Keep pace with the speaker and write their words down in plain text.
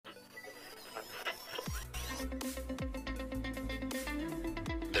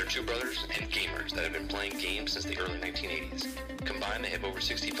two brothers and gamers that have been playing games since the early 1980s. Combined, they have over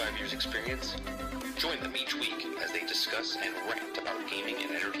 65 years experience. Join them each week as they discuss and rant about gaming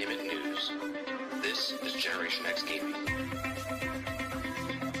and entertainment news. This is Generation X Gaming.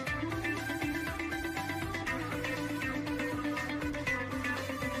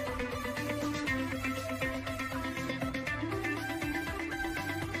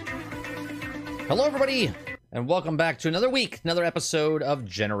 Hello, everybody, and welcome back to another week, another episode of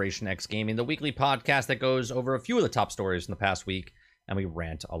Generation X Gaming, the weekly podcast that goes over a few of the top stories in the past week, and we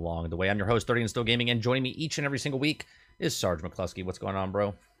rant along the way. I'm your host, 30 and Still Gaming, and joining me each and every single week is Sarge McCluskey. What's going on,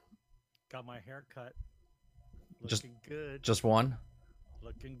 bro? Got my hair cut. Looking good. Just one?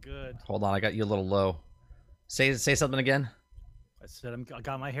 Looking good. Hold on, I got you a little low. Say something again. I said I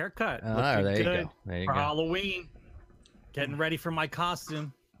got my hair cut. There you go. There you for go. Halloween. Getting ready for my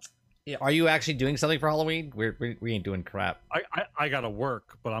costume. Yeah, are you actually doing something for Halloween? We ain't doing crap. I gotta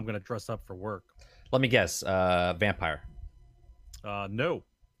work, but I'm gonna dress up for work. Let me guess. Vampire. No,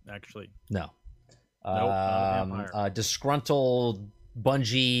 actually. No. Nope, not a vampire. Disgruntled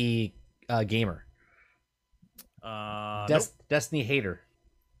Bungie gamer. Nope. Destiny hater.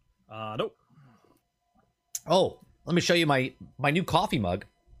 Nope. Oh, let me show you my new coffee mug.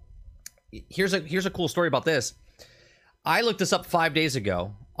 Here's a cool story about this. I looked this up 5 days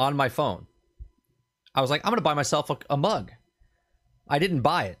ago on my phone. I was like, I'm gonna buy myself a mug. I didn't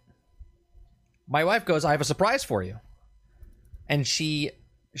buy it. My wife goes, I have a surprise for you. And I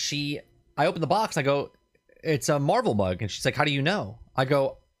open the box, I go, it's a Marvel mug. And she's like, how do you know? I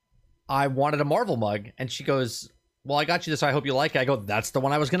go, I wanted a Marvel mug. And she goes, well, I got you this, so I hope you like it. I go, that's the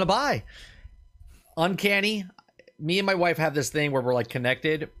one I was gonna buy. Uncanny. Me and my wife have this thing where we're like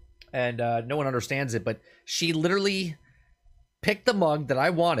connected, and no one understands it, but she literally picked the mug that I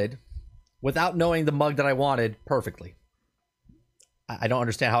wanted without knowing the mug that I wanted perfectly. I don't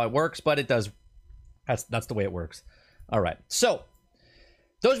understand how it works, but it does. That's the way it works. All right. So,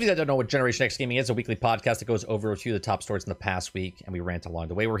 those of you that don't know what Generation X Gaming is, a weekly podcast that goes over a few of the top stories in the past week, and we rant along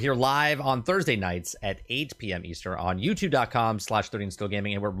the way. We're here live on Thursday nights at 8 p.m. Eastern on youtube.com/30 and Still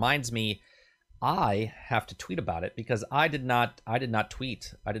Gaming. And it reminds me, I have to tweet about it because I did not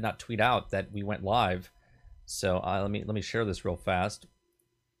tweet. I did not tweet out that we went live. So let me share this real fast.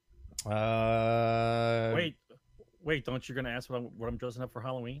 Wait, don't you gonna ask what I'm dressing up for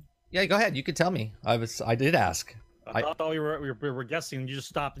Halloween? Yeah, go ahead. You could tell me. I did ask. I thought we were guessing. You just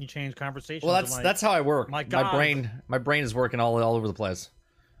stopped and you changed conversation. Well, that's how I work. My God. My brain is working all over the place.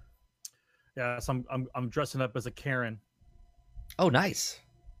 Yeah, so I'm dressing up as a Karen. Oh, nice.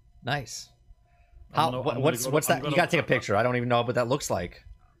 What's that? You gotta take a picture. I don't even know what that looks like.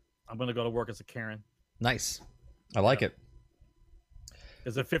 I'm gonna go to work as a Karen. Nice. I like it.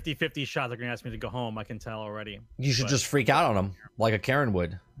 There's a 50-50 shot they're gonna ask me to go home. I can tell already. You should just freak out on them like a Karen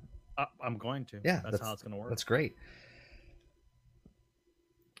would. I'm going to. Yeah, that's how it's gonna work. That's great.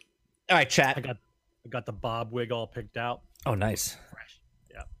 All right, chat. I got the bob wig all picked out. Oh, nice. Fresh.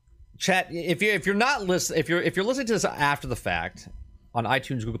 Yeah. Chat. If you're listening to this after the fact on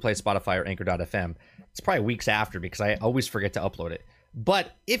iTunes, Google Play, Spotify, or Anchor.fm, it's probably weeks after because I always forget to upload it.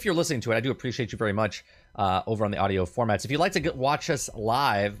 But if you're listening to it, I do appreciate you very much over on the audio formats. If you'd like to watch us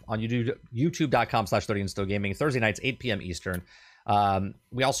live on youtube.com/30 and Still Gaming, Thursday nights, 8 p.m. Eastern.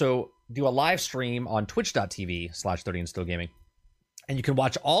 We also do a live stream on twitch.tv/30 and Still Gaming. And you can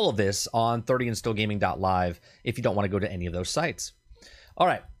watch all of this on 30 and Still Gaming.live if you don't want to go to any of those sites. All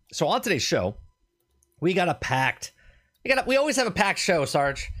right. So on today's show, we always have a packed show,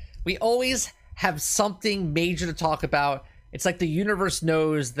 Sarge. We always have something major to talk about. It's like the universe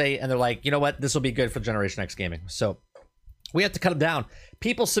knows they're like, you know what? This will be good for Generation X Gaming. So we have to cut them down.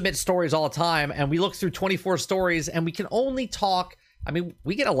 People submit stories all the time, and we look through 24 stories, and we can only talk. I mean,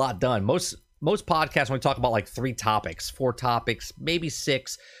 we get a lot done. Most podcasts, when we talk about like 3 topics, 4 topics, maybe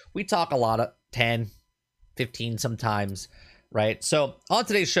 6, we talk a lot of 10, 15 sometimes, right? So on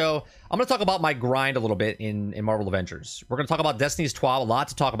today's show, I'm going to talk about my grind a little bit in Marvel Avengers. We're going to talk about Destiny's 12, a lot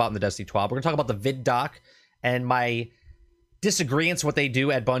to talk about in the Destiny 12. We're going to talk about the vid doc and my disagreements what they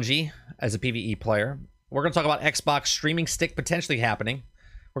do at Bungie as a PvE player. We're going to talk about Xbox streaming stick potentially happening.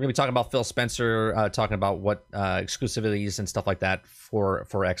 We're going to be talking about Phil Spencer talking about what exclusivities and stuff like that for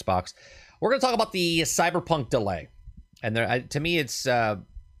Xbox. We're going to talk about the Cyberpunk delay. And to me, it's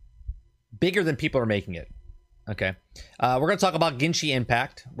bigger than people are making it. Okay. We're going to talk about Genshin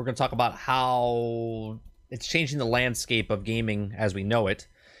Impact. We're going to talk about how it's changing the landscape of gaming as we know it.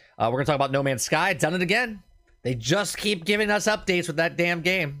 We're going to talk about No Man's Sky. Done it again. They just keep giving us updates with that damn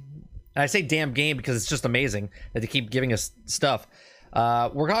game. And I say damn game because it's just amazing that they keep giving us stuff.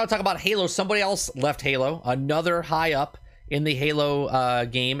 We're going to talk about Halo. Somebody else left Halo. Another high up in the Halo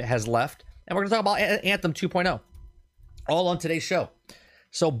game has left, and we're going to talk about Anthem 2.0, all on today's show.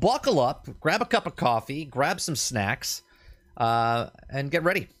 So buckle up, grab a cup of coffee, grab some snacks, and get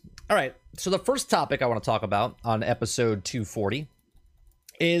ready. All right, so the first topic I want to talk about on episode 240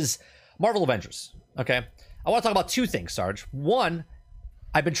 is Marvel Avengers, okay? I want to talk about two things, Sarge. One,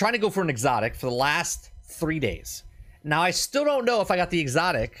 I've been trying to go for an exotic for the last 3 days. Now, I still don't know if I got the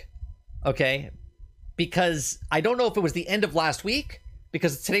exotic, okay? Because I don't know if it was the end of last week,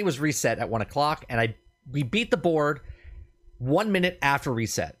 because today was reset at 1 o'clock, and we beat the board 1 minute after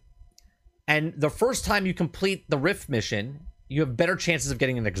reset. And the first time you complete the Rift mission, you have better chances of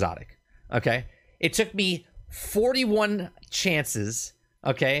getting an exotic, okay? It took me 41 chances,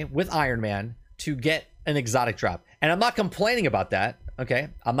 okay, with Iron Man to get an exotic drop. And I'm not complaining about that, okay?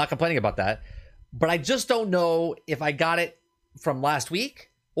 I'm not complaining about that. But I just don't know if I got it from last week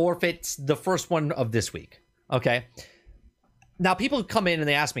or if it's the first one of this week, okay? Now, people come in and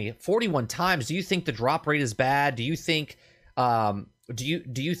they ask me, 41 times, do you think the drop rate is bad? Do you think... do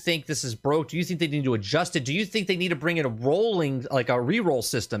you think this is broke? Do you think they need to adjust it? Do you think they need to bring in a rolling, like a reroll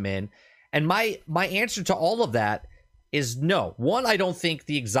system in? And my answer to all of that is no. One, I don't think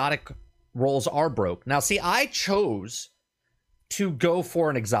the exotic rolls are broke. Now, see, I chose to go for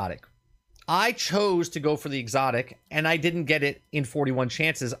an exotic. I chose to go for the exotic, and I didn't get it in 41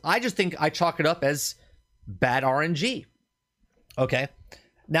 chances. I just think I chalk it up as bad RNG. Okay?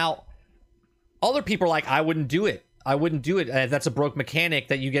 Now, other people are like, I wouldn't do it. I wouldn't do it. That's a broke mechanic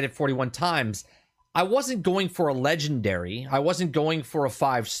that you get it 41 times. I wasn't going for a legendary. I wasn't going for a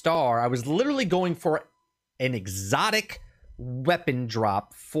 5-star. I was literally going for an exotic weapon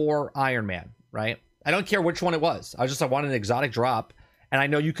drop for Iron Man, right? I don't care which one it was. I wanted an exotic drop, and I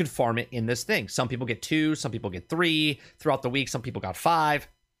know you could farm it in this thing. Some people get 2, some people get 3 throughout the week. Some people got 5.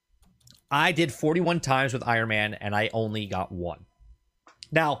 I did 41 times with Iron Man, and I only got 1.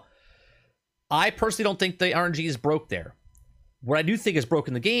 Now, I personally don't think the RNG is broke there. What I do think is broke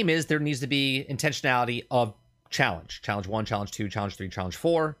in the game is there needs to be intentionality of challenge. Challenge 1, challenge 2, challenge 3, challenge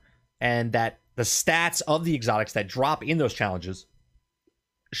 4. And that the stats of the exotics that drop in those challenges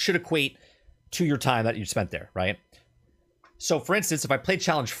should equate to your time that you spent there, right? So, for instance, if I played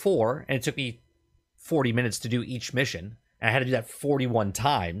challenge 4 and it took me 40 minutes to do each mission, and I had to do that 41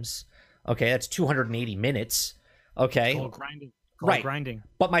 times, okay, that's 280 minutes, okay? All grinding. Right. Grinding.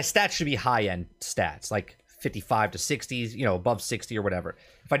 But my stats should be high-end stats, like 55 to 60s, above 60 or whatever.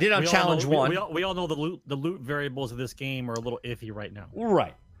 If I did it on challenge 1... We all know the loot variables of this game are a little iffy right now.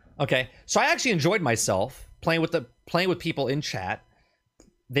 Right. Okay. So I actually enjoyed myself playing with people in chat.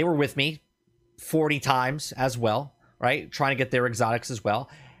 They were with me 40 times as well, right? Trying to get their exotics as well.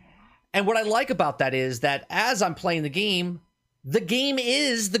 And what I like about that is that as I'm playing the game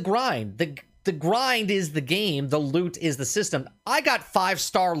is the grind. The grind is the game. The loot is the system. I got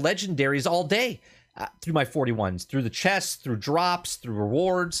 5-star legendaries all day through my 41s, through the chests, through drops, through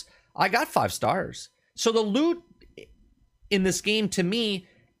rewards. I got 5 stars. So the loot in this game, to me,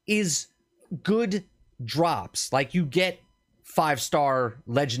 is good drops. Like, you get 5-star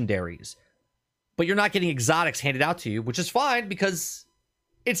legendaries, but you're not getting exotics handed out to you, which is fine because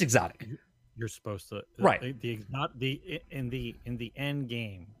it's exotic. You're supposed to, right? In the end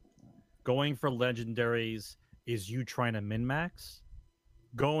game, going for legendaries is you trying to min-max.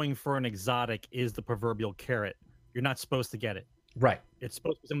 Going for an exotic is the proverbial carrot. You're not supposed to get it. Right. It's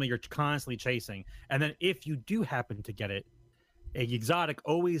supposed to be something you're constantly chasing. And then if you do happen to get it, a exotic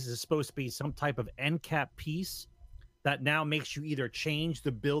always is supposed to be some type of end cap piece that now makes you either change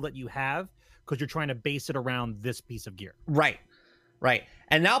the build that you have because you're trying to base it around this piece of gear. Right. Right.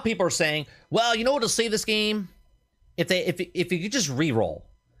 And now people are saying, well, you know what'll save this game? If you could just re-roll.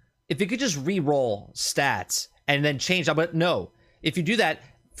 If you could just re-roll stats and then change them. But no, if you do that,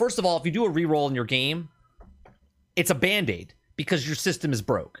 first of all, if you do a re-roll in your game, it's a band-aid because your system is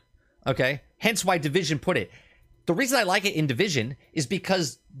broke. Okay? Hence why Division put it. The reason I like it in Division is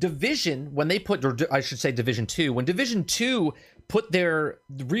because Division, when they put, or I should say Division 2, when Division 2 put their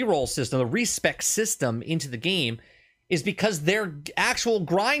re-roll system, the respec system into the game, is because their actual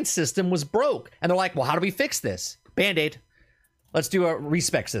grind system was broke. And they're like, well, how do we fix this? Band-aid. Let's do a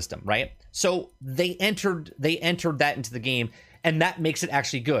respec system, right? So they entered that into the game, and that makes it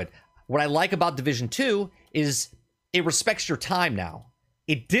actually good. What I like about Division 2 is it respects your time now.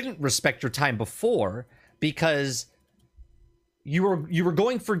 It didn't respect your time before because you were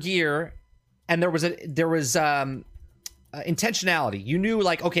going for gear, and there was intentionality. You knew,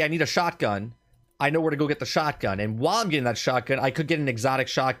 like, okay, I need a shotgun. I know where to go get the shotgun. And while I'm getting that shotgun, I could get an exotic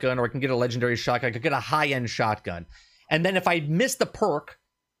shotgun, or I can get a legendary shotgun. I could get a high-end shotgun. And then if I missed the perk,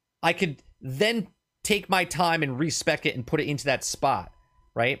 I could then take my time and respec it and put it into that spot,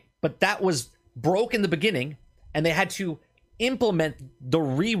 right? But that was broke in the beginning, and they had to implement the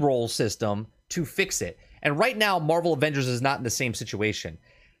reroll system to fix it. And right now, Marvel Avengers is not in the same situation.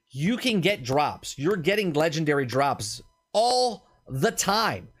 You can get drops. You're getting legendary drops all the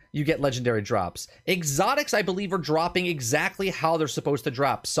time. You get legendary drops. Exotics, I believe, are dropping exactly how they're supposed to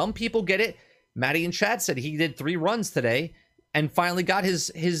drop. Some people get it. Matty in chat said he did 3 runs today and finally got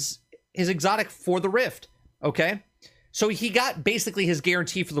his exotic for the Rift. Okay? So he got basically his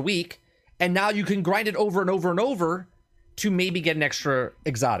guarantee for the week, and now you can grind it over and over and over to maybe get an extra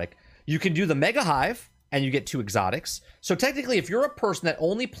exotic. You can do the Mega Hive, and you get 2 exotics. So technically, if you're a person that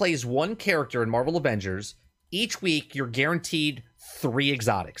only plays one character in Marvel Avengers, each week you're guaranteed 3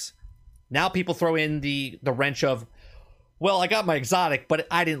 exotics. Now people throw in the wrench of, well, I got my exotic, but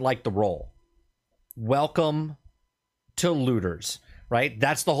I didn't like the roll. Welcome to looters, right?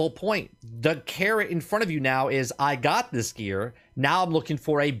 That's the whole point. The carrot in front of you now is, I got this gear. Now I'm looking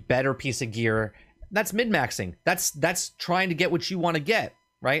for a better piece of gear. That's min-maxing. That's trying to get what you want to get,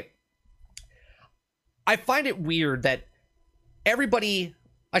 right? I find it weird that everybody,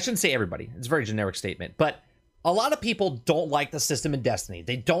 I shouldn't say everybody, it's a very generic statement, but a lot of people don't like the system in Destiny.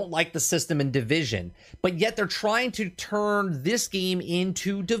 They don't like the system in Division, but yet they're trying to turn this game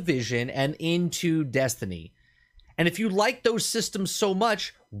into Division and into Destiny. And if you like those systems so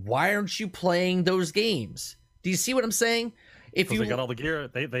much, why aren't you playing those games? Do you see what I'm saying? If you they got all the gear,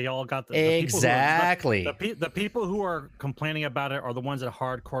 they all got the exactly. The people who are complaining about it are the ones that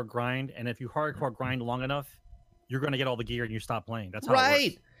hardcore grind, and if you hardcore grind long enough, you're going to get all the gear and you stop playing. That's how it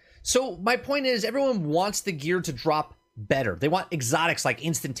works. So my point is, everyone wants the gear to drop better. They want exotics like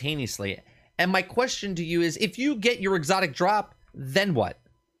instantaneously. And my question to you is, if you get your exotic drop, then what?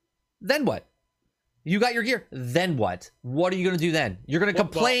 Then what? You got your gear, then what? What are you going to do then? You're going to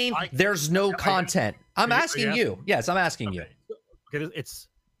complain there's no content. I'm asking you. Yes, I'm asking you. Okay, it's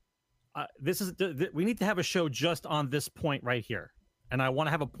we need to have a show just on this point right here. And I want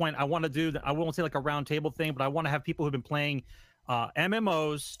to have a point. I want to do, I won't say like a round table thing, but I want to have people who've been playing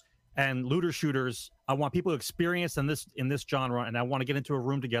MMOs and looter shooters. I want people who experience in this genre, and I want to get into a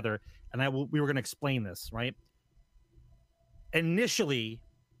room together, and we were going to explain this, right? Initially,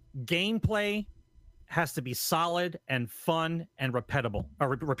 gameplay has to be solid and fun and repeatable,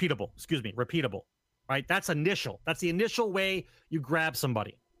 right? That's the initial way you grab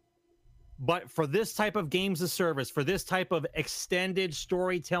somebody. But for this type of games as service, for this type of extended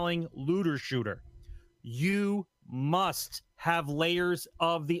storytelling looter shooter, you must have layers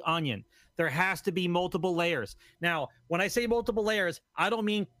of the onion. There has to be multiple layers. Now, when I say multiple layers, I don't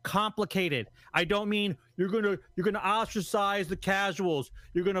mean complicated. I don't mean you're gonna ostracize the casuals.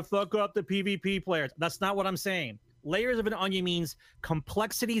 You're gonna fuck up the PvP players. That's not what I'm saying. Layers of an onion means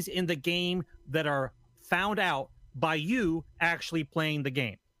complexities in the game that are found out by you actually playing the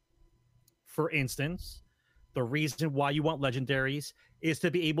game. For instance, the reason why you want legendaries is to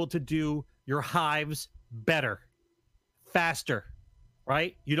be able to do your hives better, faster,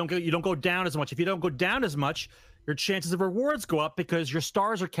 right? You don't go down as much. If you don't go down as much, your chances of rewards go up because your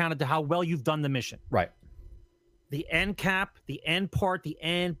stars are counted to how well you've done the mission. Right. The end cap, the end part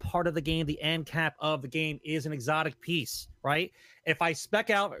of the game, the end cap of the game is an exotic piece, right? If I spec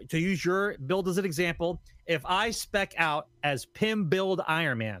out, to use your build as an example, if I spec out as Pim build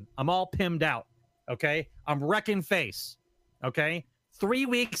Iron Man, I'm all pimmed out, okay? I'm wrecking face, okay? 3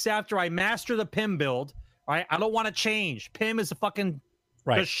 weeks after I master the Pim build, right? I don't want to change. Pim is a fucking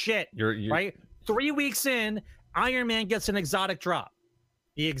the shit, right? 3 weeks in, Iron Man gets an exotic drop.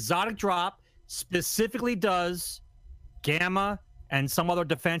 The exotic drop specifically does Gamma and some other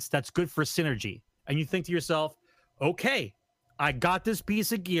defense that's good for synergy. And you think to yourself, okay, I got this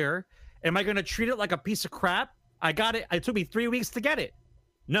piece of gear. Am I going to treat it like a piece of crap? I got it. It took me 3 weeks to get it.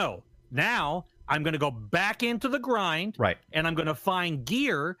 No. Now I'm going to go back into the grind. Right. And I'm going to find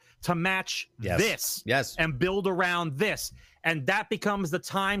gear to match this. Yes. And build around this. And that becomes the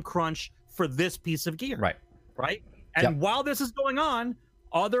time crunch for this piece of gear. Right. Right. And while this is going on,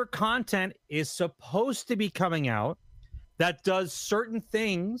 other content is supposed to be coming out that does certain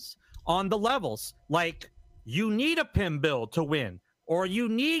things on the levels. Like, you need a Pim build to win, or you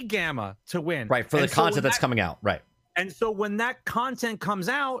need Gamma to win. Right, for the content that's coming out. Right. And so when that content comes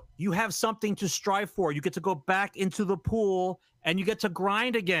out, you have something to strive for. You get to go back into the pool and you get to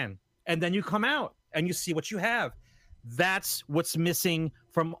grind again. And then you come out and you see what you have. That's what's missing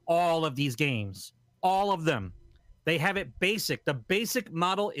from all of these games. All of them. They have it basic. The basic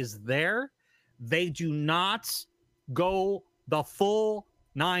model is there. They do not go the full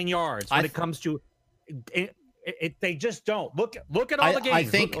 9 yards when it comes to They just don't. Look at all the games. I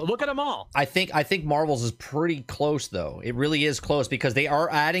think, look at them all. I think Marvel's is pretty close though. It really is close because they are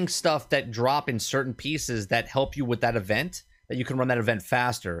adding stuff that drop in certain pieces that help you with that event, that you can run that event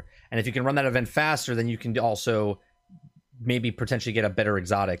faster. And if you can run that event faster, then you can also maybe potentially get a better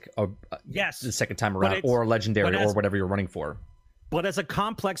exotic yes, the second time around, or a legendary, or whatever you're running for. But as a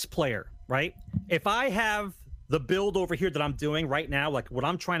complex player, right? If I have the build over here that I'm doing right now, like what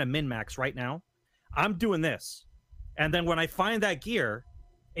I'm trying to min-max right now, I'm doing this. And then when I find that gear,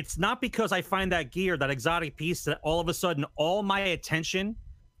 it's not because I find that gear, that exotic piece, that all of a sudden all my attention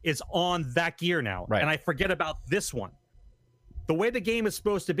is on that gear now. Right. And I forget about this one. The way the game is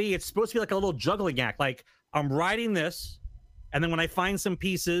supposed to be, it's supposed to be like a little juggling act. Like I'm riding this, and then when I find some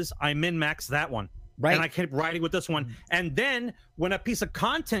pieces, I min-max that one. Right. And I keep riding with this one. And then when a piece of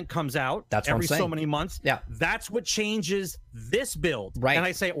content comes out every so many months, yeah, that's what changes this build. Right. And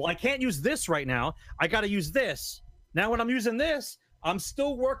I say, well, I can't use this right now. I got to use this. Now, when I'm using this, I'm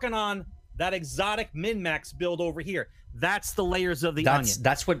still working on that exotic min-max build over here. That's the layers of the onion.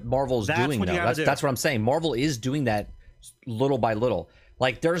 That's what Marvel's doing now. That's what I'm saying. Marvel is doing that little by little.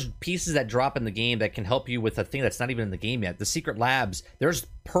 Like, there's pieces that drop in the game that can help you with a thing that's not even in the game yet. The Secret Labs, there's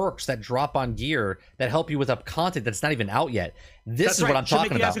perks that drop on gear that help you with up content that's not even out yet. This is what I'm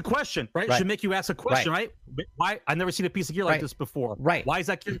talking about. Should make you ask a question, right? Should make you ask a question, right? Why? I've never seen a piece of gear like this before. Right. Why is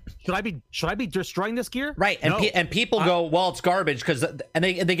that gear? Should I be destroying this gear? Right. And no. And people go, well, it's garbage and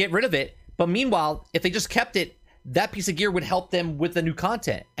they get rid of it. But meanwhile, if they just kept it, that piece of gear would help them with the new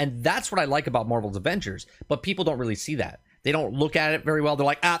content. And that's what I like about Marvel's Avengers. But people don't really see that. They don't look at it very well. They're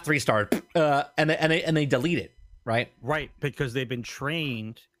like, 3 stars, and they delete it, right? Right, because they've been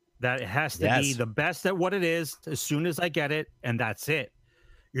trained that it has to be the best at what it is as soon as I get it, and that's it.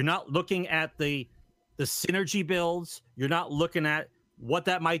 You're not looking at the synergy builds. You're not looking at what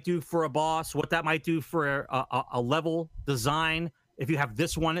that might do for a boss, what that might do for a level design. If you have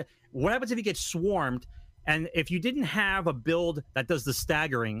this one, what happens if you get swarmed? And if you didn't have a build that does the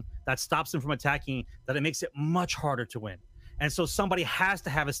staggering, that stops them from attacking, that it makes it much harder to win. And so somebody has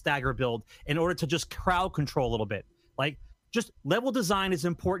to have a stagger build in order to just crowd control a little bit. Like, just level design is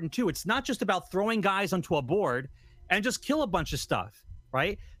important too. It's not just about throwing guys onto a board and just kill a bunch of stuff,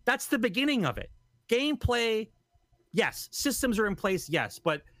 right? That's the beginning of it. Gameplay, yes. Systems are in place, yes.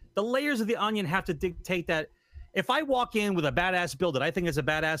 But the layers of the onion have to dictate that. If I walk in with a badass build that I think is a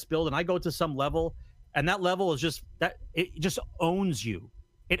badass build and I go to some level and that level is just, that it just owns you.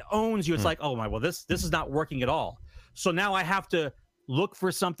 It owns you. It's like, oh my, well, this is not working at all. So now I have to look for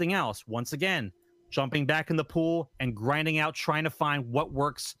something else. Once again, jumping back in the pool and grinding out, trying to find what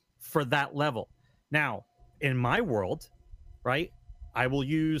works for that level. Now, in my world, right, I will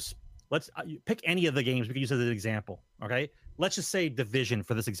use, let's pick any of the games we can use as an example, okay? Let's just say Division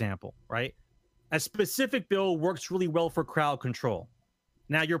for this example, right? A specific build works really well for crowd control.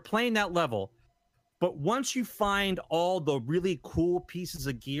 Now, you're playing that level, but once you find all the really cool pieces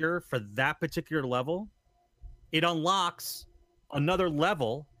of gear for that particular level, it unlocks another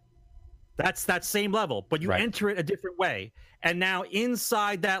level. That's that same level, but you enter it a different way. And now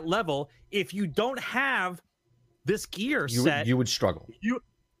inside that level, if you don't have this gear set, you would struggle.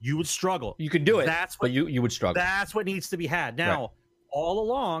 You would struggle. You could do it, but you would struggle. That's what needs to be had. Now, all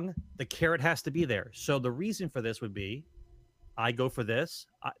along, the carrot has to be there. So the reason for this would be, I go for this.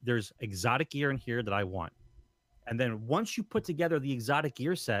 There's exotic gear in here that I want. And then once you put together the exotic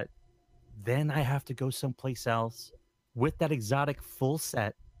gear set, then I have to go someplace else with that exotic full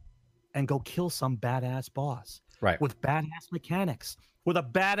set and go kill some badass boss. Right. With badass mechanics, with a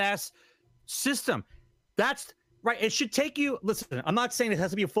badass system. That's right. It should take you, listen, I'm not saying it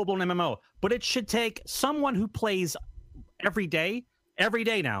has to be a full-blown MMO, but it should take someone who plays every day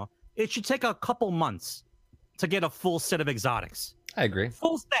now, it should take a couple months to get a full set of exotics. I agree.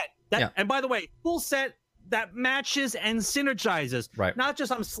 Full set. And by the way, full set that matches and synergizes. Right. Not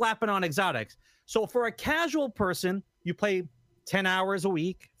just I'm slapping on exotics. So for a casual person, you play 10 hours a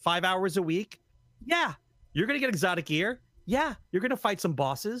week, 5 hours a week. Yeah, you're going to get exotic gear. Yeah, you're going to fight some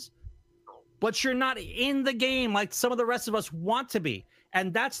bosses. But you're not in the game like some of the rest of us want to be.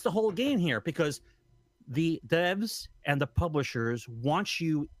 And that's the whole game here, because the devs and the publishers want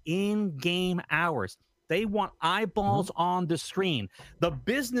you in-game hours. They want eyeballs on the screen. The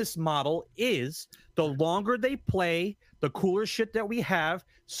business model is the longer they play, the cooler shit that we have,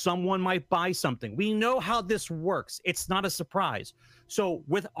 someone might buy something. We know how this works. It's not a surprise. So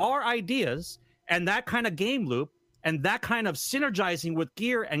with our ideas and that kind of game loop and that kind of synergizing with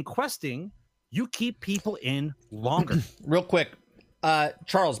gear and questing, you keep people in longer. Real quick,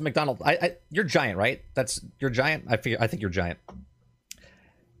 Charles McDonald, you're Giant, right? You're Giant. I think you're Giant.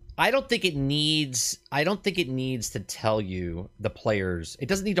 I don't think it needs to tell you the players. It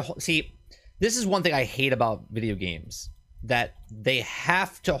doesn't need to see. This is one thing I hate about video games, that they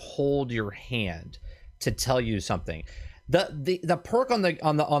have to hold your hand to tell you something. The perk on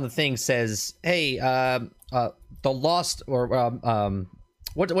the thing says, hey, the lost, or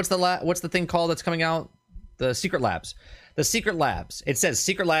what's the thing called that's coming out? The Secret Labs. The Secret Labs. It says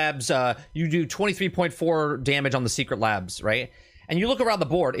Secret Labs, you do 23.4 damage on the Secret Labs, right? And you look around the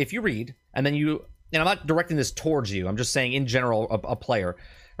board, if you read, and then and I'm not directing this towards you, I'm just saying in general, a player,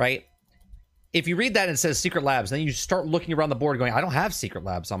 right? If you read that and it says Secret Labs, then you start looking around the board going, I don't have Secret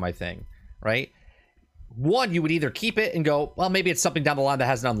Labs on my thing, right? One, you would either keep it and go, well, maybe it's something down the line that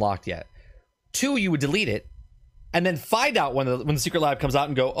hasn't unlocked yet. Two, you would delete it, and then find out when the Secret Lab comes out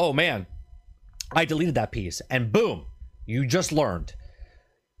and go, oh man, I deleted that piece, and boom, you just learned.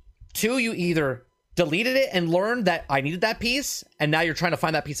 Two, you either deleted it and learned that I needed that piece, and now you're trying to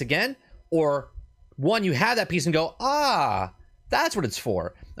find that piece again, or one, you have that piece and go, that's what it's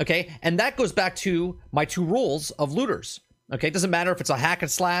for, okay? And that goes back to my 2 rules of looters, okay? It doesn't matter if it's a hack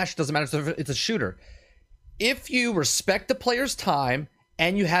and slash, doesn't matter if it's a shooter. If you respect the player's time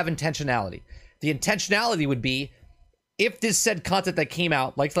and you have intentionality, the intentionality would be, if this said content that came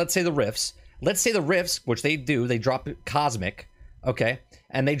out, like let's say the Rifts, which they do, they drop Cosmic, okay?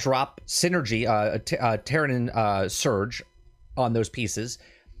 And they drop Synergy, Terran Surge on those pieces.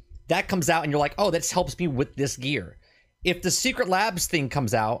 That comes out and you're like, oh, this helps me with this gear. If the Secret Labs thing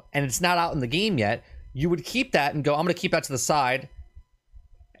comes out and it's not out in the game yet, you would keep that and go, I'm going to keep that to the side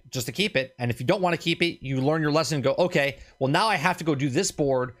just to keep it. And if you don't want to keep it, you learn your lesson and go, okay, well, now I have to go do this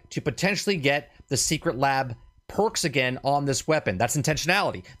board to potentially get the Secret Lab perks again on this weapon. That's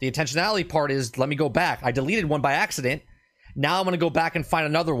intentionality. The intentionality part is, let me go back. I deleted one by accident. Now I'm going to go back and find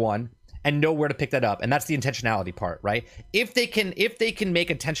another one and know where to pick that up. And that's the intentionality part, right? If they can make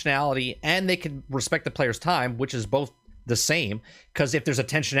intentionality and they can respect the player's time, which is both the same, because if there's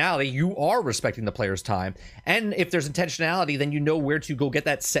intentionality, you are respecting the player's time. And if there's intentionality, then you know where to go get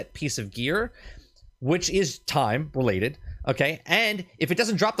that set piece of gear, which is time related, okay? And if it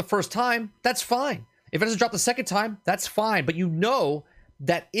doesn't drop the first time, that's fine. If it doesn't drop the second time, that's fine. But you know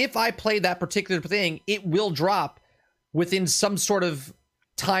that if I play that particular thing, it will drop within some sort of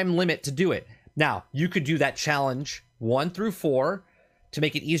time limit to do it. Now, you could do that challenge 1 through 4 to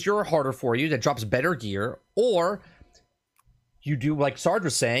make it easier or harder for you, that drops better gear, or you do like Sarge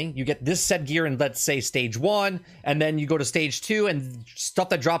was saying, you get this set gear in, let's say, stage 1, and then you go to stage 2, and stuff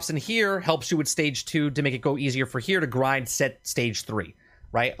that drops in here helps you with stage 2 to make it go easier for here to grind set stage 3,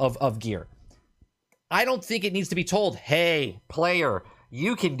 right, of gear. I don't think it needs to be told, hey, player,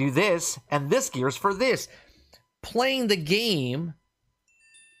 you can do this, and this gear's for this. Playing the game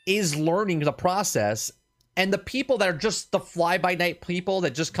is learning the process, and the people that are just the fly-by-night people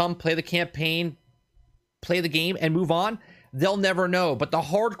that just come, play the campaign, play the game, and move on, they'll never know. But the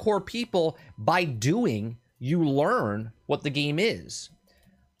hardcore people, by doing, you learn what the game is.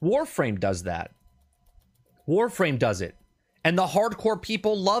 Warframe does that. Warframe does it. And the hardcore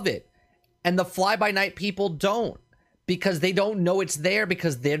people love it. And the fly-by-night people don't, because they don't know it's there,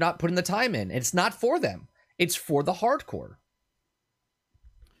 because they're not putting the time in. It's not for them. It's for the hardcore.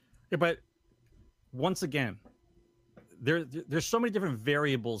 Yeah, but once again, there's so many different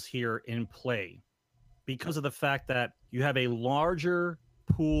variables here in play because of the fact that you have a larger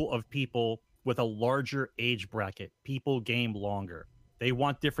pool of people with a larger age bracket. People game longer. They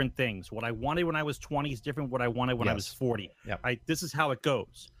want different things. What I wanted when I was 20 is different what I wanted when I was 40. Yep. This is how it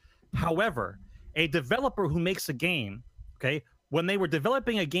goes. However, a developer who makes a game, okay, when they were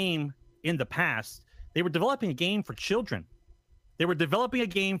developing a game in the past, they were developing a game for children. They were developing a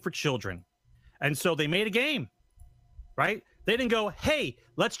game for children. And so they made a game, right? They didn't go, hey,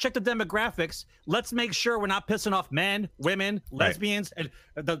 let's check the demographics. Let's make sure we're not pissing off men, women, lesbians, and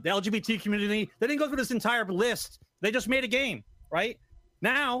the LGBT community. They didn't go through this entire list. They just made a game, right?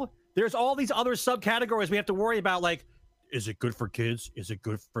 Now, there's all these other subcategories we have to worry about, like, is it good for kids? Is it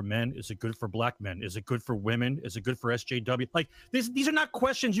good for men? Is it good for black men? Is it good for women? Is it good for SJW? Like, these are not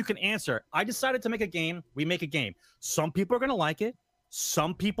questions you can answer. I decided to make a game. We make a game. Some people are going to like it.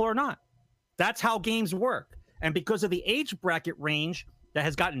 Some people are not. That's how games work. And because of the age bracket range that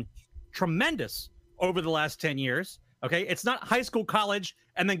has gotten tremendous over the last 10 years, okay, it's not high school, college,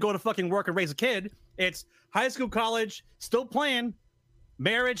 and then go to fucking work and raise a kid. It's high school, college, still playing,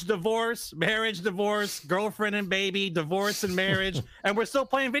 marriage, divorce, girlfriend and baby, divorce and marriage, and we're still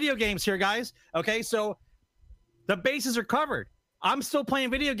playing video games here, guys. Okay, so the bases are covered. I'm still playing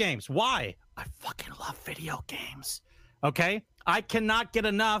video games. Why? I fucking love video games. Okay, I cannot get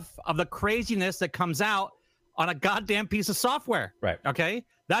enough of the craziness that comes out on a goddamn piece of software. Right. Okay.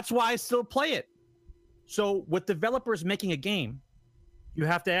 That's why I still play it. So with developers making a game, you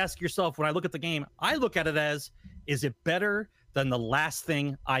have to ask yourself, when I look at the game, I look at it as, is it better than the last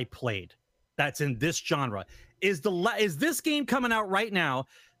thing I played that's in this genre? Is this game coming out right now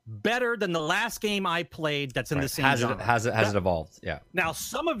better than the last game I played that's in the same genre? Has it evolved? Yeah. Now,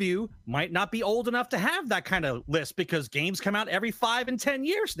 some of you might not be old enough to have that kind of list because games come out every 5 and 10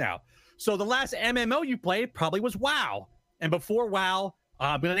 years now. So the last MMO you played probably was WoW. And before WoW,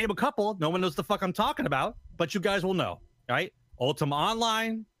 I'm going to name a couple. No one knows the fuck I'm talking about, but you guys will know, right? Ultima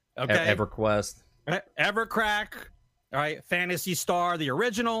Online, okay? EverQuest. Evercrack, all right? Phantasy Star, the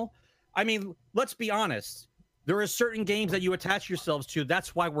original. I mean, let's be honest. There are certain games that you attach yourselves to.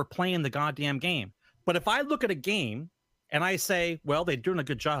 That's why we're playing the goddamn game. But if I look at a game and I say, well, they're doing a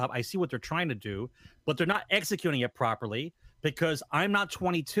good job, I see what they're trying to do, but they're not executing it properly because I'm not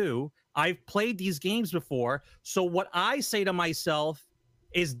 22. I've played these games before. So what I say to myself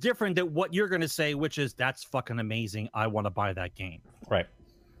is different than what you're going to say, which is, that's fucking amazing. I want to buy that game. Right.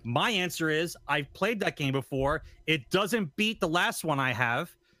 My answer is, I've played that game before. It doesn't beat the last one I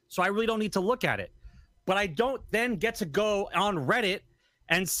have, so I really don't need to look at it. But I don't then get to go on Reddit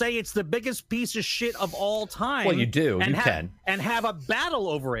and say it's the biggest piece of shit of all time. Well, you do. And You can. And have a battle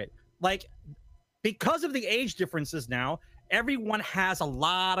over it. Like, because of the age differences now, everyone has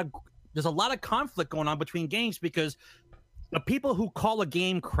there's a lot of conflict going on between games because the people who call a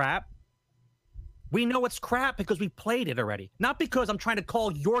game crap, we know it's crap because we played it already. Not because I'm trying to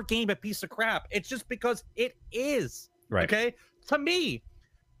call your game a piece of crap. It's just because it is. Right. Okay? To me.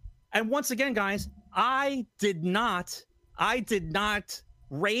 And once again, guys, I did not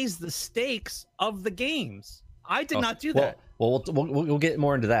raise the stakes of the games. I did not do that. Well, we'll get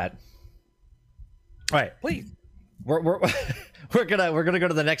more into that. All right. Please. We're gonna go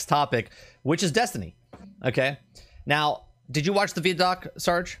to the next topic, which is Destiny. Okay. Now, did you watch the vid doc,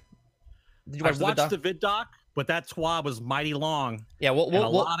 Sarge? Did you watch the vid doc? But that TWAB was mighty long. Yeah, a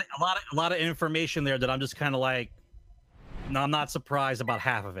lot of information there that I'm just kind of like, no, I'm not surprised about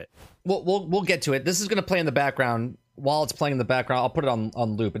half of it. We'll get to it. This is going to play in the background. While it's playing in the background, I'll put it on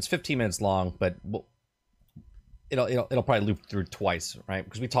loop. It's 15 minutes long, but it'll probably loop through twice, right?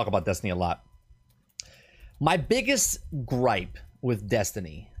 Because we talk about Destiny a lot. My biggest gripe with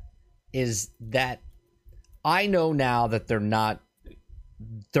Destiny is that I know now that they're not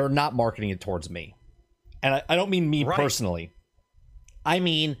marketing it towards me. And I don't mean me personally. I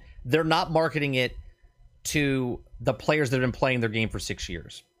mean, they're not marketing it to the players that have been playing their game for 6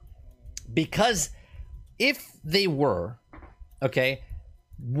 years. Because if they were, okay,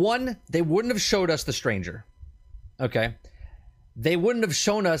 one, they wouldn't have showed us the Stranger. Okay? They wouldn't have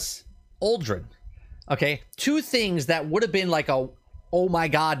shown us Uldren. Okay? Two things that would have been like a oh my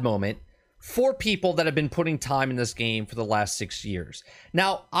god moment for people that have been putting time in this game for the last 6 years.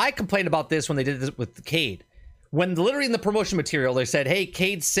 Now, I complained about this when they did this with Cade. When literally in the promotion material, they said, hey,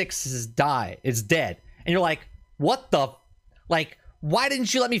 Cade 6 is dead. And you're like, what the? Like, why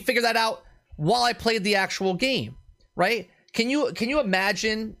didn't you let me figure that out while I played the actual game? Right? Can you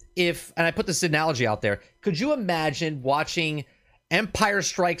imagine if, and I put this analogy out there, could you imagine watching Empire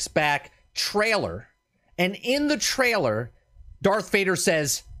Strikes Back trailer, and in the trailer, Darth Vader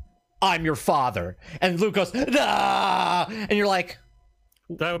says, I'm your father. And Luke goes, nah! And you're like...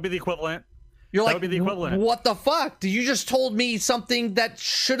 That would be the equivalent. You're like, that would be the equivalent. What the fuck? You just told me something that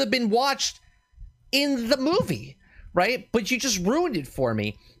should have been watched in the movie, right? But you just ruined it for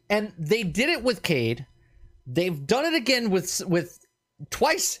me. And they did it with Cade. They've done it again with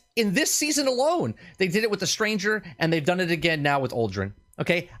twice in this season alone. They did it with the Stranger, and they've done it again now with Uldren.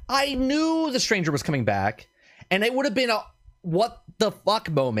 Okay? I knew the Stranger was coming back, and it would have been a what the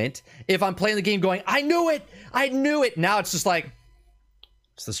fuck moment if I'm playing the game going, I knew it. Now it's just like,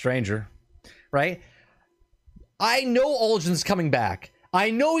 it's the Stranger, right? I know Uldren's coming back.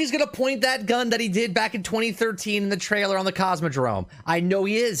 I know he's going to point that gun that he did back in 2013 in the trailer on the Cosmodrome. I know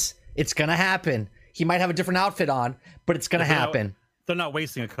he is. It's going to happen. He might have a different outfit on, but it's going to happen. They're not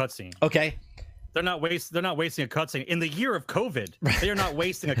wasting a cutscene. Okay. They're not wasting a cutscene. In the year of COVID, they are not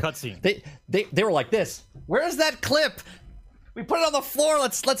wasting a cutscene. They were like this. Where's that clip? We put it on the floor.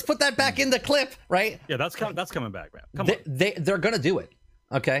 Let's put that back in the clip, right? Yeah, that's coming back, man. Come on. They're going to do it.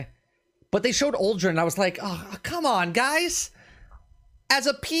 Okay. But they showed Uldren, and I was like, oh, come on, guys. As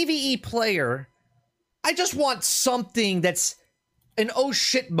a PvE player, I just want something that's an oh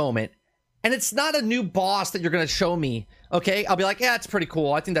shit moment. And it's not a new boss that you're going to show me. Okay? I'll be like, yeah, it's pretty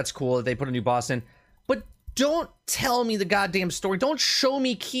cool. I think that's cool that they put a new boss in. But don't tell me the goddamn story. Don't show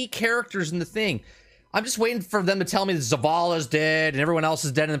me key characters in the thing. I'm just waiting for them to tell me that Zavala's dead and everyone else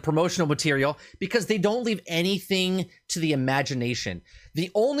is dead in the promotional material, because they don't leave anything to the imagination.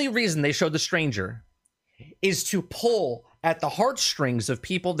 The only reason they showed The Stranger is to pull at the heartstrings of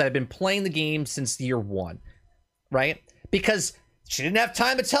people that have been playing the game since year one, right? Because she didn't have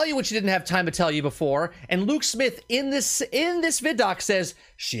time to tell you what she didn't have time to tell you before. And Luke Smith in this vid doc says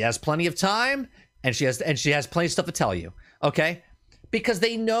she has plenty of time and she has plenty of stuff to tell you. Okay? Because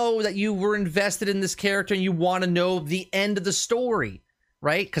they know that you were invested in this character and you want to know the end of the story,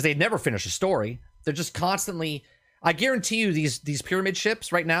 right? Because they never finish a story. They're just constantly, I guarantee you these pyramid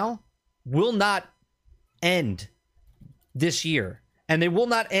ships right now will not end this year. And they will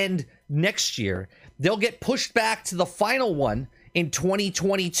not end next year. They'll get pushed back to the final one in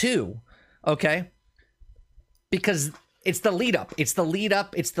 2022, okay? Because it's the lead up. It's the lead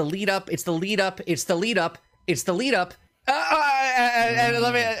up. It's the lead up. It's the lead up. It's the lead up. It's the lead up. And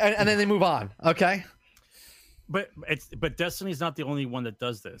then they move on, okay? But Destiny's not the only one that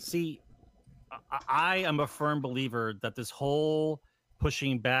does this. See, I am a firm believer that this whole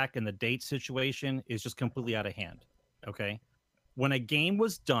pushing back and the date situation is just completely out of hand, okay? When a game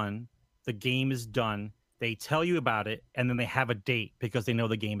was done, the game is done. They tell you about it, and then they have a date because they know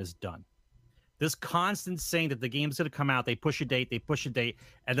the game is done. This constant saying that the game's going to come out, they push a date,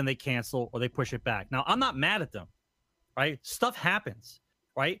 and then they cancel or they push it back. Now, I'm not mad at them, right? Stuff happens,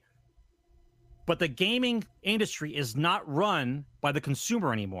 right? But the gaming industry is not run by the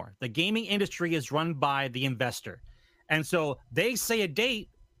consumer anymore. The gaming industry is run by the investor. And so they say a date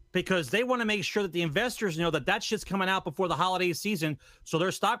because they want to make sure that the investors know that shit's coming out before the holiday season, so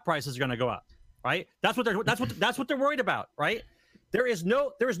their stock prices are going to go up. Right? That's what they're worried about, right? There is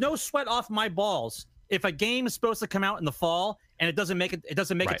no sweat off my balls if a game is supposed to come out in the fall and it doesn't make it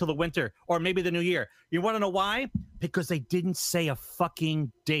till the winter or maybe the new year. You want to know why? Because they didn't say a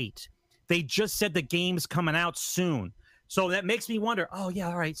fucking date. They just said the game's coming out soon. So that makes me wonder, oh yeah,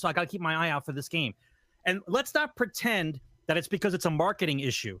 all right, so I got to keep my eye out for this game. And let's not pretend that it's because it's a marketing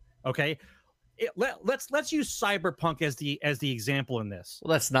issue, okay? Let's use Cyberpunk as the example in this.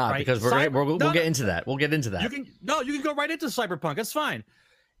 Well, let's not, right? Because we'll get into that. We'll get into that. You can go right into Cyberpunk. It's fine.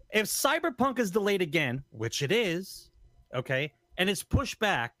 If Cyberpunk is delayed again, which it is, okay, and it's pushed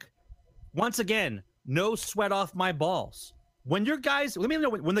back, once again, no sweat off my balls. When your guys, let me know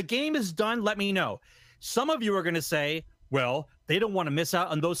when the game is done. Let me know. Some of you are going to say, well, they don't want to miss out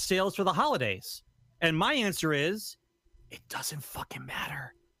on those sales for the holidays, and my answer is, it doesn't fucking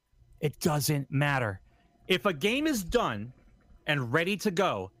matter. It doesn't matter. If a game is done and ready to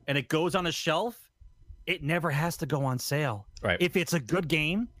go and it goes on a shelf, it never has to go on sale. Right. If it's a good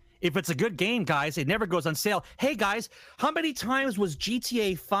game, guys, it never goes on sale. Hey, guys, how many times was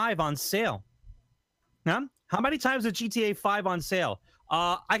GTA 5 on sale? Huh? How many times was GTA 5 on sale?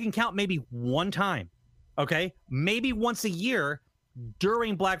 I can count maybe one time, okay? Maybe once a year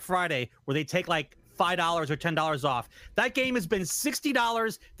during Black Friday where they take like $5 or $10 off. That game has been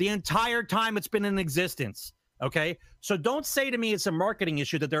 $60 the entire time it's been in existence. Okay, so don't say to me it's a marketing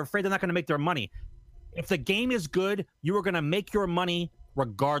issue that they're afraid they're not going to make their money. If the game is good, you are going to make your money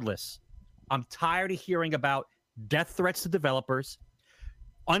regardless. I'm tired of hearing about death threats to developers,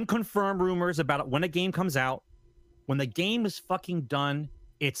 unconfirmed rumors about when a game comes out. When the game is fucking done,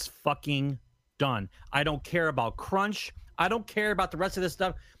 it's fucking done. I don't care about crunch. I don't care about the rest of this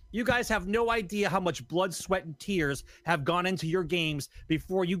stuff. You guys have no idea how much blood, sweat, and tears have gone into your games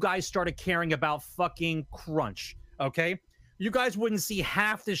before you guys started caring about fucking crunch, okay? You guys wouldn't see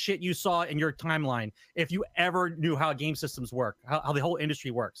half the shit you saw in your timeline if you ever knew how game systems work, how the whole industry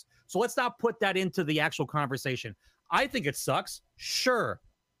works. So let's not put that into the actual conversation. I think it sucks, sure,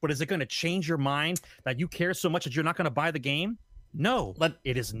 but is it going to change your mind that you care so much that you're not going to buy the game? No,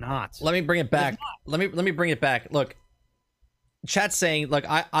 it is not. Let me bring it back. Let me bring it back. Look, chat's saying, look,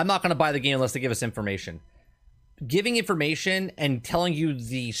 I'm not going to buy the game unless they give us information. Giving information and telling you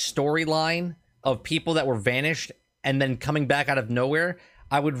the storyline of people that were vanished and then coming back out of nowhere,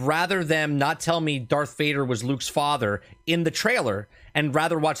 I would rather them not tell me Darth Vader was Luke's father in the trailer and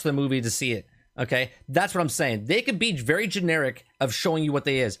rather watch the movie to see it. Okay? That's what I'm saying. They could be very generic of showing you what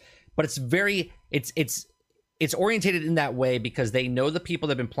they is, but it's orientated in that way because they know the people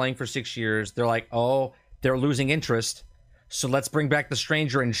that have been playing for 6 years. They're like, oh, they're losing interest. So let's bring back the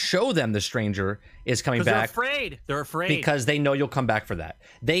stranger and show them the stranger is coming back. They're afraid. Because they know you'll come back for that.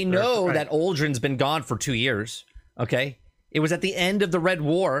 They know that Uldren's been gone for 2 years. Okay? It was at the end of the Red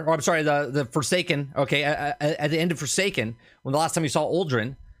War, or I'm sorry, the Forsaken. Okay? At the end of Forsaken, when the last time we saw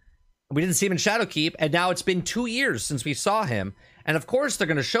Uldren, we didn't see him in Shadowkeep, and now it's been 2 years since we saw him. And of course they're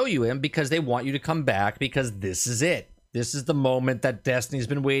going to show you him because they want you to come back because this is it. This is the moment that Destiny's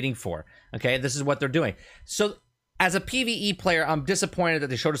been waiting for. Okay, this is what they're doing. So, as a PvE player, I'm disappointed that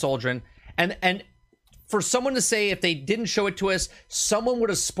they showed us Uldren. And for someone to say if they didn't show it to us, someone would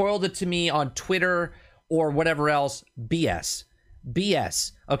have spoiled it to me on Twitter or whatever else. BS.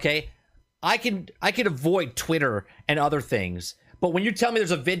 Okay, I could avoid Twitter and other things, but when you tell me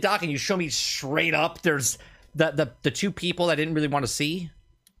there's a vid doc and you show me straight up there's the two people I didn't really want to see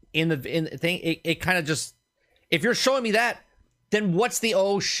in the thing, it kind of just, if you're showing me that, then what's the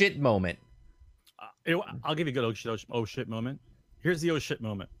oh shit moment? I'll give you a good oh shit moment. Here's the oh shit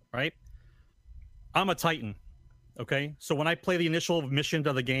moment, right? I'm a Titan, okay? So when I play the initial mission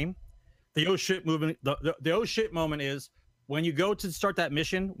of the game, the oh shit movement, the oh shit moment is when you go to start that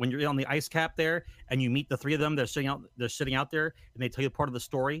mission, when you're on the ice cap there and you meet the three of them, they're sitting out there and they tell you part of the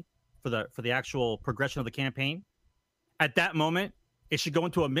story for the actual progression of the campaign. At that moment, it should go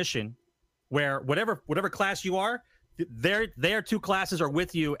into a mission where whatever class you are, their two classes are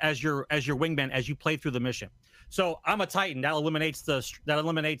with you as your wingman as you play through the mission. So I'm a Titan. That eliminates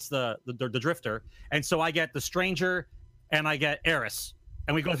the drifter, and so I get the Stranger and I get Eris,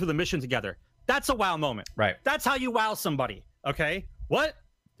 and we go through the mission together. That's a wow moment. Right. That's how you wow somebody. Okay. What?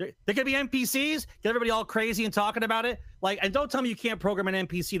 They could be NPCs. Get everybody all crazy and talking about it. Like, and don't tell me you can't program an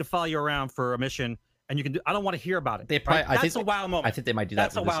NPC to follow you around for a mission, and you can do. I don't want to hear about it. They probably. Right? That's a wow moment. I think they might do that.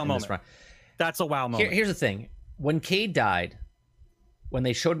 That's a wow moment. That's a wow moment. Here's the thing. When Cade died, when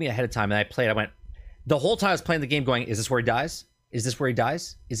they showed me ahead of time and I played, I went, the whole time I was playing the game going, is this where he dies? Is this where he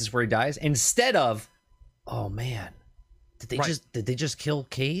dies? Is this where he dies? Instead of, oh man, did they just kill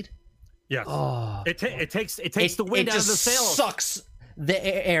Cade? Yes. Oh, it takes the wind out of the sails. Sucks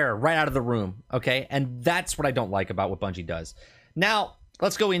the air right out of the room. Okay, and that's what I don't like about what Bungie does. Now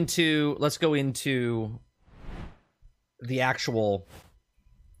let's go into the actual.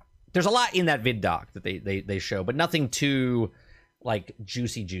 There's a lot in that vid doc that they show, but nothing too like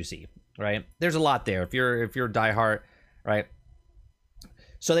juicy, right? There's a lot there if you're diehard, right?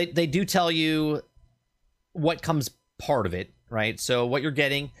 So they do tell you what comes part of it, right? So what you're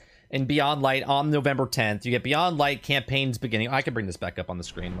getting in Beyond Light on November 10th, you get Beyond Light campaigns beginning. I can bring this back up on the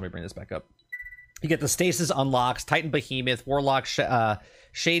screen. Let me bring this back up. You get the Stasis unlocks, Titan Behemoth, Warlock,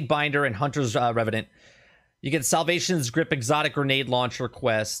 Shadebinder, and Hunter's Revenant. You get Salvation's Grip exotic grenade launcher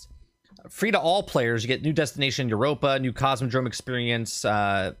quest. Free to all players, you get new destination Europa, new Cosmodrome experience,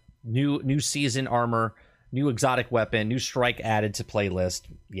 new season armor, new exotic weapon, new strike added to playlist.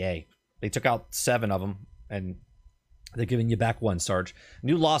 Yay. They took out 7 of them, and they're giving you back 1, Sarge.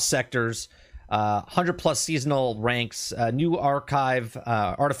 New lost sectors, 100 plus seasonal ranks, new archive,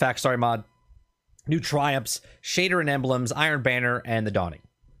 artifact, mod, new triumphs, shader and emblems, Iron Banner, and the Dawning.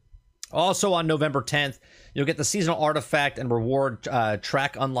 Also on November 10th, you'll get the seasonal artifact and reward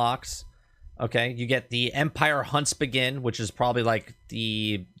track unlocks. Okay, you get the Empire Hunts Begin, which is probably like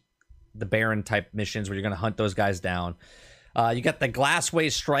the Baron type missions where you're going to hunt those guys down. You got the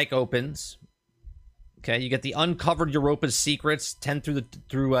Glassway Strike opens. Okay, you get the Uncovered Europa's Secrets 10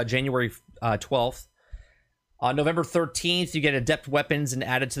 through January 12th. On November 13th, you get Adept Weapons and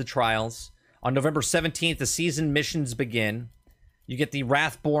added to the trials. On November 17th, the season missions begin. You get the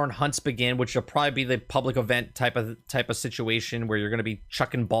Wrathborn Hunts Begin, which will probably be the public event type of situation where you're going to be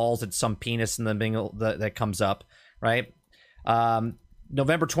chucking balls at some penis in the mingle that comes up, right?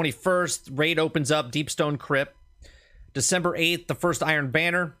 November 21st, Raid opens up, Deepstone Crypt. December 8th, the first Iron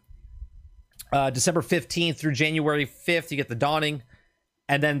Banner. December 15th through January 5th, you get the Dawning.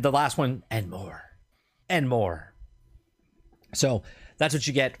 And then the last one, and more. And more. So that's what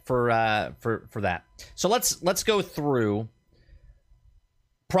you get for that. So let's go through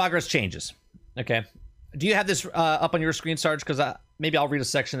progress changes. Okay. Do you have this up on your screen, Sarge? Because maybe I'll read a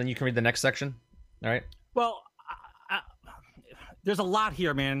section, then you can read the next section. All right. Well, there's a lot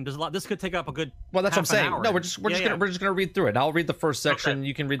here, man. There's a lot. This could take up a good. Well, that's what I'm saying. No, we're just gonna read through it. I'll read the first section. Okay.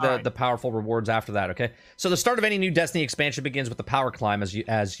 You can read the powerful rewards after that. Okay. So the start of any new Destiny expansion begins with the power climb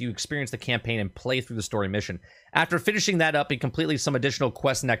as you experience the campaign and play through the story mission. After finishing that up and completing some additional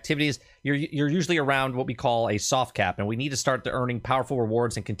quests and activities, you're usually around what we call a soft cap, and we need to start earning powerful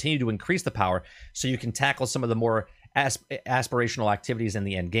rewards and continue to increase the power so you can tackle some of the more aspirational activities in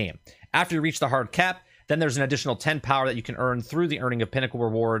the end game. After you reach the hard cap, then there's an additional 10 power that you can earn through the earning of pinnacle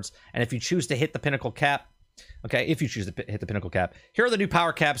rewards. And if you choose to hit the pinnacle cap, if you choose to hit the pinnacle cap, here are the new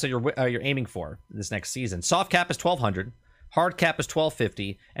power caps that you're aiming for this next season. Soft cap is 1200, hard cap is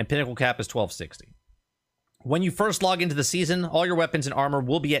 1250, and pinnacle cap is 1260. When you first log into the season, all your weapons and armor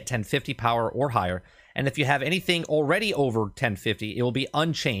will be at 1050 power or higher. And if you have anything already over 1050, it will be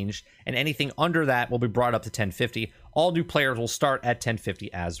unchanged, and anything under that will be brought up to 1050. All new players will start at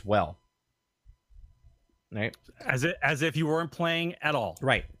 1050 as well. right? As if you weren't playing at all.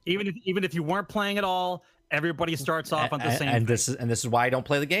 Right. Even if you weren't playing at all, everybody starts off on the same. And this is why I don't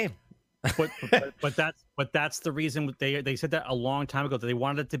play the game. but that's the reason they said that a long time ago, that they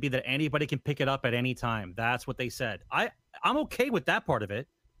wanted it to be that anybody can pick it up at any time. That's what they said. I'm okay with that part of it.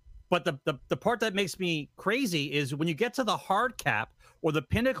 But the part that makes me crazy is when you get to the hard cap or the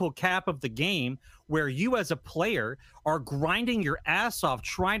pinnacle cap of the game, where you as a player are grinding your ass off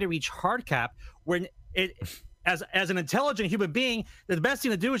trying to reach hard cap, when it as an intelligent human being, the best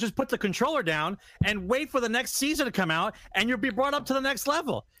thing to do is just put the controller down and wait for the next season to come out, and you'll be brought up to the next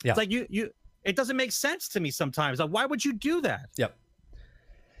level. Yeah. It's like it doesn't make sense to me sometimes. Like, why would you do that? Yep.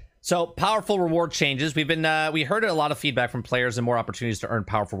 So powerful reward changes. We heard a lot of feedback from players and more opportunities to earn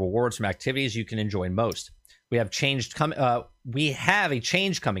powerful rewards from activities you can enjoy most. We have a change coming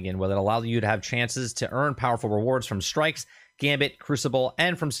in that allows you to have chances to earn powerful rewards from strikes, Gambit, Crucible,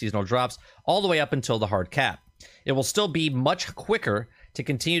 and from seasonal drops, all the way up until the hard cap. It will still be much quicker to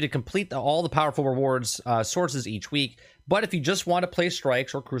continue to complete all the powerful rewards sources each week. But if you just want to play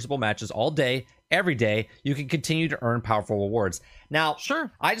strikes or Crucible matches all day, every day, you can continue to earn powerful rewards. Now,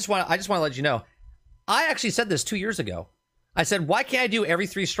 sure. I just want to let you know, I actually said this 2 years ago. I said, why can't I do every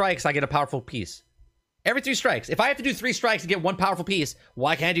 3 strikes I get a powerful piece? Every 3 strikes. If I have to do 3 strikes to get 1 powerful piece,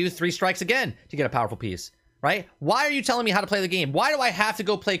 why can't I do 3 strikes again to get a powerful piece? Right? Why are you telling me how to play the game? Why do I have to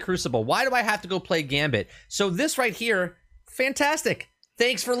go play Crucible? Why do I have to go play Gambit? So this right here, fantastic.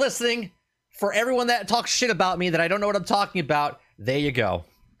 Thanks for listening. For everyone that talks shit about me that I don't know what I'm talking about, there you go.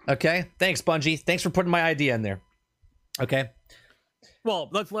 Okay? Thanks, Bungie. Thanks for putting my idea in there. Okay?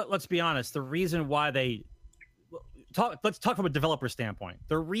 Well, let's be honest. The reason why let's talk from a developer standpoint.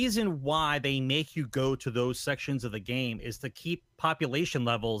 The reason why they make you go to those sections of the game is to keep population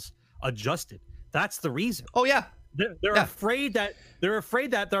levels adjusted. That's the reason. Oh yeah. They're afraid that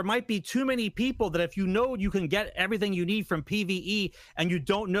there might be too many people, that if you know you can get everything you need from PvE and you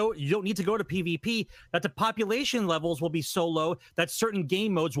don't need to go to PvP, that the population levels will be so low that certain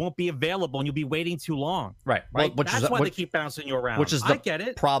game modes won't be available and you'll be waiting too long. Right. Well, that's why they keep bouncing you around. Which is I get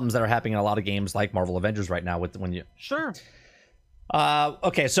it. Problems that are happening in a lot of games like Marvel Avengers right now Sure.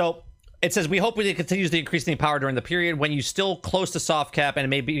 Okay, so it says, we hope it continues to increase the power during the period when you still close to soft cap,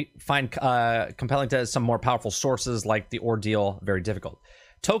 and it may find compelling to some more powerful sources like the Ordeal very difficult.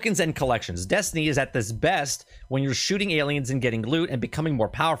 Tokens and collections. Destiny is at its best when you're shooting aliens and getting loot and becoming more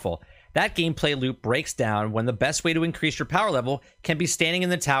powerful. That gameplay loop breaks down when the best way to increase your power level can be standing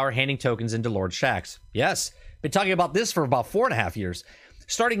in the tower handing tokens into Lord Shaxx. Yes, been talking about this for about 4.5 years.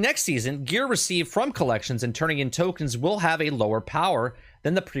 Starting next season, gear received from collections and turning in tokens will have a lower power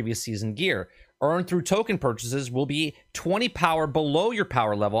than the previous season gear. Earned through token purchases will be 20 power below your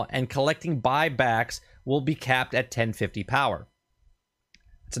power level, and collecting buybacks will be capped at 1050 power.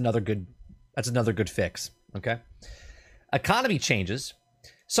 That's another good fix. Okay. Economy changes.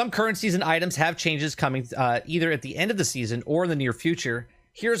 Some currencies and items have changes coming either at the end of the season or in the near future.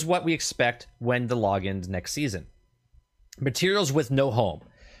 Here's what we expect when the logins next season. Materials with no home.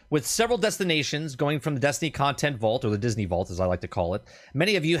 With several destinations going from the Destiny Content Vault, or the Disney Vault as I like to call it,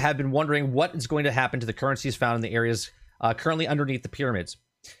 many of you have been wondering what is going to happen to the currencies found in the areas currently underneath the pyramids.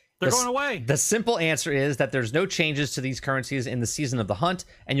 They're going away. The simple answer is that there's no changes to these currencies in the Season of the Hunt,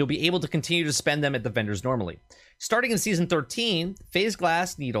 and you'll be able to continue to spend them at the vendors normally. Starting in Season 13, Phase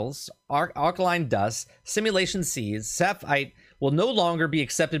Glass Needles, Alkaline Dust, Simulation Seeds, Sapphite will no longer be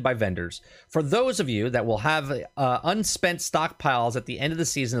accepted by vendors. For those of you that will have unspent stockpiles at the end of the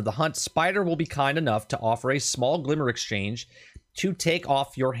Season of the Hunt, Spider will be kind enough to offer a small Glimmer exchange to take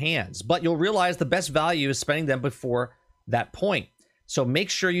off your hands. But you'll realize the best value is spending them before that point. So make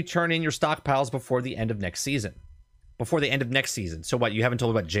sure you turn in your stockpiles before the end of next season. So what, you haven't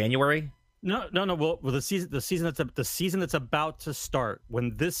told about January? No. Well, the season that's about to start,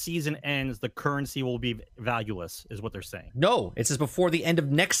 when this season ends, the currency will be valueless, is what they're saying. No, it says before the end of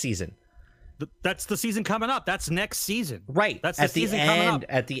next season. That's the season coming up. That's next season. Right. That's the season coming up.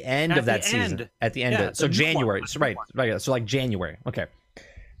 At the end of that season. At the end of it. So January. Right. So like January. Okay.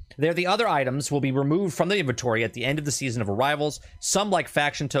 There, the other items will be removed from the inventory at the end of the season of arrivals. Some, like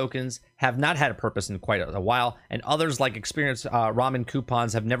faction tokens, have not had a purpose in quite a while, and others, like experience ramen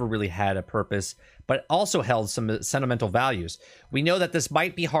coupons, have never really had a purpose, but also held some sentimental values. We know that this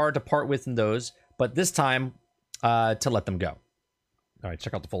might be hard to part with in those, but this time to let them go. All right,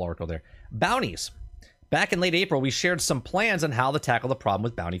 check out the full article there. Bounties. Back in late April, we shared some plans on how to tackle the problem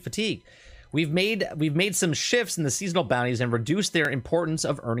with bounty fatigue. We've made some shifts in the seasonal bounties and reduced their importance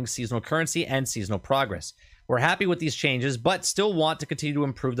of earning seasonal currency and seasonal progress. We're happy with these changes, but still want to continue to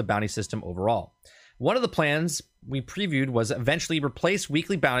improve the bounty system overall. One of the plans we previewed was eventually replace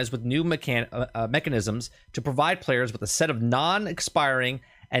weekly bounties with new mechanisms to provide players with a set of non-expiring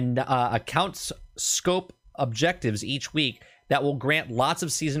and account scope objectives each week that will grant lots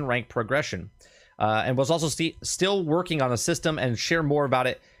of season rank progression. And was also still working on a system and share more about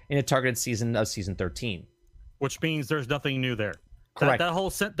it in a targeted season of season 13. Which means there's nothing new there. Correct. That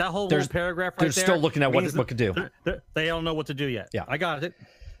whole little paragraph right there. They're still looking at what could do. They don't know what to do yet. Yeah. I got it.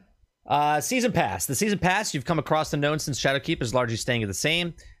 Season Pass. The Season Pass you've come across and known since Shadowkeep is largely staying the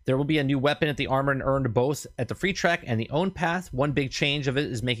same. There will be a new weapon at the armor and earned both at the free track and the own path. One big change of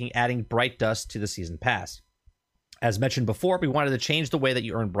it is adding Bright Dust to the Season Pass. As mentioned before, we wanted to change the way that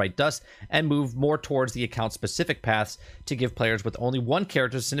you earn Bright Dust and move more towards the account-specific paths to give players with only one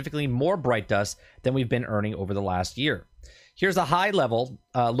character significantly more Bright Dust than we've been earning over the last year. Here's a high-level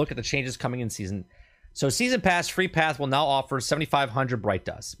look at the changes coming in season. So Season Pass free path will now offer 7,500 Bright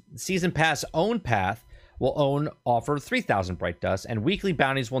Dust. Season Pass own path will offer 3,000 Bright Dust, and weekly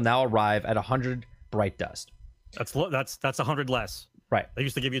bounties will now arrive at 100 Bright Dust. That's 100 less. Right. They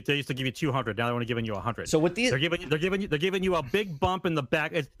used to give you 200. Now they're only giving you 100. So with these, they're giving you a big bump in the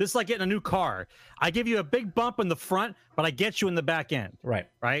back. This is like getting a new car. I give you a big bump in the front, but I get you in the back end. Right.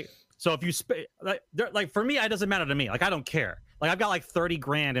 Right. So if you like for me, it doesn't matter to me. Like I don't care. Like I've got like 30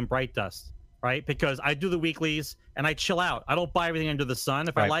 grand in Bright Dust, right? Because I do the weeklies and I chill out. I don't buy everything under the sun.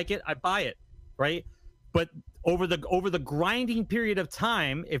 If I like it, I buy it, right? But over the grinding period of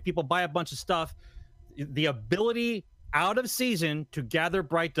time, if people buy a bunch of stuff, the ability out of season to gather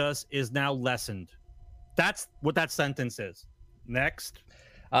Bright Dust is now lessened. That's what that sentence is. Next.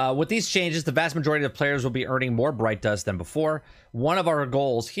 With these changes, the vast majority of players will be earning more Bright Dust than before. One of our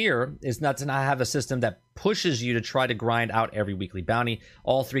goals here is not to not have a system that pushes you to try to grind out every weekly bounty,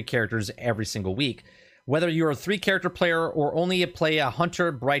 all 3 characters every single week. Whether you're a 3-character player or only play a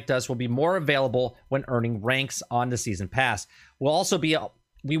hunter, Bright Dust will be more available when earning ranks on the Season Pass. We will also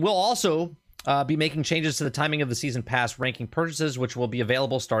be making changes to the timing of the Season Pass ranking purchases, which will be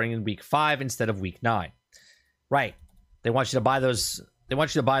available starting in week 5 instead of week 9. Right. They want you to buy those. They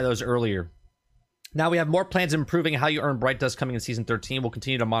want you to buy those earlier. Now we have more plans improving how you earn Bright Dust coming in Season 13. We'll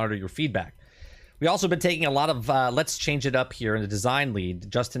continue to monitor your feedback. We also been taking a lot of let's change it up here in the design lead,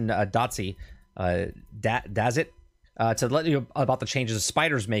 Justin Dazit, to let you about the changes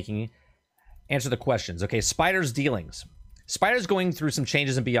Spider's making. Answer the questions. Okay, Spider's dealings. Spider's going through some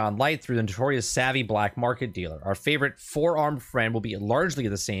changes in Beyond Light through the notorious savvy black market dealer. Our favorite 4-armed friend will be largely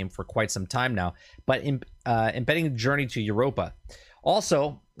the same for quite some time now, but embedding the journey to Europa.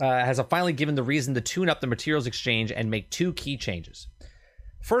 Also, has finally given the reason to tune up the materials exchange and make 2 key changes.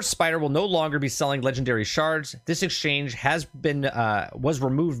 First, Spider will no longer be selling legendary shards. This exchange was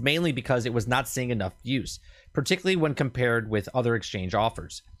removed mainly because it was not seeing enough use, particularly when compared with other exchange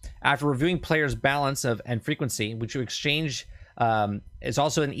offers. After reviewing players' balance and frequency, which you exchange is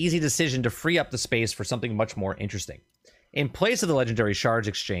also an easy decision to free up the space for something much more interesting. In place of the legendary shards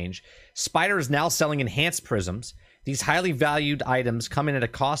exchange, Spider is now selling enhanced prisms. These highly valued items come in at a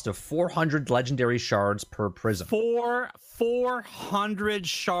cost of 400 legendary shards per prism. 400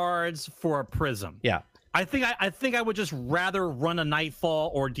 shards for a prism. Yeah. I think I would just rather run a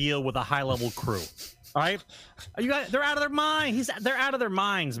Nightfall or deal with a high-level crew. All right? They're out of their mind. They're out of their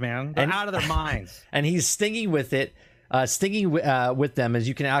minds, man. They're out of their minds. And he's stinging with it. With them as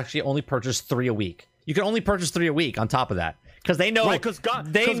you can actually only purchase 3 a week. You can only purchase 3 a week on top of that. Because they know,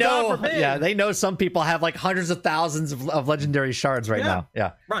 they know some people have like hundreds of thousands of legendary shards right now.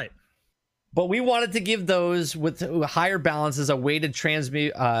 Yeah, right. But we wanted to give those with higher balances a way to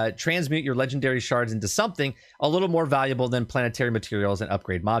transmute your legendary shards into something a little more valuable than planetary materials and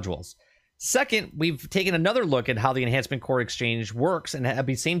upgrade modules. Second, we've taken another look at how the enhancement core exchange works and have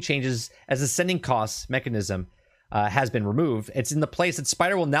the same changes as the sending costs mechanism has been removed. It's in the place that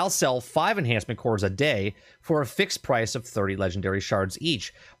Spider will now sell 5 enhancement cores a day for a fixed price of 30 legendary shards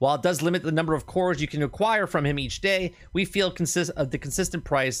each. While it does limit the number of cores you can acquire from him each day, we feel the consistent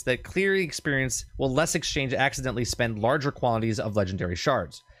price that clearly experience will less exchange accidentally spend larger quantities of legendary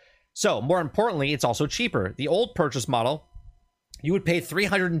shards. So, more importantly, it's also cheaper. The old purchase model, you would pay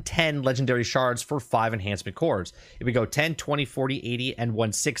 310 legendary shards for 5 enhancement cores. It would go 10, 20, 40, 80, and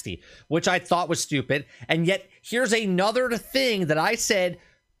 160, which I thought was stupid. And yet, here's another thing that I said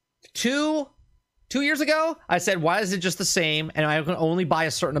 2 years ago. I said, why is it just the same? And I can only buy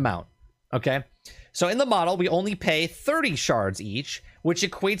a certain amount. Okay. So in the model, we only pay 30 shards each, which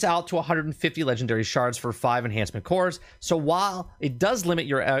equates out to 150 legendary shards for 5 enhancement cores. So while it does limit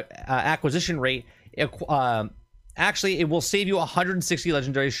your acquisition rate, actually, it will save you 160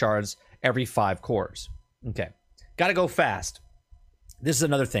 legendary shards every 5 cores. Okay. Got to go fast. This is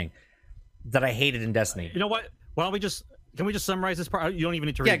another thing. that I hated in Destiny. You know what? Why don't we just can we just summarize this part? You don't even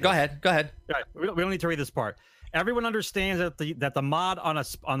need to read. Yeah, go ahead. Go ahead. Right. We don't need to read this part. Everyone understands that the mod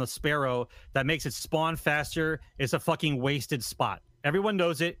on the Sparrow that makes it spawn faster is a fucking wasted spot. Everyone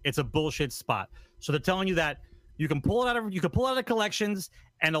knows it. It's a bullshit spot. So they're telling you that you can pull it out of collections,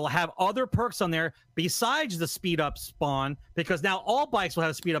 and it'll have other perks on there besides the speed up spawn, because now all bikes will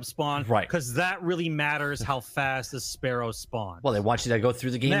have speed up spawn, right? Because that really matters how fast the Sparrow spawns. Well, they want you to go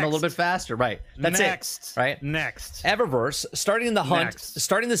through the game a little bit faster, right? That's it, right? Next, Eververse, starting the hunt,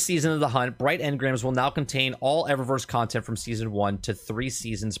 starting the season of the hunt, Bright Engrams will now contain all Eververse content from season 1 to 3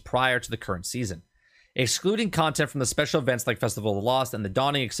 seasons prior to the current season. Excluding content from the special events like Festival of the Lost and the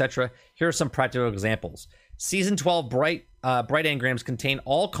Dawning, etc., here are some practical examples. Season 12 Bright Engrams contain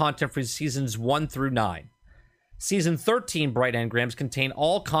all content from seasons 1 through 9. Season 13 Bright Engrams contain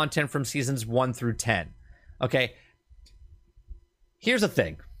all content from seasons 1 through 10. Okay. Here's the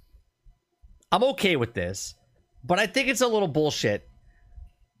thing. I'm okay with this, but I think it's a little bullshit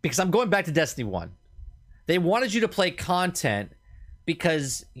because I'm going back to Destiny 1. They wanted you to play content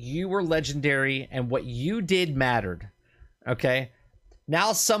because you were legendary and what you did mattered. Okay.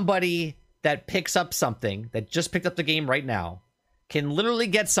 Now somebody that picks up something, that just picked up the game right now, can literally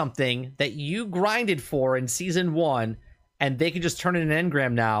get something that you grinded for in season 1, and they can just turn in an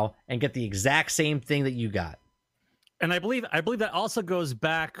engram now and get the exact same thing that you got. And I believe that also goes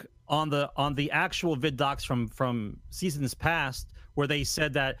back on the actual vid docs from seasons past, where they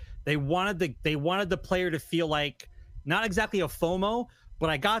said that they wanted the player to feel like not exactly a FOMO,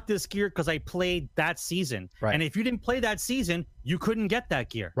 but I got this gear because I played that season. Right. And if you didn't play that season, you couldn't get that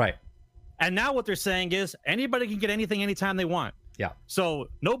gear. Right. And now what they're saying is anybody can get anything anytime they want. Yeah. So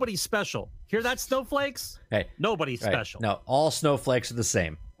nobody's special. Hear that, snowflakes? Hey, nobody's special. No, all snowflakes are the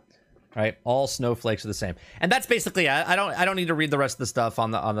same. Right? All snowflakes are the same. And that's basically I don't need to read the rest of the stuff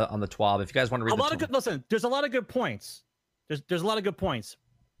on the 12. If you guys want to read listen, there's a lot of good points. There's a lot of good points.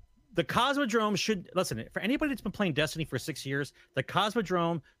 The Cosmodrome should listen for anybody that's been playing Destiny for 6 years. The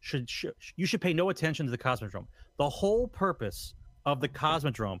Cosmodrome you should pay no attention to the Cosmodrome. The whole purpose of the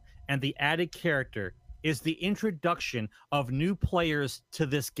Cosmodrome and the added character is the introduction of new players to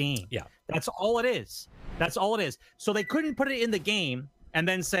this game. Yeah, that's all it is. That's all it is. So they couldn't put it in the game and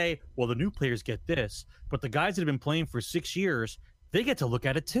then say, well, the new players get this, but the guys that have been playing for 6 years, they get to look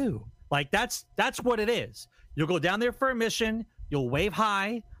at it too. Like that's what it is. You'll go down there for a mission. You'll wave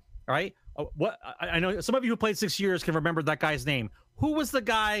high. All right. What I know some of you who played 6 years can remember that guy's name. Who was the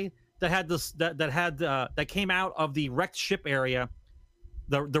guy that had this that came out of the wrecked ship area?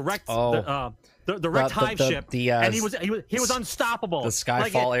 The wrecked the wrecked hive ship, and he was unstoppable. The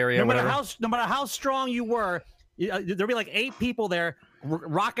Skyfall area, no matter how strong you were, there'd be like 8 people there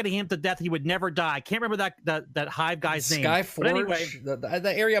rocketing him to death. He would never die. I can't remember that hive guy's name. Skyforge, anyway,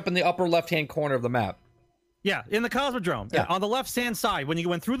 the area up in the upper left hand corner of the map. Yeah, in the Cosmodrome. Yeah. On the left-hand side, when you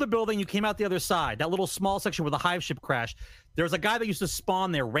went through the building, you came out the other side. That little small section where the hive ship crashed. There was a guy that used to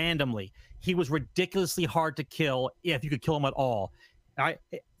spawn there randomly. He was ridiculously hard to kill if you could kill him at all.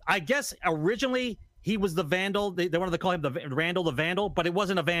 I guess originally he was the Vandal. They wanted to call him the Randall the Vandal, but it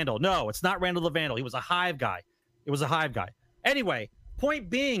wasn't a Vandal. No, it's not Randall the Vandal. He was a hive guy. It was a hive guy. Anyway, point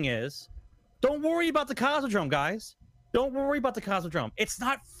being is, don't worry about the Cosmodrome, guys. Don't worry about the Cosmodrome. It's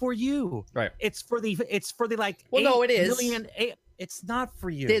not for you. Right. It's for the like. Well, no, it is. It's not for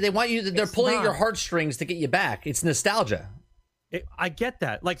you. They want you. They're pulling at your heartstrings to get you back. It's nostalgia. I get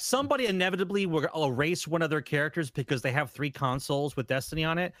that. Like somebody inevitably will erase one of their characters because they have 3 consoles with Destiny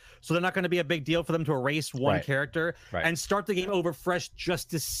on it. So they're not going to be a big deal for them to erase one character and start the game over fresh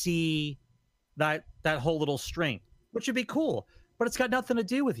just to see that whole little string, which would be cool. But it's got nothing to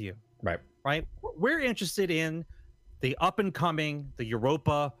do with you. Right. We're interested in the up and coming, the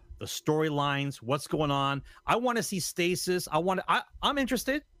Europa, the storylines, what's going on. I want to see Stasis. I'm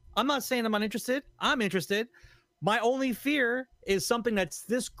interested. I'm not saying I'm uninterested. I'm interested. My only fear is something that's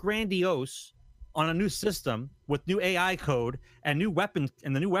this grandiose on a new system with new AI code and new weapon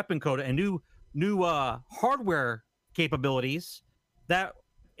and the new weapon code and new hardware capabilities that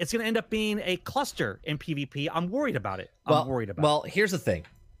it's going to end up being a cluster in PvP. I'm worried about it. Well, here's the thing.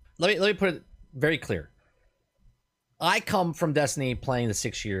 Let me put it very clear. I come from Destiny playing the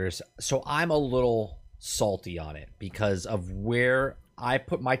 6 years, so I'm a little salty on it because of where I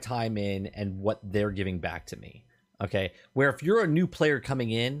put my time in and what they're giving back to me. Okay, where if you're a new player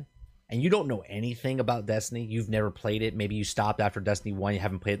coming in and you don't know anything about Destiny, you've never played it, maybe you stopped after Destiny 1, you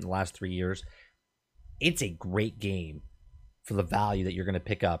haven't played it in the last 3 years, it's a great game for the value that you're going to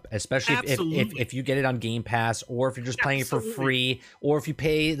pick up, especially if you get it on Game Pass, or if you're just playing it for free, or if you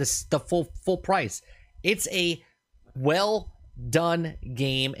pay the full price. It's a well done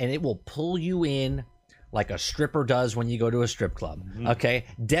game, and it will pull you in like a stripper does when you go to a strip club. Okay,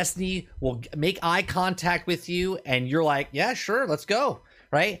 Destiny will make eye contact with you, and you're like, yeah, sure, let's go,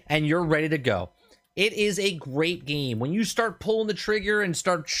 right? And you're ready to go. It is a great game. When you start pulling the trigger and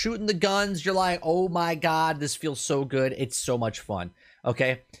start shooting the guns, you're like, oh my god, this feels so good. It's so much fun.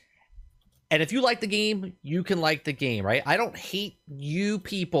 Okay. And if you like the game, you can like the game, right? I don't hate you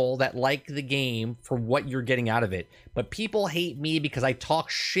people that like the game for what you're getting out of it, but people hate me because I talk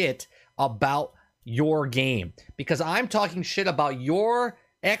shit about your game, because I'm talking shit about your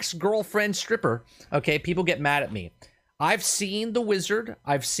ex-girlfriend stripper. Okay, people get mad at me. I've seen the wizard,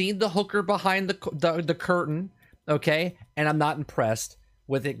 I've seen the hooker behind the curtain, okay, and I'm not impressed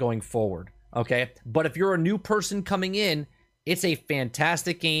with it going forward. Okay, but if you're a new person coming in, it's a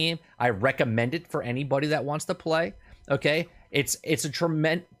fantastic game. I recommend it for anybody that wants to play. Okay, it's a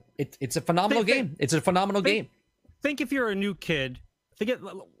tremendous, it's a phenomenal game. It's a phenomenal game. Think if you're a new kid.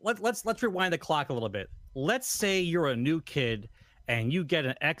 Let's rewind the clock a little bit. Let's say you're a new kid and you get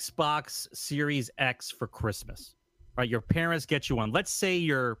an Xbox Series X for Christmas. Right, your parents get you one. Let's say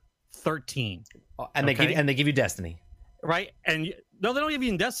you're 13, and they give you Destiny. Right, and no, they don't give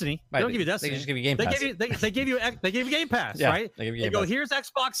you Destiny. They don't give you Destiny. They just give you Game Pass. They give you Game Pass. Yeah, right? They give you Game Game Pass. Go, here's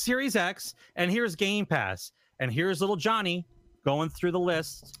Xbox Series X, and here's Game Pass, and here's little Johnny going through the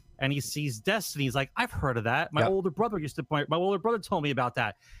list, and he sees Destiny. He's like, I've heard of that. My older brother told me about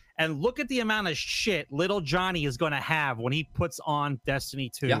that. And look at the amount of shit little Johnny is going to have when he puts on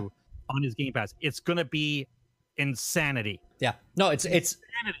Destiny 2 on his Game Pass. It's going to be insanity. Yeah, no,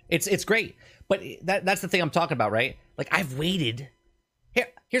 it's great, but that's the thing I'm talking about, right? Like, I've waited.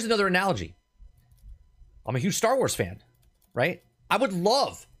 Here's another analogy. I'm a huge Star Wars fan, right? I would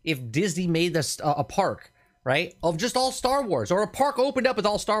love if Disney made this a park, right, of just all Star Wars, or a park opened up with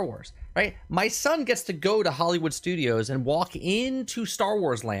all Star Wars, right? My son gets to go to Hollywood Studios and walk into Star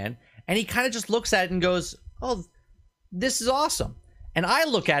Wars land, and he kind of just looks at it and goes, oh, this is awesome. And I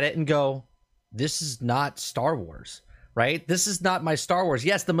look at it and go, this is not Star Wars, right? This is not my Star Wars.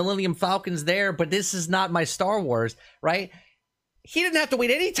 Yes, the Millennium Falcon's there, but this is not my Star Wars, right? He didn't have to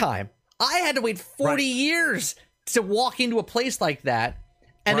wait any time. I had to wait 40 years to walk into a place like that.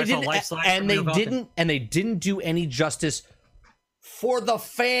 And they didn't do any justice for the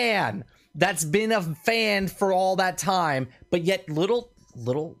fan that's been a fan for all that time, but yet little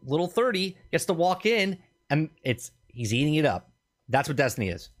 30 gets to walk in and he's eating it up. That's what Destiny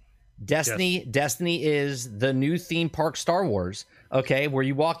is. Destiny is the new theme park Star Wars, okay, where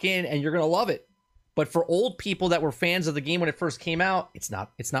you walk in and you're gonna love it. But for old people that were fans of the game when it first came out, it's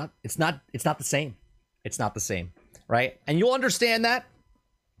not the same. It's not the same, right? And you'll understand that.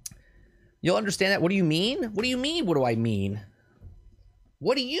 You'll understand that. What do you mean? What do you mean? What do I mean?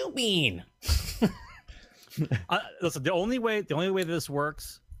 What do you mean? Listen, the only way that this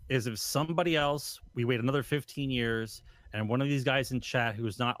works is if somebody else, we wait another 15 years, and one of these guys in chat who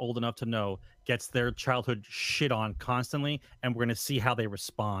is not old enough to know gets their childhood shit on constantly, and we're going to see how they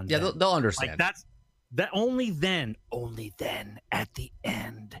respond. Yeah, they'll understand. Like only then at the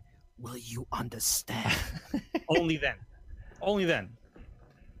end will you understand. Only then.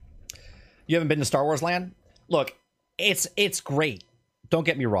 You haven't been to Star Wars Land? Look, it's great. Don't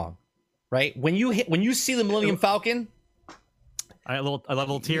get me wrong, right? When you see the Millennium Falcon, I had a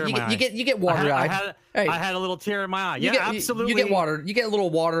little tear in my eye. You get watery-eyed. I had a little tear in my eye. Absolutely. You get water. You get a little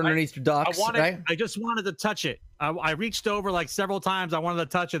water underneath your ducts, right? I just wanted to touch it. I reached over like several times. I wanted to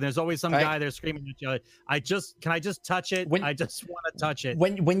touch it. There's always some guy there screaming at you. Can I just touch it? I just want to touch it.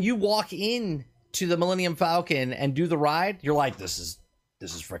 When you walk in to the Millennium Falcon and do the ride, you're like, this is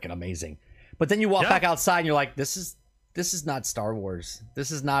freaking amazing. But then you walk back outside and you're like, this is not Star Wars. This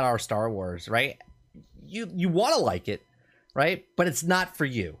is not our Star Wars, right? You want to like it, right? But it's not for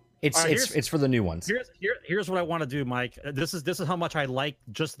you. It's for the new ones. Here's what I want to do, Mike. This is how much I like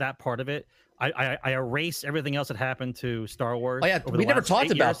just that part of it. I erase everything else that happened to Star Wars. Oh yeah, we never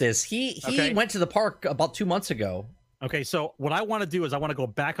talked about this. He went to the park about 2 months ago. Okay, so what I want to do is I want to go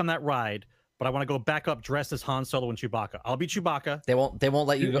back on that ride, but I want to go back up dressed as Han Solo and Chewbacca. I'll be Chewbacca. They won't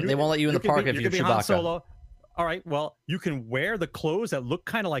let you go. They won't let you in the park if you're Chewbacca. Han Solo. All right, well, you can wear the clothes that look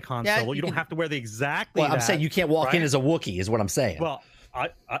kind of like Han Solo. You don't have to wear the exactly. Well, I'm saying you can't walk in as a Wookiee, is what I'm saying. Well,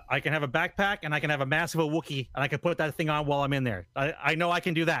 I can have a backpack and I can have a mask of a Wookiee and I can put that thing on while I'm in there. I know I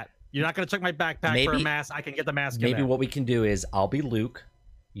can do that. You're not going to check my backpack for a mask. I can get the mask. Maybe what we can do is I'll be Luke,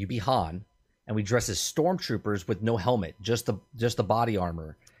 you be Han, and we dress as stormtroopers with no helmet, just the body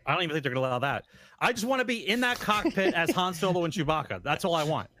armor. I don't even think they're going to allow that. I just want to be in that cockpit as Han Solo and Chewbacca. That's all I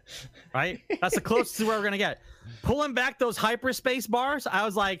want, right? That's the closest to where we're going to get. Pulling back those hyperspace bars, I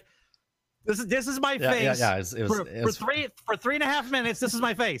was like, This is my face. Yeah. It was for 3.5 minutes. This is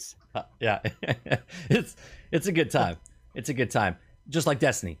my face. Yeah, it's a good time. It's a good time. Just like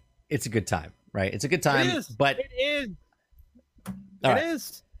Destiny, it's a good time, right? It's a good time. It is. But it is. All It right.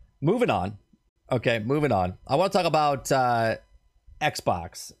 is. Moving on. Okay, moving on. I want to talk about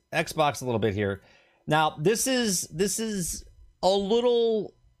Xbox a little bit here. Now, this is a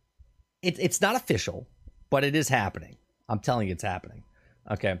little. It's not official, but it is happening. I'm telling you, it's happening.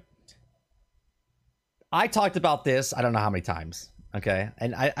 Okay. I talked about this, I don't know how many times. Okay.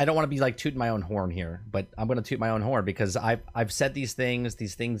 And I don't want to be like tooting my own horn here, but I'm going to toot my own horn because I've said these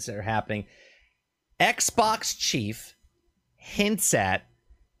things are happening. Xbox chief hints at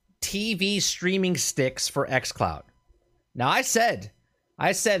TV streaming sticks for xCloud. Now I said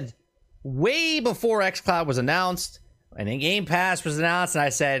way before xCloud was announced and then Game Pass was announced, and I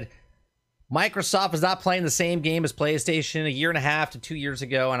said, Microsoft is not playing the same game as PlayStation 1.5 to 2 years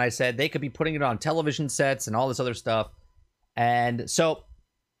ago, and I said they could be putting it on television sets and all this other stuff. And so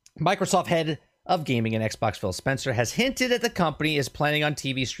Microsoft head of gaming and Xbox Phil Spencer has hinted that the company is planning on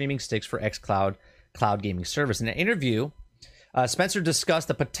TV streaming sticks for xCloud cloud gaming service. In an interview, Spencer discussed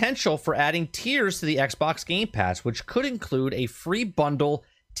the potential for adding tiers to the Xbox Game Pass, which could include a free bundle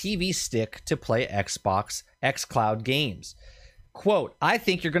TV stick to play Xbox xCloud games. Quote, I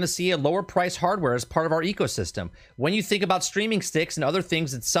think you're going to see a lower price hardware as part of our ecosystem. When you think about streaming sticks and other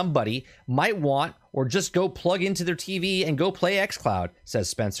things that somebody might want or just go plug into their TV and go play xCloud, says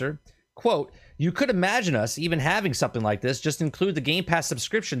Spencer. Quote, you could imagine us even having something like this, just include the Game Pass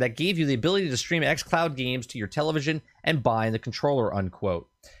subscription that gave you the ability to stream xCloud games to your television and buying the controller, unquote.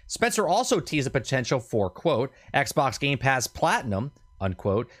 Spencer also teased the potential for, quote, Xbox Game Pass Platinum,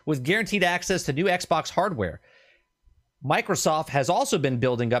 unquote, with guaranteed access to new Xbox hardware. Microsoft has also been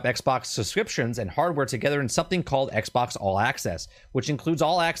building up Xbox subscriptions and hardware together in something called Xbox All Access, which includes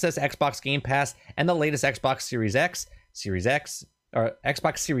All Access, Xbox Game Pass, and the latest Xbox Series X, or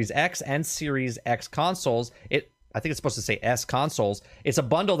Xbox Series X and Series X consoles. I think it's supposed to say S consoles. It's a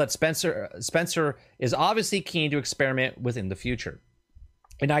bundle that Spencer is obviously keen to experiment with in the future.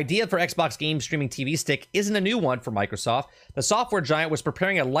 An idea for Xbox game streaming TV stick isn't a new one for Microsoft. The software giant was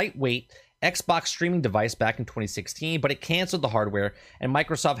preparing a lightweight Xbox streaming device back in 2016, but it canceled the hardware, and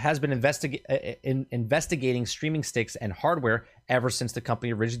Microsoft has been investigating streaming sticks and hardware ever since the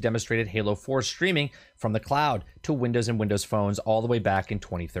company originally demonstrated Halo 4 streaming from the cloud to Windows and Windows phones all the way back in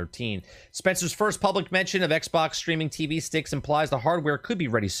 2013. Spencer's first public mention of Xbox streaming TV sticks implies the hardware could be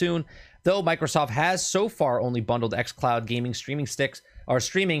ready soon, though Microsoft has so far only bundled xCloud gaming streaming sticks or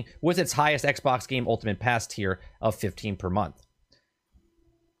streaming with its highest Xbox Game Ultimate Pass tier of $15 per month.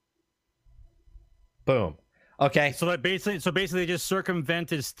 Boom. Okay. So basically they just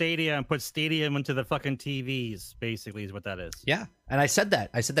circumvented Stadia and put Stadia into the fucking TVs, basically is what that is. Yeah. And I said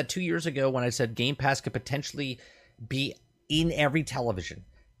that 2 years ago when I said Game Pass could potentially be in every television,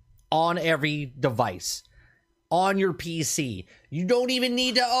 on every device, on your PC. You don't even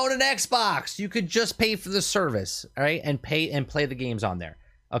need to own an Xbox. You could just pay for the service, all right? And pay and play the games on there.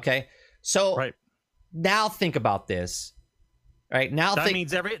 Okay? So Now think about this. All right, now that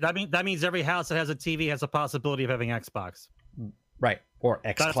means every house that has a TV has a possibility of having Xbox. Right. Or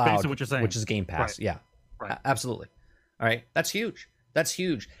xCloud, that's basically what you're saying. Which is Game Pass. Right. Yeah. Right. Absolutely. All right. That's huge. That's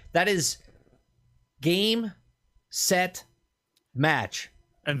huge. That is game, set, match.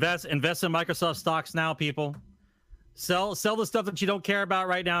 Invest in Microsoft stocks now, people. Sell the stuff that you don't care about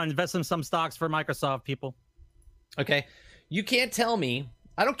right now. Invest in some stocks for Microsoft, people. Okay. You can't tell me,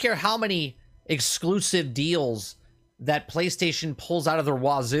 I don't care how many exclusive deals that PlayStation pulls out of their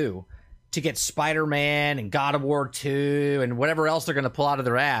wazoo to get Spider-Man and God of War 2 and whatever else they're going to pull out of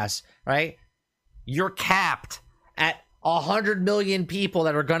their ass, right? You're capped at 100 million people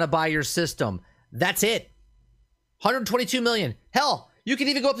that are going to buy your system. That's it. 122 million. Hell, you can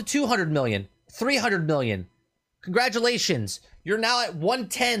even go up to 200 million, 300 million. Congratulations. You're now at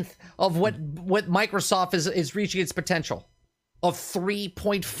 1/10 of what Microsoft is reaching its potential of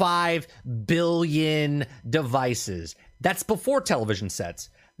 3.5 billion devices. That's before television sets.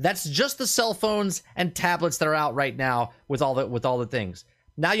 That's just the cell phones and tablets that are out right now with all the things.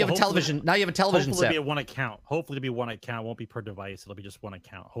 Now you have a television. Now you have a television set. Hopefully, it'll be one account. Hopefully, it'll be one account. It won't be per device. It'll be just one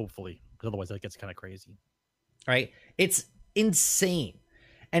account. Hopefully, because otherwise, that gets kind of crazy. Right? It's insane.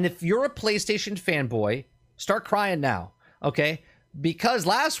 And if you're a PlayStation fanboy, start crying now. Okay? Because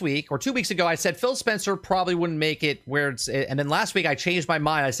last week or 2 weeks ago, I said Phil Spencer probably wouldn't make it where it's. And then last week, I changed my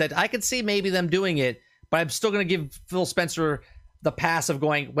mind. I said I could see maybe them doing it, but I'm still going to give Phil Spencer the pass of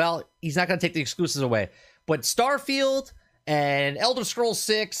going, well, he's not going to take the exclusives away. But Starfield and Elder Scrolls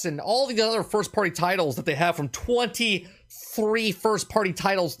 6 and all the other first-party titles that they have from 20 3 first-party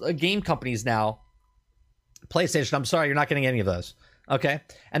titles, game companies now. PlayStation, I'm sorry, you're not getting any of those. Okay?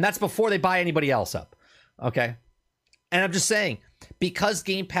 And that's before they buy anybody else up. Okay? And I'm just saying, because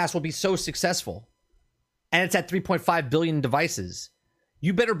Game Pass will be so successful, and it's at 3.5 billion devices,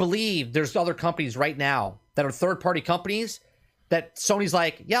 you better believe there's other companies right now that are third-party companies that Sony's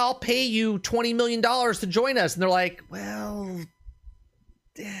like, yeah, I'll pay you $20 million to join us. And they're like, well,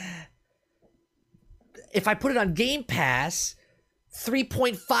 if I put it on Game Pass,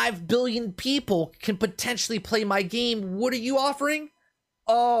 3.5 billion people can potentially play my game. What are you offering?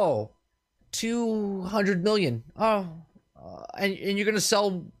 Oh, 200 million. Oh, and you're going to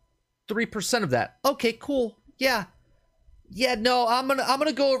sell 3% of that. Okay, cool. Yeah. Yeah, no, I'm going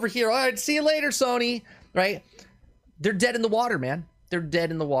to go over here. All right, see you later, Sony. Right? They're dead in the water, man. They're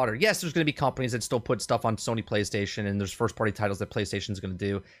dead in the water. Yes, there's going to be companies that still put stuff on Sony PlayStation, and there's first-party titles that PlayStation's going to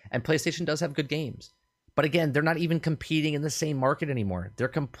do, and PlayStation does have good games. But again, they're not even competing in the same market anymore. They're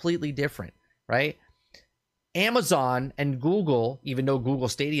completely different, right? Amazon and Google, even though Google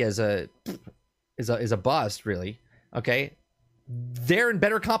Stadia is a bust, really, okay? They're in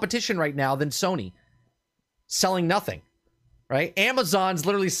better competition right now than Sony, selling nothing, right? Amazon's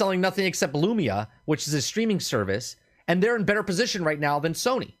literally selling nothing except Lumia, which is a streaming service, and they're in better position right now than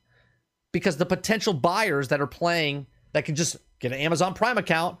Sony, because the potential buyers that are playing that can just get an Amazon Prime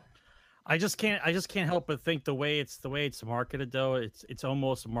account. I just can't help but think the way it's marketed, though, it's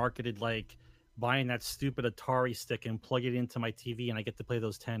almost marketed like buying that stupid Atari stick and plug it into my TV and I get to play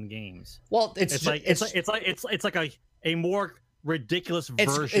those 10 games. Well, it's like a more ridiculous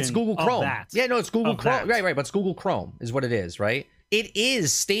version. It's Google Chrome. Of that. Yeah, no, it's Google Chrome. That. Right, but it's Google Chrome is what it is, right? It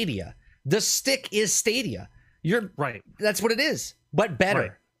is Stadia. The stick is Stadia. You're right. That's what it is, but better.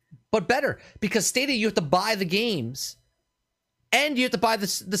 Right. But better, because Stadia, you have to buy the games and you have to buy the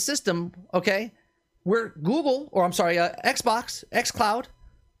system, okay? Where Google, or I'm sorry, Xbox, xCloud,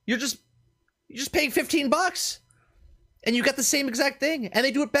 you're just paying $15 and you got the same exact thing, and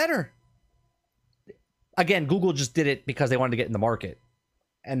they do it better. Again, Google just did it because they wanted to get in the market.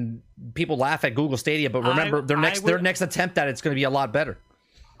 And people laugh at Google Stadia, but remember, their next attempt at it's going to be a lot better.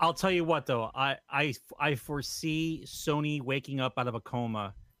 I'll tell you what, though, I foresee Sony waking up out of a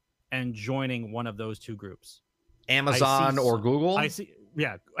coma and joining one of those two groups. Amazon or Google?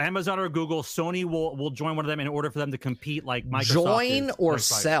 Amazon or Google. Sony will join one of them in order for them to compete like Microsoft. Join or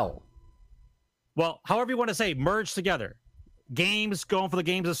sell? Well, however you want to say, merge together. Games, going for the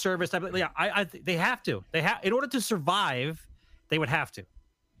games as service type of, they have to. In order to survive, they would have to.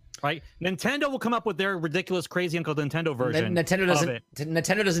 Right? Nintendo will come up with their ridiculous, crazy Uncle Nintendo version.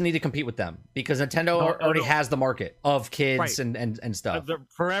 Nintendo doesn't need to compete with them because Nintendo already has the market of kids and stuff. They're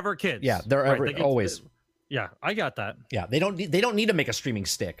forever kids. Yeah, they're always. Yeah, I got that. Yeah, they don't need to make a streaming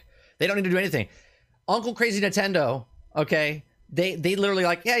stick. They don't need to do anything. Uncle Crazy Nintendo, okay, they literally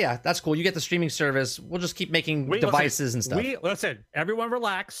like, yeah, that's cool. You get the streaming service. We'll just keep making devices and stuff. Listen, everyone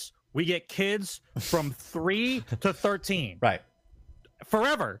relax. We get kids from 3 to 13. Right.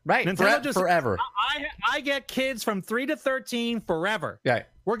 Forever. Right. Nintendo forever. I get kids from 3 to 13 forever. Right.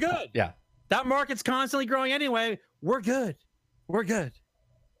 We're good. Yeah. That market's constantly growing anyway. We're good. We're fine.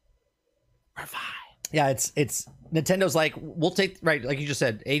 Yeah, it's Nintendo's like, we'll take, right, like you just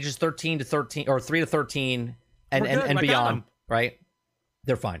said, ages 13 to 13 or 3 to 13 and beyond, right?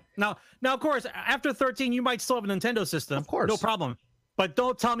 They're fine. Now, of course, after 13, you might still have a Nintendo system. Of course. No problem. But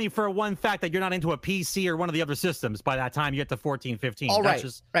don't tell me for one fact that you're not into a PC or one of the other systems by that time you get to 14, 15. All right,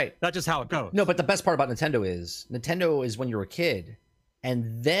 That's just how it goes. No, but the best part about Nintendo is when you're a kid,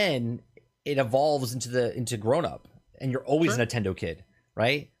 and then it evolves into grown up, and you're always a Nintendo kid,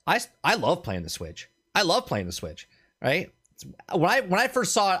 right? I love playing the Switch. Right? When I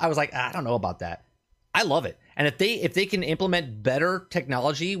first saw it, I was like, I don't know about that. I love it, and if they can implement better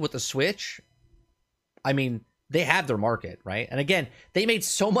technology with the Switch, I mean, they have their market, right? And again, they made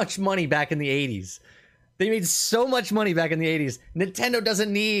so much money back in the 80s. Nintendo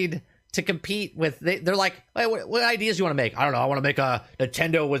doesn't need to compete with. They're like, hey, what ideas do you want to make? I don't know. I want to make a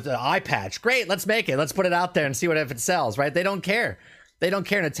Nintendo with an eye patch. Great, let's make it. Let's put it out there and see if it sells, right? They don't care.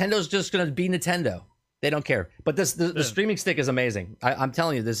 Nintendo's just going to be Nintendo. They don't care. But the streaming stick is amazing. I'm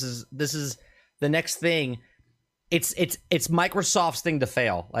telling you, this is the next thing. It's Microsoft's thing to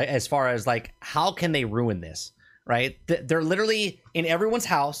fail, as far as like, how can they ruin this? Right? They're literally in everyone's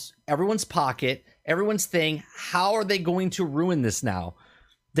house, everyone's pocket, everyone's thing. How are they going to ruin this now?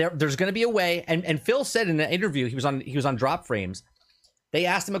 There's going to be a way. And Phil said in an interview, he was on Drop Frames. They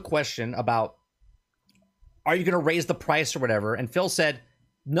asked him a question about, are you going to raise the price or whatever? And Phil said,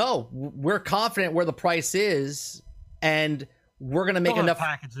 no, we're confident where the price is, and we're gonna make They'll have enough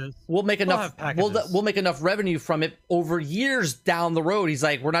packages. we'll make They'll enough have we'll, packages. we'll make enough revenue from it over years down the road. He's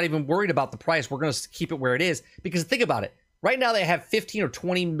like, we're not even worried about the price. We're gonna keep it where it is. Because think about it. Right now they have 15 or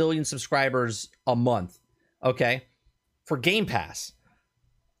 20 million subscribers a month. Okay. For Game Pass.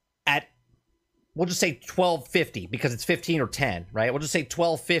 At we'll just say 1250 because it's 15 or 10, right? We'll just say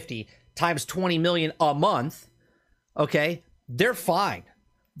 1250 times 20 million a month. Okay. They're fine.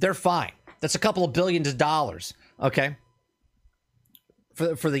 They're fine. That's a couple of billions of dollars. Okay.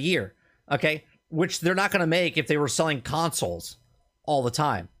 For the year, okay, which they're not going to make if they were selling consoles all the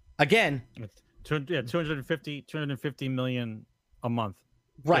time. Again, 250 million a month,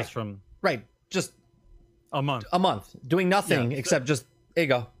 right? just from just a month, doing nothing Yeah. except just there you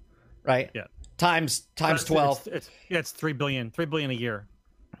go, right? Yeah, times 12, it's 3 billion a year,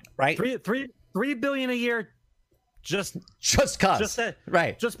 right? 3 billion a year, just right?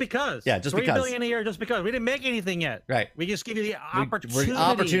 just because, yeah, just 3 because billion a year, just because we didn't make anything yet, right? We just give you the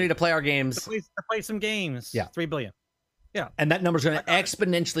opportunity to play our games, to play some games. Yeah, 3 billion. Yeah, and that number's going to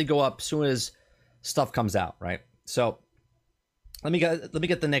exponentially go up as soon as stuff comes out, right? So let me get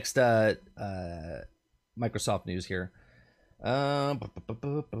the next Microsoft news here. Let's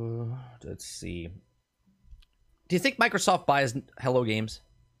see. Do you think Microsoft buys Hello Games?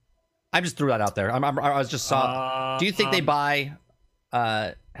 I just threw that out there. I was just saw. Do you think they buy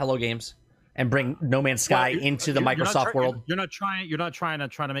Hello Games and bring No Man's Sky into the Microsoft world? You're not trying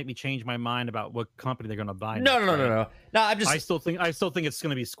to make me change my mind about what company they're going to buy. No. I'm just. I still think it's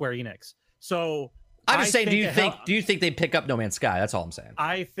going to be Square Enix. So I'm just saying. Do you think they pick up No Man's Sky? That's all I'm saying.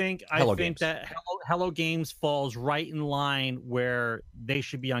 I think that Hello Games falls right in line where they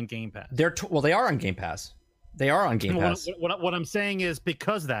should be on Game Pass. They are on Game Pass. They are on Game Pass. What I'm saying is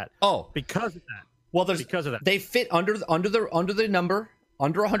because of that. Because of that. Well, because of that. They fit under the number,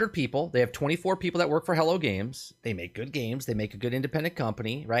 under 100 people. They have 24 people that work for Hello Games. They make good games. They make a good independent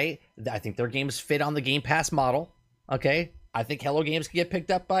company, right? I think their games fit on the Game Pass model. Okay, I think Hello Games can get picked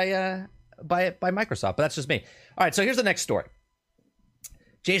up by Microsoft, but that's just me. All right, so here's the next story.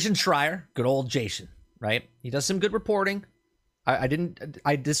 Jason Schreier, good old Jason, right? He does some good reporting.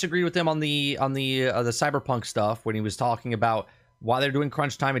 I disagree with him on the Cyberpunk stuff when he was talking about why they're doing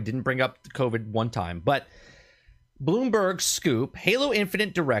crunch time. It didn't bring up the COVID one time, but Bloomberg scoop: Halo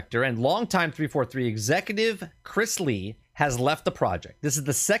Infinite director and longtime 343 executive Chris Lee has left the project. This is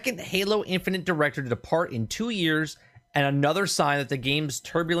the second Halo Infinite director to depart in 2 years, and another sign that the game's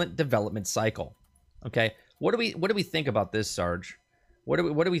turbulent development cycle. Okay, what do we think about this, Sarge? What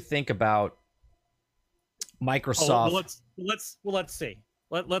do we think about Microsoft? Let's see.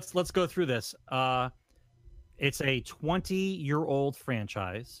 Let's go through this. It's a 20-year-old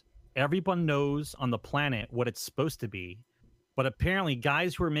franchise. Everyone knows on the planet what it's supposed to be, but apparently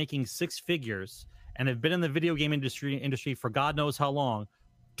guys who are making six figures and have been in the video game industry for God knows how long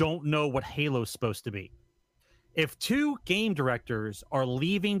don't know what Halo's supposed to be. If two game directors are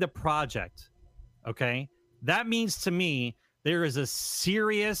leaving the project, okay, that means to me there is a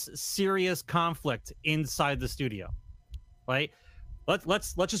serious conflict inside the studio, right?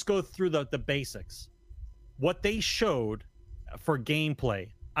 Let's just go through the basics. What they showed for gameplay,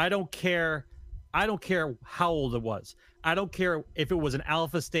 I don't care how old it was. I don't care if it was an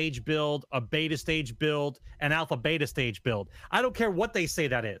alpha stage build, a beta stage build, an alpha beta stage build. I don't care what they say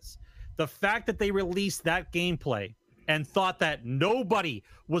that is. The fact that they released that gameplay and thought that nobody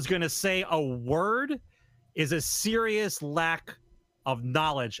was going to say a word is a serious lack of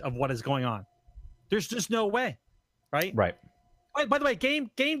knowledge of what is going on. There's just no way, right? Right. By the way,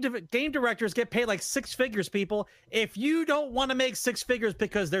 game directors get paid like six figures, people. If you don't want to make six figures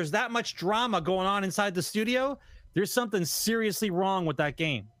because there's that much drama going on inside the studio, there's something seriously wrong with that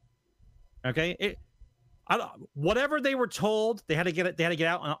game. Okay? Whatever they were told, they had to get it. They had to get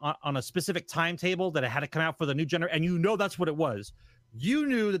out on a specific timetable that it had to come out for the new generation. And you know that's what it was. You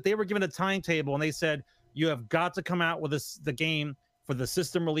knew that they were given a timetable, and they said you have got to come out with the game for the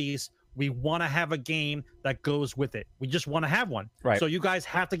system release. We want to have a game that goes with it. We just want to have one. Right. So you guys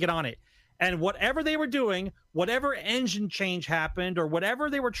have to get on it. And whatever they were doing, whatever engine change happened, or whatever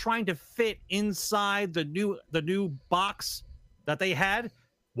they were trying to fit inside the new box that they had,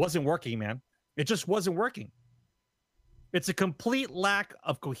 wasn't working, man. It just wasn't working. It's a complete lack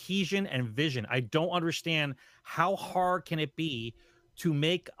of cohesion and vision. I don't understand how hard can it be to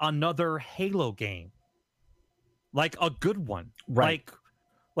make another Halo game, like a good one, right?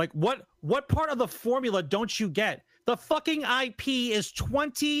 Like what part of the formula don't you get? The fucking IP is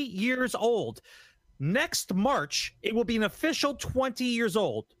 20 years old. Next March, it will be an official 20 years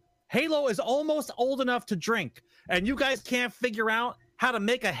old. Halo is almost old enough to drink, and you guys can't figure out how to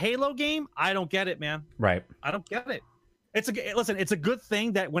make a Halo game? I don't get it, man. Right. I don't get it. Listen, it's a good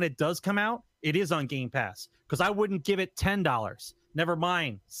thing that when it does come out, it is on Game Pass, because I wouldn't give it $10. Never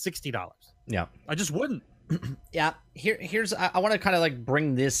mind $60. Yeah. I just wouldn't. Yeah. Here's I want to kind of like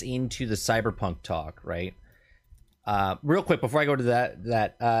bring this into the Cyberpunk talk, right? Real quick before I go to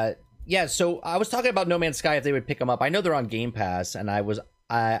that. Yeah. So I was talking about No Man's Sky if they would pick them up. I know they're on Game Pass, and I was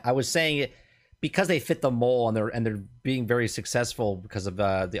saying it because they fit the mold and they're being very successful because of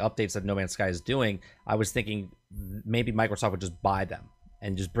the updates that No Man's Sky is doing. I was thinking maybe Microsoft would just buy them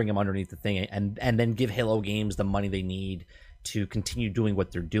and just bring them underneath the thing, and then give Halo Games the money they need to continue doing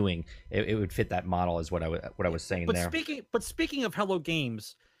what they're doing. It would fit that model, is what I was saying there. Speaking of Hello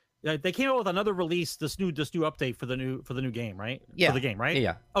Games, they came out with another release, this new update for the new game, right? Yeah. For the game, right?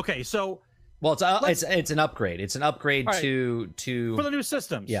 Yeah. Okay, so well, it's an upgrade. It's an upgrade right, to for the new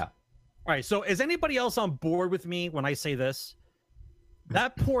systems. Yeah. All right. So is anybody else on board with me when I say this?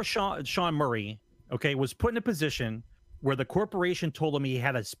 That poor Sean Murray, okay, was put in a position where the corporation told him he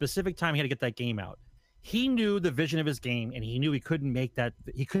had a specific time he had to get that game out. He knew the vision of his game, and he knew he could not make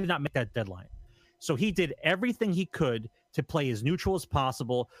that deadline. So he did everything he could to play as neutral as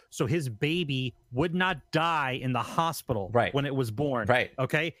possible, so his baby would not die in the hospital when it was born. Right.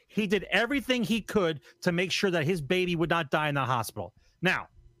 Okay. He did everything he could to make sure that his baby would not die in the hospital. Now,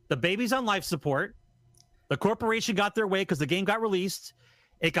 the baby's on life support. The corporation got their way because the game got released.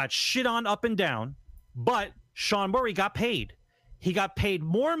 It got shit on up and down, but Sean Murray got paid. He got paid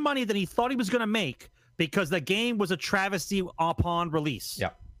more money than he thought he was going to make, because the game was a travesty upon release.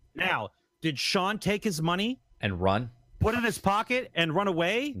 Yeah. Now, did Sean take his money and run, put it in his pocket, and run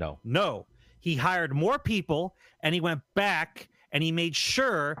away? No. He hired more people, and he went back, and he made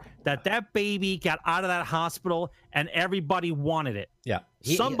sure that baby got out of that hospital, and everybody wanted it. Yeah.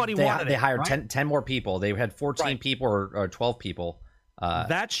 Somebody wanted it. They hired right? 10 more people. They had 14 people or 12 people.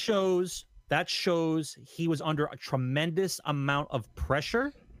 That shows he was under a tremendous amount of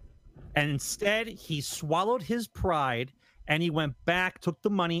pressure. And instead, he swallowed his pride, and he went back, took the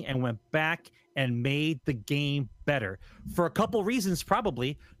money, and went back and made the game better for a couple reasons.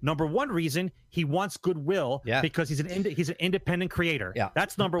 Probably number one reason, he wants goodwill, because he's an independent creator. Yeah,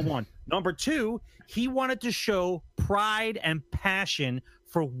 that's number one. Number two, he wanted to show pride and passion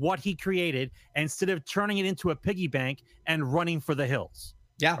for what he created instead of turning it into a piggy bank and running for the hills.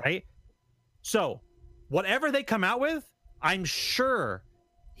 Yeah, right. So, whatever they come out with, I'm sure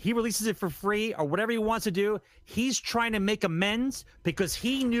he releases it for free or whatever he wants to do. He's trying to make amends because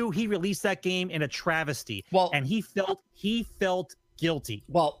he knew he released that game in a travesty. Well, and he felt guilty.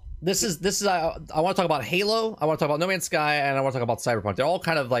 Well, this is I want to talk about Halo. I want to talk about No Man's Sky, and I want to talk about Cyberpunk. They're all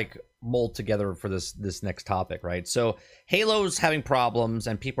kind of like mold together for this next topic, right? So Halo's having problems,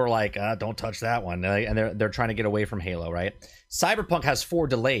 and people are like, "Don't touch that one," and they're trying to get away from Halo, right? Cyberpunk has 4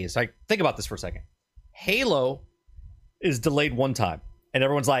 delays. Like, think about this for a second. Halo is delayed 1 time. And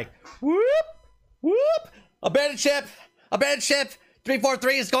everyone's like, whoop, whoop, abandoned ship,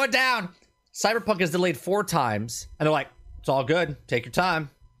 343 is going down. Cyberpunk is delayed 4 times, and they're like, it's all good. Take your time,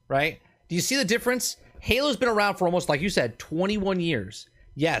 right? Do you see the difference? Halo's been around for almost, like you said, 21 years.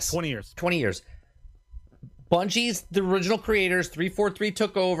 Yes. 20 years. 20 years. Bungie's the original creators. 343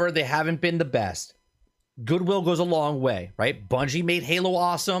 took over. They haven't been the best. Goodwill goes a long way, right? Bungie made Halo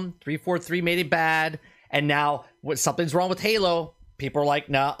awesome. 343 made it bad. And now something's wrong with Halo. People are like,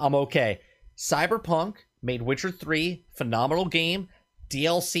 nah, I'm okay. Cyberpunk made Witcher 3, phenomenal game.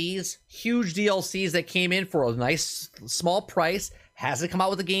 DLCs, huge DLCs that came in for a nice small price. Hasn't come out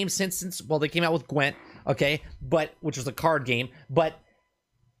with a game since they came out with Gwent, okay, which was a card game. But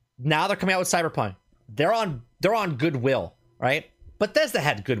now they're coming out with Cyberpunk. They're on Goodwill, right? Bethesda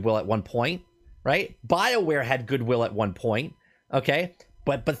had Goodwill at one point, right? BioWare had Goodwill at one point, okay?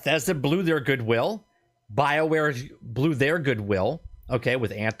 But Bethesda blew their Goodwill. BioWare blew their Goodwill, okay,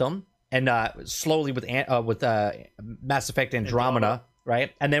 with Anthem, and slowly with Mass Effect Andromeda,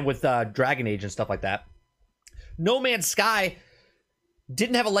 right? And then with Dragon Age and stuff like that. No Man's Sky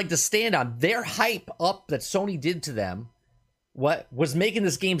didn't have a leg to stand on. Their hype up that Sony did to them was making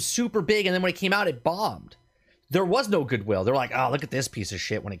this game super big, and then when it came out, it bombed. There was no Goodwill. They're like, oh, look at this piece of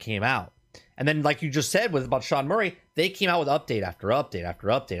shit when it came out. And then, like you just said about Sean Murray, they came out with update after update after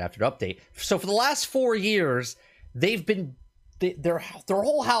update after update. So for the last 4 years, they've been their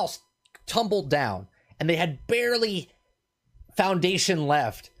whole house tumbled down, and they had barely foundation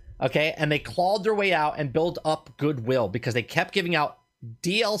left. Okay, and they clawed their way out and built up Goodwill because they kept giving out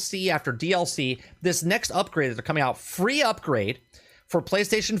DLC after DLC. This next upgrade that they're coming out, free upgrade for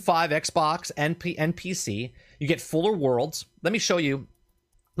PlayStation 5, Xbox, and PC. You get fuller worlds. Let me show you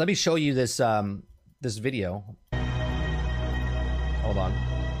this this video. Hold on.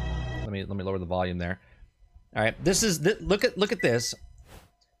 Let me lower the volume there. All right, this is look at this.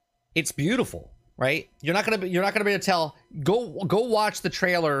 It's beautiful, right? You're not gonna be able to tell. Go watch the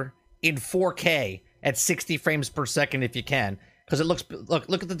trailer in 4K at 60 frames per second if you can, because it looks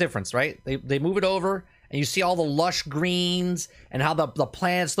look at the difference, right? They move it over and you see all the lush greens and how the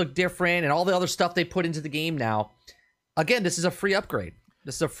plants look different and all the other stuff they put into the game now. Again, this is a free upgrade.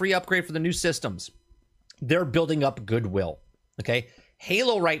 This is a free upgrade for the new systems. They're building up goodwill. Okay,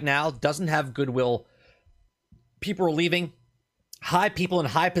 Halo right now doesn't have goodwill. People are leaving. High people in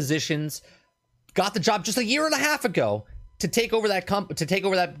high positions got the job just a year and a half ago to take over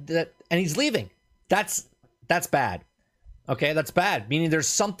that and he's leaving. That's bad. Okay, that's bad. Meaning there's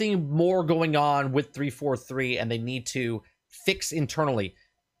something more going on with 343 and they need to fix internally.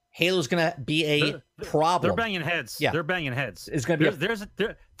 Halo's gonna be a problem. They're banging heads. Yeah, they're banging heads. It's gonna be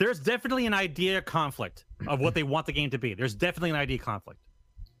there's definitely an idea conflict of what they want the game to be. There's definitely an idea conflict.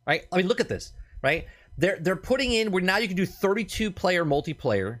 Right? I mean, look at this. Right? They're putting in where now you can do 32 player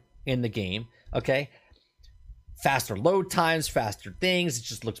multiplayer in the game. Okay, faster load times, faster things. It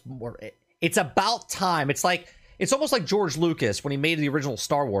just looks more. It's about time. It's almost like George Lucas when he made the original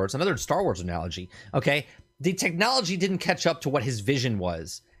Star Wars. Another Star Wars analogy. Okay, the technology didn't catch up to what his vision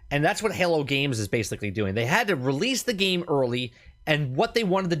was. And that's what Halo Games is basically doing. They had to release the game early, and what they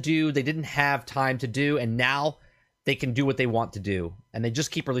wanted to do, they didn't have time to do, and now they can do what they want to do. And they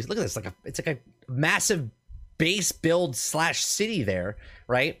just keep releasing. Look at this, it's like a massive base build / city there,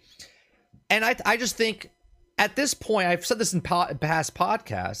 right? And I just think at this point, I've said this in past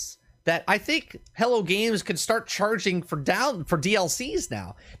podcasts, that I think Hello Games could start charging for DLCs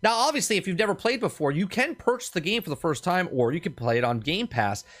now. Now, obviously, if you've never played before, you can purchase the game for the first time, or you can play it on Game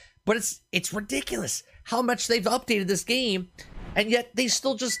Pass. But it's ridiculous how much they've updated this game, and yet they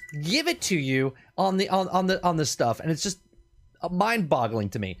still just give it to you on the stuff, and it's just mind-boggling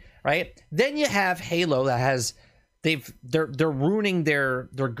to me, right? Then you have Halo that has they're ruining their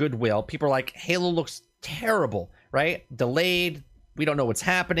goodwill. People are like, Halo looks terrible, right? Delayed. We don't know what's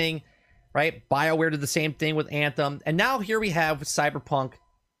happening, right? BioWare did the same thing with Anthem. And now here we have Cyberpunk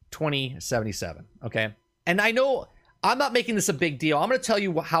 2077, okay? And I know I'm not making this a big deal. I'm going to tell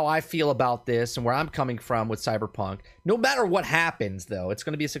you how I feel about this and where I'm coming from with Cyberpunk. No matter what happens, though, it's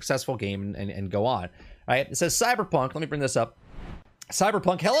going to be a successful game and go on, right? It says Cyberpunk. Let me bring this up.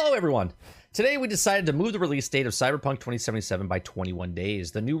 Cyberpunk. Hello, everyone. Today, we decided to move the release date of Cyberpunk 2077 by 21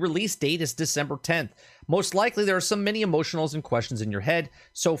 days. The new release date is December 10th. Most likely, there are some many emotionals and questions in your head,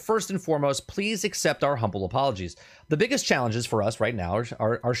 so first and foremost, please accept our humble apologies. The biggest challenges for us right now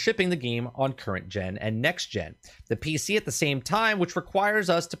are shipping the game on current gen and next gen, the PC at the same time, which requires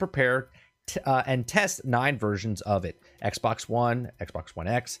us to prepare and test 9 versions of it: Xbox One, Xbox One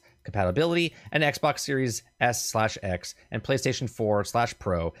X compatibility, and Xbox Series S/X and PlayStation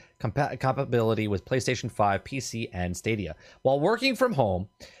 4/Pro compatibility with PlayStation 5, PC, and Stadia. While working from home,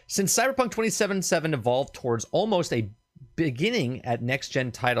 since Cyberpunk 2077 evolved towards almost a beginning at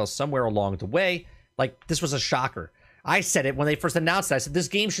next-gen titles somewhere along the way, like, this was a shocker. I said it when they first announced it. I said this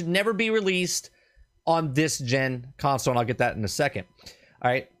game should never be released on this gen console, and I'll get that in a second. All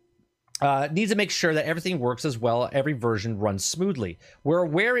right. Needs to make sure that everything works as well, every version runs smoothly. We're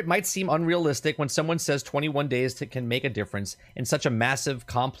aware it might seem unrealistic when someone says 21 days can make a difference in such a massive,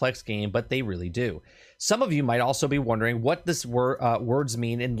 complex game, but they really do. Some of you might also be wondering what this words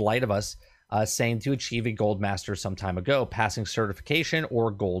mean in light of us saying to achieve a gold master some time ago, passing certification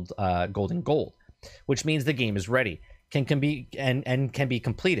or golden gold, which means the game is ready. Can be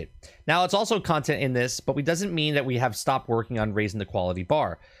completed. Now, it's also content in this, but it doesn't mean that we have stopped working on raising the quality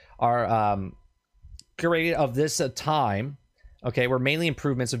bar. Our curated of this time, okay, were mainly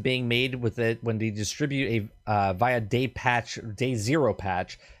improvements of being made with it when they distribute a via day 0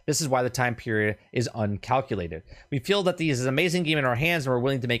 patch. This is why the time period is uncalculated. We feel that this is an amazing game in our hands, and we're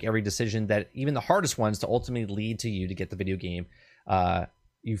willing to make every decision, that even the hardest ones, to ultimately lead to you to get the video game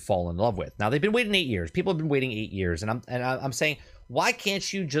you fall in love with. Now, they've been waiting 8 years. People have been waiting 8 years, and I'm saying, why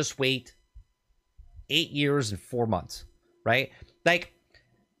can't you just wait 8 years and 4 months, right? Like,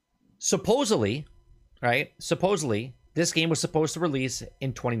 supposedly, this game was supposed to release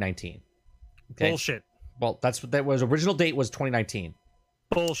in 2019. Okay? Bullshit. Well, that's what that was. Original date was 2019.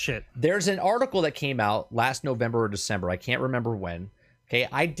 Bullshit. There's an article that came out last November or December. I can't remember when. Okay,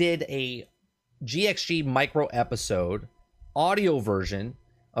 I did a GXG micro episode, audio version,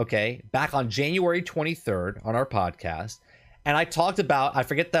 okay, back on January 23rd on our podcast, and I talked about, I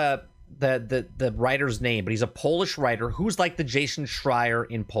forget the writer's name, but he's a Polish writer who's like the Jason Schreier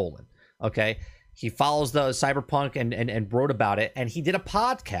in Poland. Okay, he follows the Cyberpunk and wrote about it, and he did a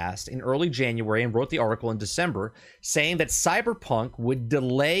podcast in early January and wrote the article in December saying that Cyberpunk would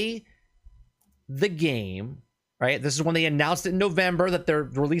delay the game, right? This is when they announced it in November that their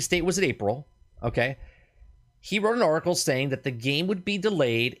release date was in April. Okay. He wrote an article saying that the game would be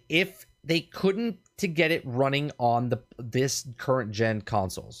delayed if they couldn't to get it running on this current gen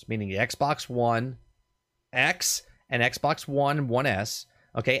consoles, meaning the Xbox One X and Xbox One and One S,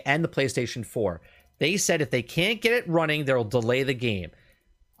 okay, and the PlayStation 4. They said if they can't get it running, they'll delay the game.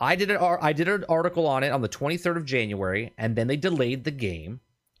 I did an article on it on the 23rd of January, and then they delayed the game,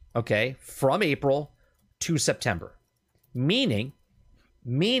 okay, from April to September, meaning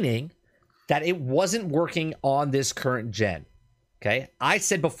that it wasn't working on this current gen. Okay, I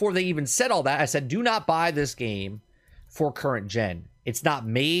said before they even said all that, I said, do not buy this game for current gen. It's not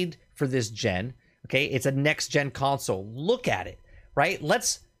made for this gen. Okay, it's a next gen console. Look at it, right?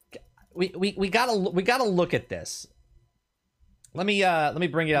 We gotta look at this. Let me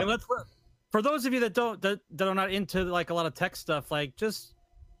bring it up. For those of you that are not into like a lot of tech stuff, like just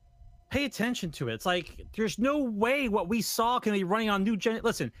pay attention to it. It's like there's no way what we saw can be running on new gen.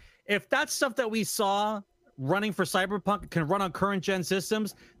 Listen, if that stuff that we saw running for Cyberpunk can run on current gen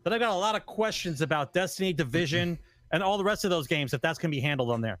systems, then I got a lot of questions about Destiny, Division, and all the rest of those games if that's gonna be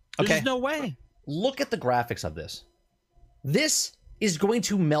handled on there. There's just no way. Look at the graphics of this. This is going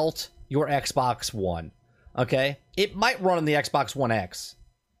to melt your Xbox One. Okay? It might run on the Xbox One X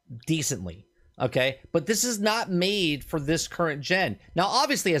decently. Okay? But this is not made for this current gen. Now,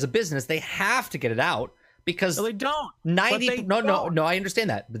 obviously, as a business, they have to get it out because no, they don't. 90 No, I understand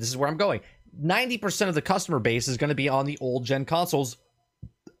that, but this is where I'm going. 90% of the customer base is going to be on the old gen consoles.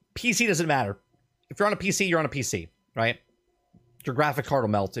 PC doesn't matter. If you're on a PC, you're on a PC, right? Your graphic card will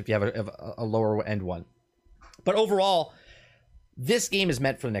melt if you have a lower end one. But overall, this game is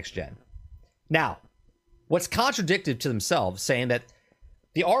meant for the next gen. Now, what's contradicted to themselves, saying that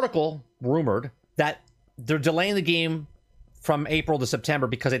the article rumored that they're delaying the game from April to September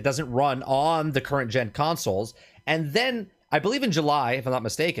because it doesn't run on the current gen consoles. And then, I believe in July, if I'm not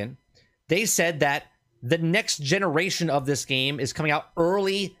mistaken, they said that the next generation of this game is coming out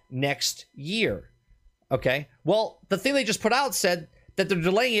early next year. Okay, well, the thing they just put out said that they're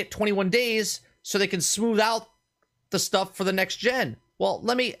delaying it 21 days so they can smooth out the stuff for the next gen. Well,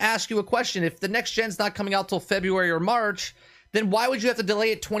 let me ask you a question. If the next gen's not coming out till February or March, then why would you have to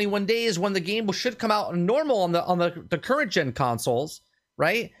delay it 21 days when the game should come out normal on the current gen consoles,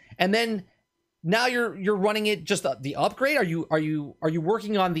 right? And then now you're running it just the upgrade. Are you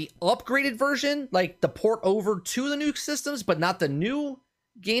working on the upgraded version, like the port over to the new systems, but not the new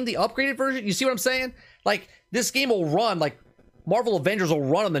game, the upgraded version? You see what I'm saying? Like, this game will run, like Marvel Avengers will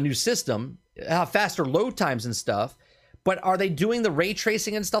run on the new system, have faster load times and stuff, but are they doing the ray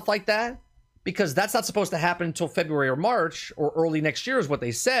tracing and stuff like that? Because that's not supposed to happen until February or March or early next year is what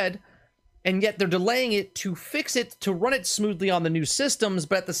they said, and yet they're delaying it to fix it, to run it smoothly on the new systems,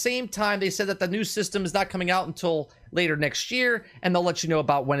 but at the same time, they said that the new system is not coming out until later next year, and they'll let you know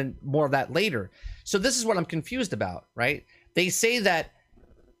about more of that later. So this is what I'm confused about, right? They say that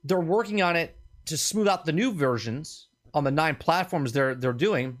they're working on it to smooth out the new versions on the 9 platforms they're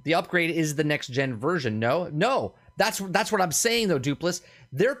doing. The upgrade is the next gen version. No, that's what I'm saying though, Dupless.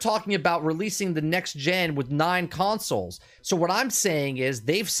 They're talking about releasing the next gen with 9 consoles. So what I'm saying is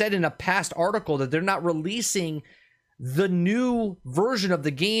they've said in a past article that they're not releasing the new version of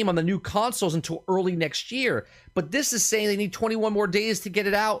the game on the new consoles until early next year. But this is saying they need 21 more days to get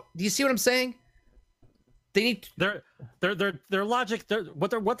it out. Do you see what I'm saying? They need their logic.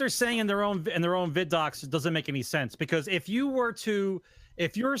 What they're saying in their own vid docs doesn't make any sense, because if you're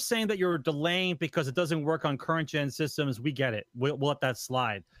saying that you're delaying because it doesn't work on current gen systems, we get it. We'll let that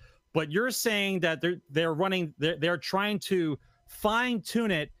slide. But you're saying that they're trying to fine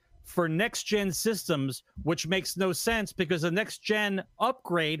tune it for next gen systems, which makes no sense because the next gen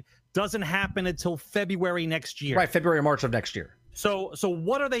upgrade doesn't happen until February next year. Right, February or March of next year. So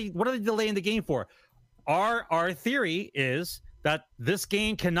what are they delaying the game for? Our theory is that this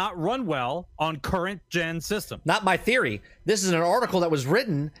game cannot run well on current gen systems. Not my theory. This is an article that was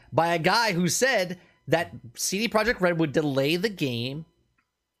written by a guy who said that CD Projekt Red would delay the game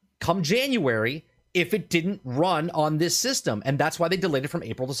come January if it didn't run on this system. And that's why they delayed it from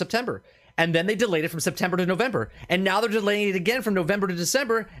April to September. And then they delayed it from September to November. And now they're delaying it again from November to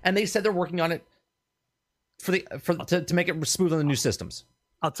December. And they said they're working on it to make it smooth on the new systems.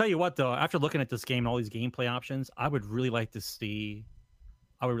 I'll tell you what, though, after looking at this game and all these gameplay options, I would really like to see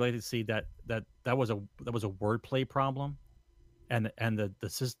that was a wordplay problem, and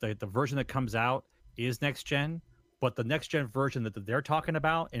the version that comes out is next gen, but the next gen version that they're talking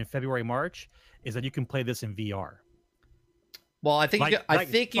about in February, March is that you can play this in VR. Well, I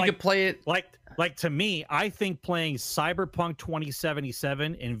think you could play it like to me. I think playing Cyberpunk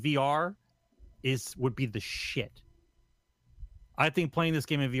 2077 in VR would be the shit. I think playing this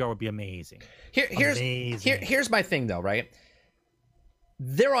game in VR would be amazing. Here's my thing though, right?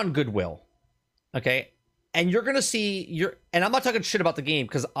 They're on Goodwill, okay, and you're gonna see and I'm not talking shit about the game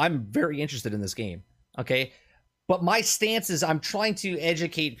because I'm very interested in this game, okay. But my stance is I'm trying to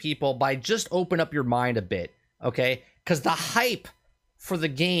educate people by just open up your mind a bit, okay? Because the hype for the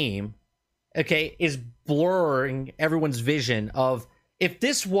game, okay, is blurring everyone's vision of if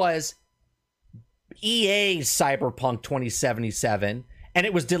this was EA's Cyberpunk 2077 and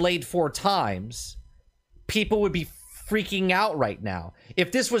it was delayed 4 times, people would be freaking out right now.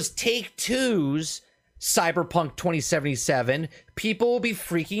 If this was Take-Two's Cyberpunk 2077, people will be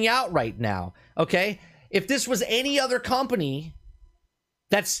freaking out right now, okay? If this was any other company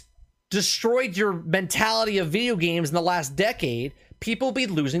that's destroyed your mentality of video games in the last decade, people will be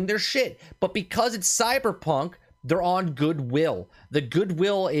losing their shit. But because it's Cyberpunk, they're on Goodwill. The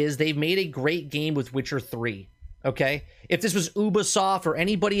Goodwill is they've made a great game with Witcher 3, okay? If this was Ubisoft or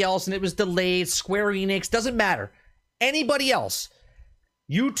anybody else and it was delayed, Square Enix, doesn't matter. Anybody else,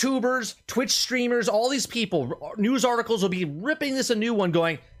 YouTubers, Twitch streamers, all these people, news articles will be ripping this a new one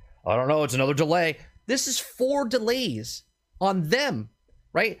going, I don't know, it's another delay. This is 4 delays on them,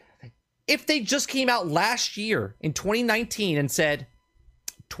 right? If they just came out last year in 2019 and said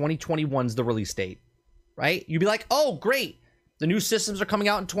 2021's the release date, right? You'd be like, oh, great. The new systems are coming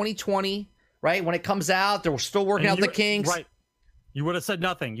out in 2020, right? When it comes out, they're still working out the kinks. Right. You would have said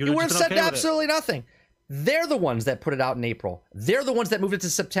nothing. You would have said absolutely nothing. They're the ones that put it out in April. They're the ones that moved it to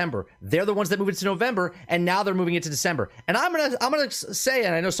September. They're the ones that moved it to November, and now they're moving it to December. And I'm gonna say,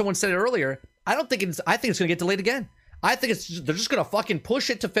 and I know someone said it earlier, I think it's gonna get delayed again. I think they're just gonna fucking push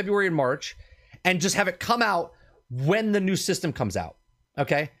it to February and March, and just have it come out when the new system comes out.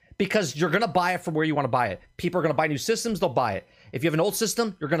 Okay? Because you're gonna buy it from where you want to buy it. People are gonna buy new systems, they'll buy it. If you have an old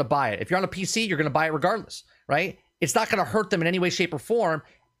system, you're gonna buy it. If you're on a PC, you're gonna buy it regardless, right? It's not gonna hurt them in any way, shape, or form.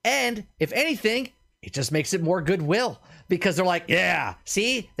 And if anything, it just makes it more goodwill because they're like, yeah,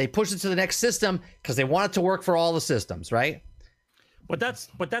 see, they push it to the next system because they want it to work for all the systems, right? But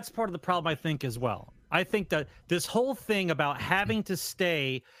that's part of the problem, I think, as well. I think that this whole thing about having to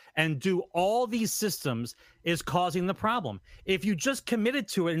stay and do all these systems is causing the problem. If you just committed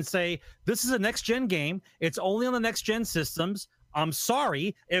to it and say, this is a next-gen game, it's only on the next-gen systems, I'm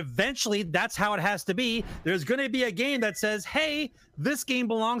sorry, eventually that's how it has to be. There's going to be a game that says, hey, this game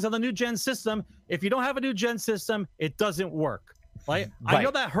belongs on the new gen system. If you don't have a new gen system, it doesn't work. Right? I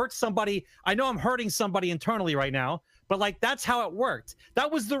know that hurts somebody. I know I'm hurting somebody internally right now, but like that's how it worked. That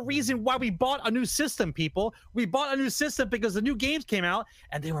was the reason why we bought a new system, people. We bought a new system because the new games came out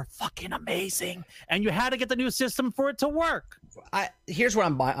and they were fucking amazing. And you had to get the new system for it to work. Here's where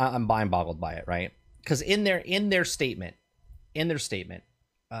I'm mind boggled by it, right? Because in their statement,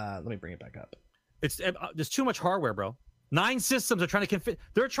 let me bring it back up. It's there's too much hardware, bro. 9 systems are trying to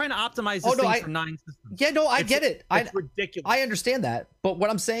they're trying to optimize this thing for 9 systems. Yeah, no, I get it. It's ridiculous. I understand that, but what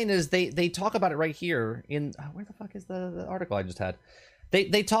I'm saying is they talk about it right here in where the fuck is the article I just had?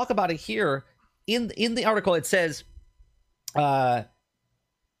 They talk about it here in the article. It says the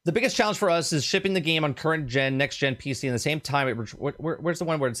biggest challenge for us is shipping the game on current gen, next gen PC in the same time. Where's the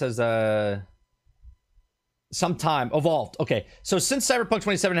one where it says sometime evolved. Okay, so since Cyberpunk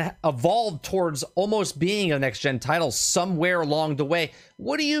 2077 evolved towards almost being a next-gen title somewhere along the way.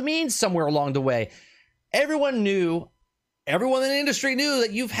 What do you mean somewhere along the way? Everyone in the industry knew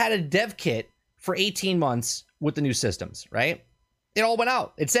that you've had a dev kit for 18 months with the new systems, right? It all went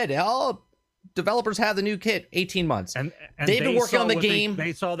out. It said, oh, developers have the new kit, 18 months. And they've been working on the game.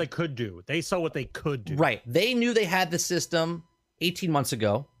 They saw they could do. They saw what they could do. Right. They knew they had the system 18 months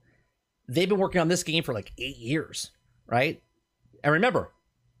ago. They've been working on this game for like 8 years, right? And remember,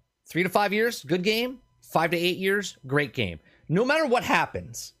 3 to 5 years, good game. 5 to 8 years, great game. No matter what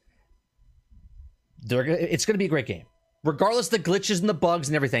happens, it's going to be a great game, regardless of the glitches and the bugs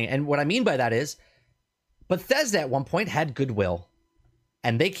and everything. And what I mean by that is, Bethesda at one point had goodwill,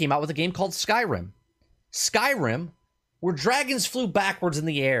 and they came out with a game called Skyrim. Skyrim, where dragons flew backwards in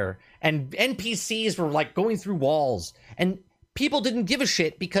the air, and NPCs were like going through walls, and people didn't give a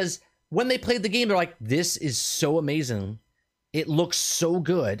shit because when they played the game, they're like, this is so amazing. It looks so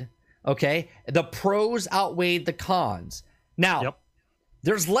good. Okay? The pros outweighed the cons. Now,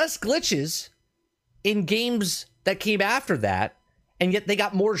 there's less glitches in games that came after that, and yet they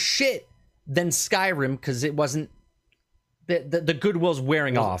got more shit than Skyrim because it wasn't... The goodwill's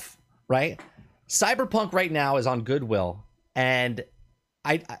wearing off, right? Cyberpunk right now is on goodwill, and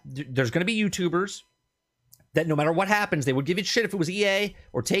there's going to be YouTubers that no matter what happens, they would give it shit if it was EA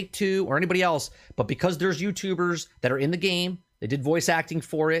or Take-Two or anybody else. But because there's YouTubers that are in the game, they did voice acting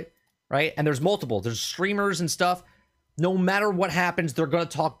for it, right? And there's multiple. There's streamers and stuff. No matter what happens, they're going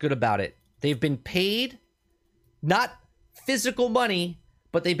to talk good about it. They've been paid, not physical money,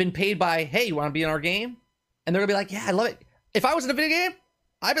 but they've been paid by, hey, you want to be in our game? And they're going to be like, yeah, I love it. If I was in a video game,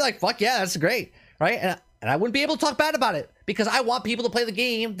 I'd be like, fuck yeah, that's great, right? And I wouldn't be able to talk bad about it because I want people to play the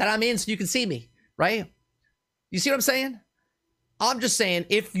game that I'm in so you can see me, right? You see what I'm saying? I'm just saying,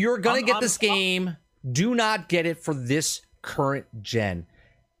 if you're going to get this game, do not get it for this current gen.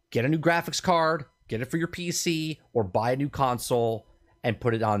 Get a new graphics card, get it for your PC, or buy a new console and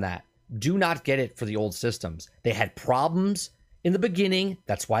put it on that. Do not get it for the old systems. They had problems in the beginning.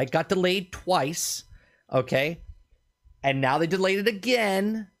 That's why it got delayed twice, okay? And now they delayed it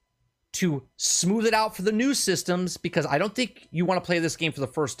again to smooth it out for the new systems, because I don't think you want to play this game for the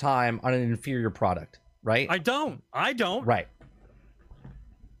first time on an inferior product, right? I don't. Right.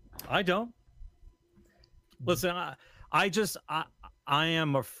 I don't. Listen, I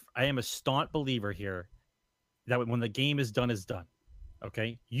am a staunch believer here that when the game is done,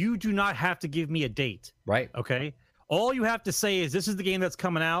 okay? You do not have to give me a date. Right. Okay? All you have to say is, this is the game that's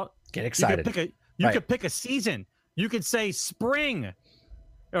coming out. Get excited. You could pick a season. You could say spring.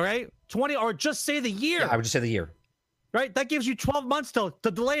 All right? 20, or just say the year. Yeah, I would just say the year. Right? That gives you 12 months to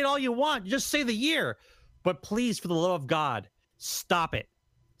delay it all you want. Just say the year. But please, for the love of God, stop it.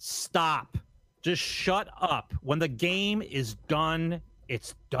 Stop. Just shut up. When the game is done,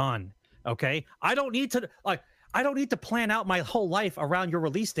 it's done. Okay? I don't need to plan out my whole life around your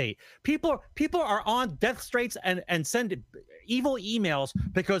release date. People are on death straits and send evil emails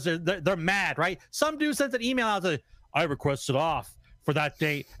because they're mad, right? Some dude sent an email out that I requested off for that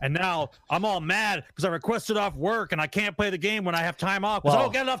date, and now I'm all mad because I requested off work and I can't play the game when I have time off because I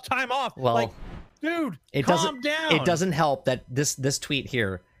don't get enough time off. Well, like, dude, calm down. It doesn't help that this tweet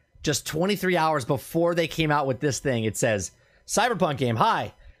here, just 23 hours before they came out with this thing, it says, Cyberpunk game,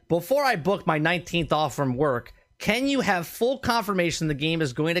 hi. Before I book my 19th off from work, can you have full confirmation the game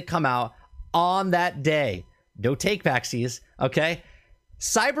is going to come out on that day? No take backsies, okay?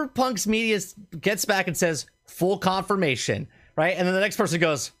 Cyberpunk's media gets back and says, full confirmation, right? And then the next person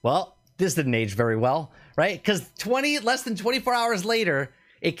goes, well, this didn't age very well, right? Because less than 24 hours later,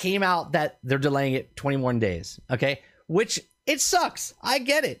 it came out that they're delaying it 21 days, okay? Which, it sucks. I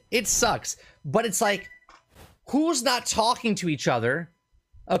get it. It sucks. But it's like, who's not talking to each other?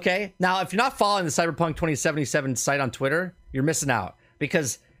 Okay, now if you're not following the Cyberpunk 2077 site on Twitter, you're missing out,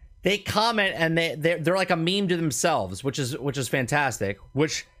 because they comment and they're like a meme to themselves, which is fantastic,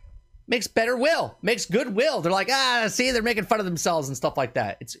 which makes makes goodwill. They're like, see, they're making fun of themselves and stuff like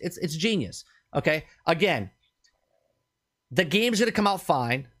that. It's genius. Okay, again, the game's gonna come out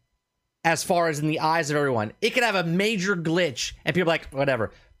fine as far as in the eyes of everyone. It could have a major glitch and people are like,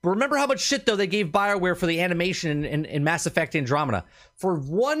 whatever. But remember how much shit, though, they gave BioWare for the animation in Mass Effect Andromeda. For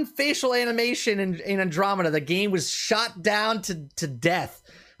one facial animation in Andromeda, the game was shot down to death,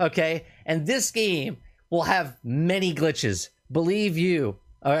 okay? And this game will have many glitches. Believe you,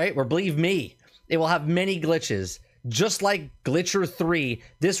 all right? Or believe me, it will have many glitches. Just like Glitcher 3,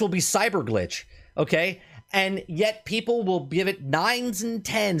 this will be Cyber Glitch, okay? And yet people will give it 9s and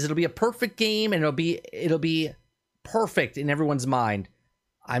 10s. It'll be a perfect game, and it'll be perfect in everyone's mind.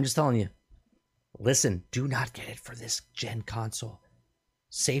 I'm just telling you, listen, do not get it for this gen console.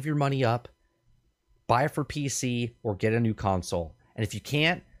 Save your money up, buy it for PC, or get a new console. And if you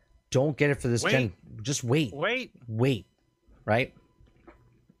can't, don't get it for this gen. Just wait. Right?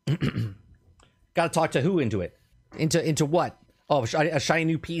 Got to talk to who into it? Into what? Oh, a shiny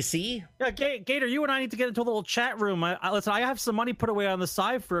new PC? Yeah, Gator, you and I need to get into a little chat room. Listen, I have some money put away on the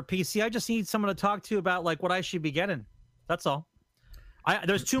side for a PC. I just need someone to talk to about like what I should be getting. That's all.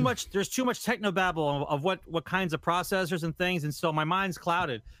 There's too much technobabble of what kinds of processors and things, and so my mind's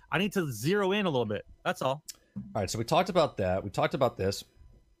clouded. I need to zero in a little bit. That's all. All right, so we talked about that. We talked about this.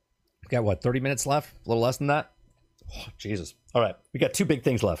 We got what, 30 minutes left? A little less than that? Oh, Jesus. All right, we got two big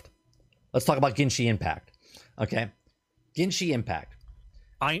things left. Let's talk about Genshin Impact. Okay, Genshin Impact.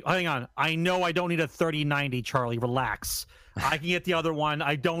 Hang on. I know I don't need a 3090, Charlie. Relax. I can get the other one.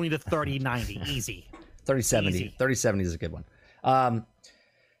 I don't need a 3090. Easy. 3070. Easy. 3070 is a good one.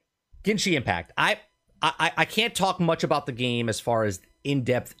 Genshin Impact. I can't talk much about the game as far as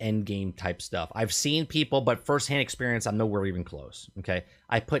in-depth end game type stuff. I've seen people, but firsthand experience, I'm nowhere even close. Okay,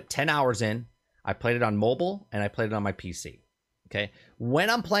 I put 10 hours in. I played it on mobile and I played it on my PC. Okay,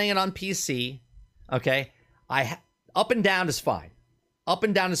 when I'm playing it on PC, okay, up and down is fine. Up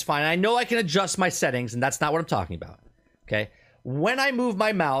and down is fine. I know I can adjust my settings, and that's not what I'm talking about. Okay, when I move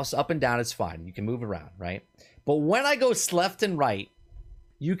my mouse up and down, it's fine. You can move around, right? But when I go left and right,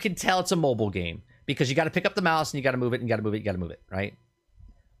 you can tell it's a mobile game because you got to pick up the mouse and you got to move it and you got to move it, you got to move it, right?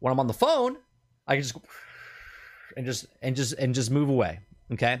 When I'm on the phone, I can just move away.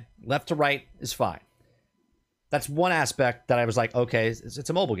 Okay, left to right is fine. That's one aspect that I was like, okay, it's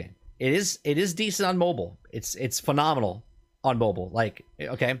a mobile game. It is decent on mobile. It's phenomenal on mobile. Like,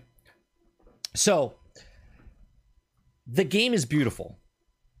 okay, so the game is beautiful.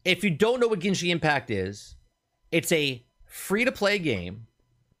 If you don't know what Genshin Impact is, it's a free-to-play game.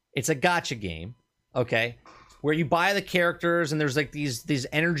 It's a gacha game, okay, where you buy the characters and there's like these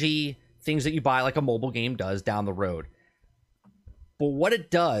energy things that you buy like a mobile game does down the road. But what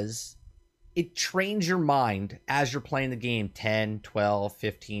it does, it trains your mind as you're playing the game 10, 12,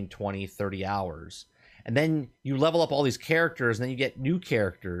 15, 20, 30 hours. And then you level up all these characters, and then you get new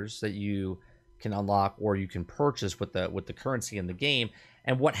characters that you can unlock or you can purchase with the currency in the game.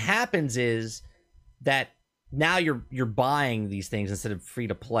 And what happens is that now you're buying these things instead of free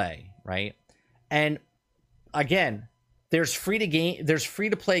to play, right? And again, there's free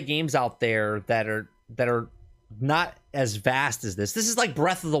to play games out there that are not as vast as this. This is like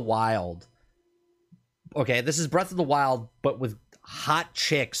Breath of the Wild. Okay, this is Breath of the Wild, but with hot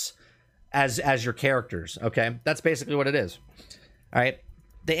chicks as your characters. Okay, that's basically what it is. All right,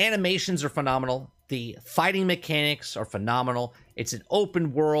 the animations are phenomenal. The fighting mechanics are phenomenal. It's an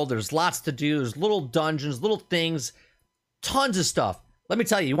open world. There's lots to do. There's little dungeons, little things, tons of stuff. Let me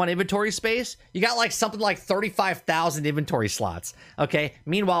tell you, you want inventory space? You got like something like 35,000 inventory slots. Okay.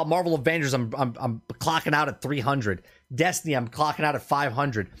 Meanwhile, Marvel Avengers, I'm clocking out at 300. Destiny, I'm clocking out at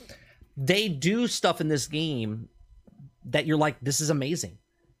 500. They do stuff in this game that you're like, this is amazing.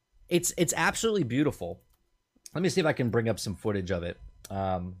 It's absolutely beautiful. Let me see if I can bring up some footage of it.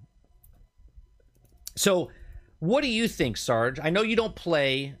 So, what do you think, Sarge? I know you don't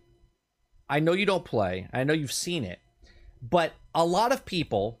play. I know you've seen it. But a lot of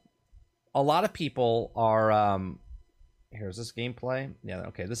people are, here's this gameplay. Yeah,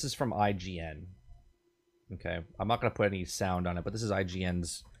 okay, this is from IGN. Okay, I'm not going to put any sound on it, but this is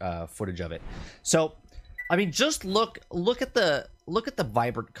IGN's footage of it. So, I mean, just look at the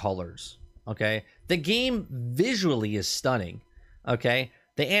vibrant colors, okay? The game visually is stunning, okay?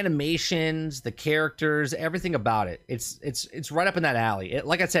 The animations, the characters, everything about it. It's right up in that alley.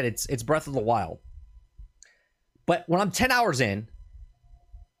 Like I said, it's Breath of the Wild. But when I'm 10 hours in,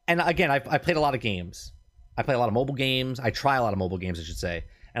 and again, I played a lot of games. I play a lot of mobile games. I try a lot of mobile games, I should say.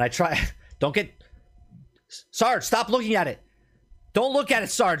 And I try... Sarge, stop looking at it. Don't look at it,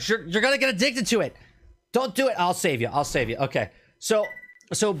 Sarge. You're going to get addicted to it. Don't do it. I'll save you. Okay. So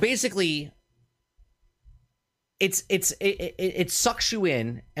basically... It sucks you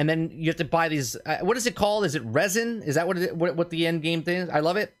in, and then you have to buy these. What is it called? Is it resin? Is that what the end game thing is? I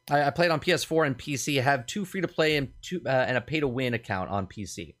love it. I played on PS4 and PC. I have 2 free to play and a pay to win account on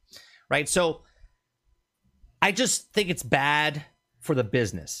PC, right? So I just think it's bad for the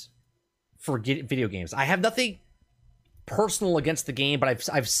business for video games. I have nothing personal against the game, but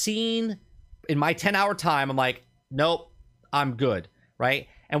I've seen in my 10-hour time. I'm like, nope, I'm good, right?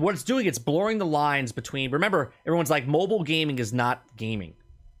 And what it's doing, it's blurring the lines between... Remember, everyone's like, mobile gaming is not gaming.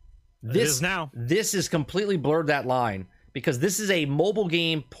 This is now. This has completely blurred that line because this is a mobile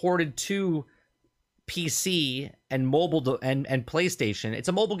game ported to PC and mobile and PlayStation. It's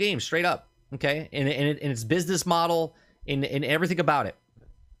a mobile game, straight up. Okay, in its business model, in everything about it.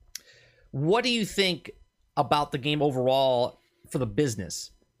 What do you think about the game overall for the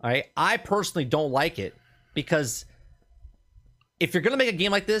business? All right, I personally don't like it because... If you're going to make a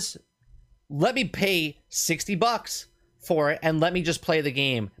game like this, let me pay $60 for it and let me just play the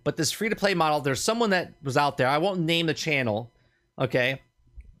game. But this free-to-play model, there's someone that was out there. I won't name the channel, okay?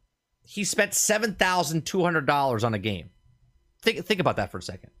 He spent $7,200 on a game. Think about that for a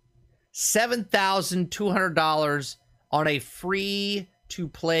second. $7,200 on a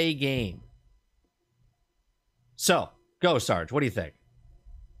free-to-play game. So, go, Sarge. What do you think?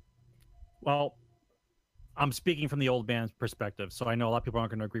 Well... I'm speaking from the old man's perspective, so I know a lot of people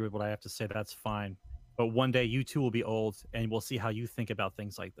aren't going to agree with what I have to say. That's fine. But one day you too will be old, and we'll see how you think about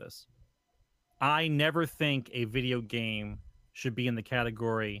things like this. I never think a video game should be in the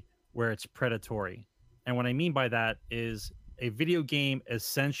category where it's predatory. And what I mean by that is a video game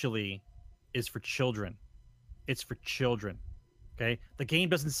essentially is for children. It's for children. Okay? The game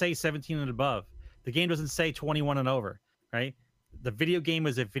doesn't say 17 and above. The game doesn't say 21 and over, right? The video game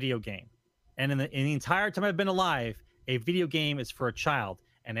is a video game. And in the entire time I've been alive, a video game is for a child.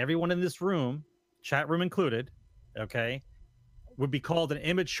 And everyone in this room, chat room included, okay, would be called an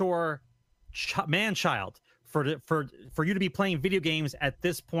immature man-child for you to be playing video games at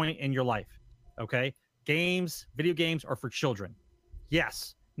this point in your life, okay? Video games are for children.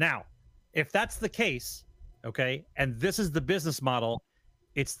 Yes. Now, if that's the case, okay, and this is the business model,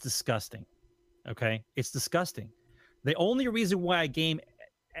 It's disgusting. Okay? It's disgusting. The only reason why a game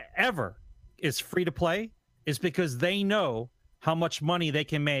ever is free to play is because they know how much money they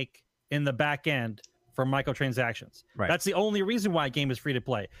can make in the back end for microtransactions. Right. That's the only reason why a game is free to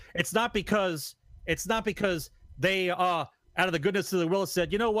play. It's not because they out of the goodness of the will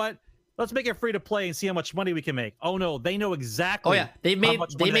said, you know what? Let's make it free to play and see how much money we can make. Oh no, they know exactly. Oh yeah, they made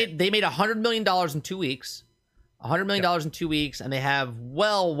 $100 million in 2 weeks. $100 million in 2 weeks, and they have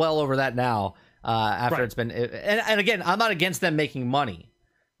well over that now. After it's been, and again, I'm not against them making money,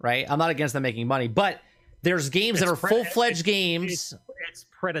 right? I'm not against them making money, but there's games that are full-fledged games. It's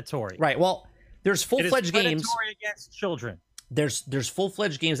predatory, right? Well, there's full-fledged games against children. There's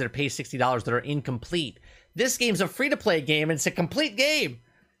full-fledged games that are paid $60 that are incomplete. This game's a free-to-play game, and it's a complete game,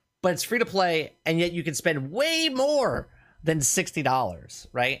 but it's free to play, and yet you can spend way more than $60,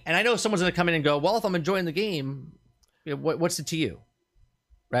 right? And I know someone's going to come in and go, well, if I'm enjoying the game, what's it to you,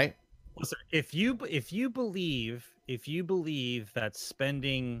 right? Listen, if you believe that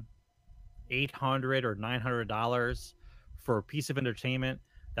spending $800 or $900 for a piece of entertainment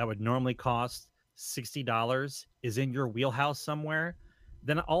that would normally cost $60 is in your wheelhouse somewhere,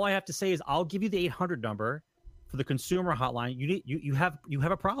 then all I have to say is I'll give you the 800 number for the consumer hotline. You have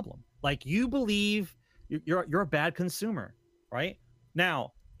a problem. Like, you believe you're a bad consumer, right?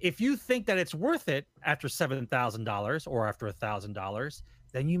 Now, if you think that it's worth it after $7,000 or after $1,000,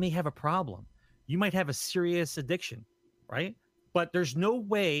 then you may have a problem. You might have a serious addiction, right? But there's no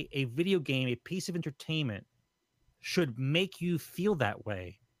way a video game, a piece of entertainment, should make you feel that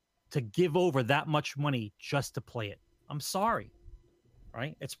way to give over that much money just to play it. I'm sorry,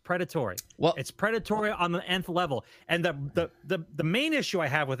 right? It's predatory. Well, it's predatory on the nth level. And the main issue I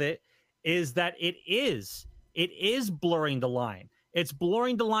have with it is that it is blurring the line. It's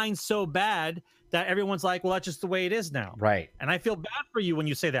blurring the line so bad that everyone's like, well, that's just the way it is now. Right. And I feel bad for you when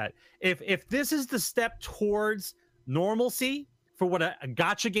you say that. If this is the step towards normalcy for what a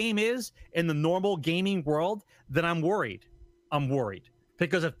gacha game is in the normal gaming world, then I'm worried.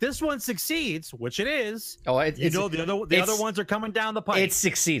 Because if this one succeeds, which it is, the other ones are coming down the pipe. It's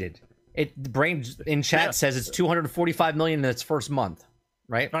succeeded. Brain in chat says it's 245 million in its first month,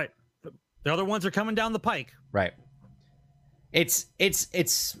 right? Right. The other ones are coming down the pike. Right. It's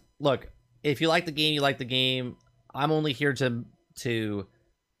look, if you like the game, you like the game. I'm only here to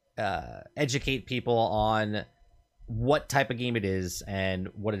educate people on what type of game it is and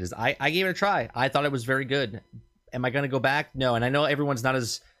what it is. I gave it a try. I thought it was very good. Am I going to go back? No. And I know everyone's not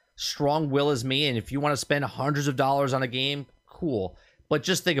as strong-will as me, and if you want to spend hundreds of dollars on a game, cool. But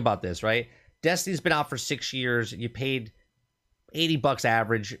just think about this, right? Destiny's been out for 6 years. You paid $80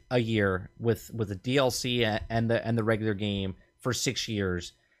 average a year with the DLC and the regular game for 6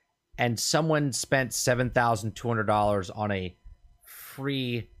 years, and someone spent $7,200 on a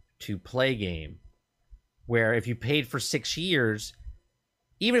free-to-play game, where if you paid for 6 years,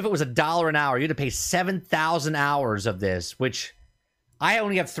 even if it was $1 an hour, you had to pay 7,000 hours of this, which I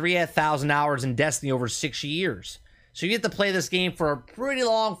only have 3,000 hours in Destiny over 6 years. So you get to play this game for a pretty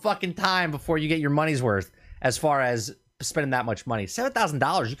long fucking time before you get your money's worth as far as spending that much money.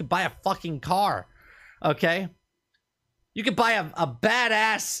 $7,000, you could buy a fucking car, okay? You could buy a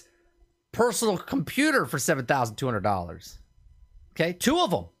badass personal computer for $7,200, okay? 2 of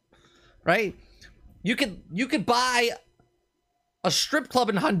them, right? You could buy a strip club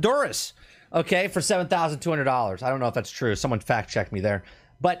in Honduras, okay, for $7,200. I don't know if that's true. Someone fact check me there,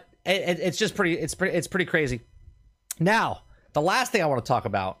 but it's just pretty crazy. Now, the last thing I want to talk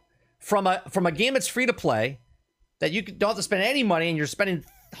about from a game that's free to play, that you don't have to spend any money and you're spending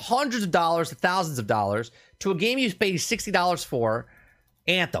hundreds of dollars to thousands of dollars, to a game you paid $60 for,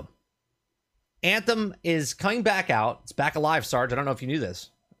 Anthem. Anthem is coming back out. It's back alive, Sarge. I don't know if you knew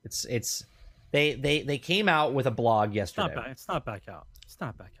this. They came out with a blog yesterday. It's not back out.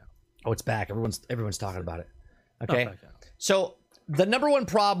 Oh, it's back. Everyone's talking about it. Okay. So the number one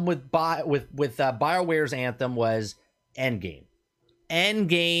problem with BioWare's Anthem was Endgame.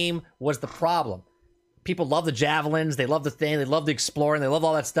 Endgame was the problem. People love the javelins. They love the thing. They love the exploring. They love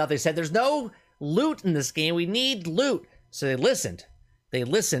all that stuff. They said, there's no loot in this game. We need loot. So they listened.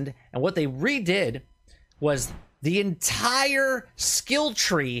 And what they redid was the entire skill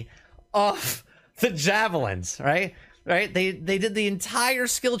tree of the javelins, right? They did the entire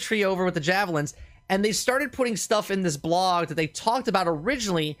skill tree over with the javelins, and they started putting stuff in this blog that they talked about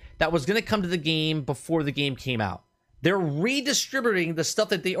originally that was going to come to the game before the game came out. They're redistributing the stuff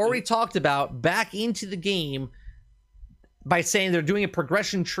that they already talked about back into the game by saying they're doing a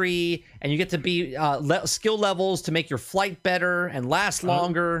progression tree, and you get to be skill levels to make your flight better and last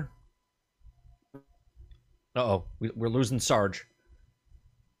longer. Uh-oh, we're losing Sarge.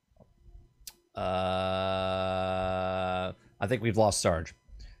 I think we've lost Sarge.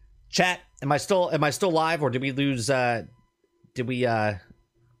 Chat, am I still live, or did we lose?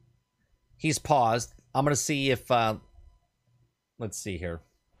 He's paused. I'm gonna see if. Let's see here.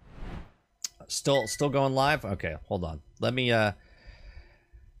 Still going live. Okay, hold on. Let me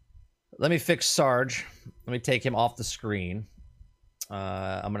fix Sarge. Let me take him off the screen.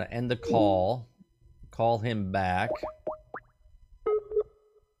 I'm gonna end the call. Call him back.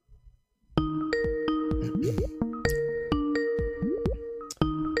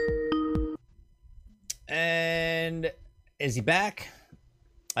 And is he back?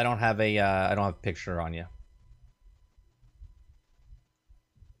 I don't have a picture on you.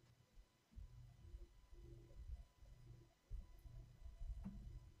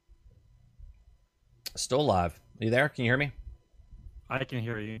 Still live. Are you there? Can you hear me? I can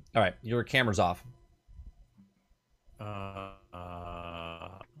hear you. All right, your camera's off. It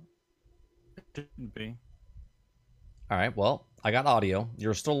shouldn't be. All right, well, I got audio.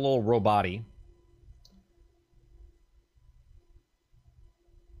 You're still a little robot-y.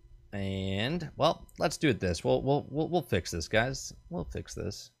 And well, let's do it this. We'll fix this, guys. We'll fix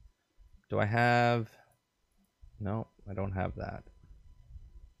this. Do I have? No, I don't have that.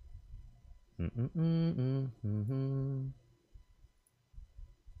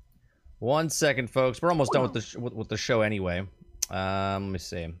 One second, folks. We're almost done with the show anyway. Let me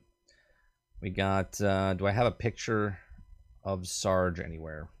see. We got. Do I have a picture of Sarge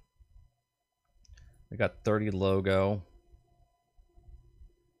anywhere? We got 30 logo.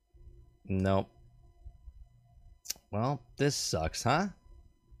 Nope. Well, this sucks, huh?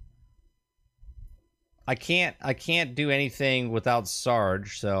 I can't do anything without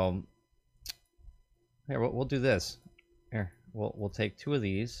Sarge, so here we'll do this. Here, we'll take 2 of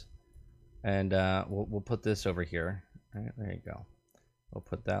these, and we'll put this over here. All right, there you go. We'll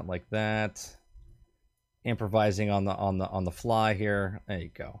put that like that. Improvising on the fly here. There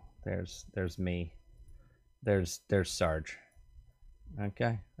you go. There's me. There's Sarge.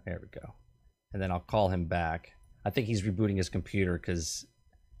 Okay, there we go. And then I'll call him back. I think he's rebooting his computer because...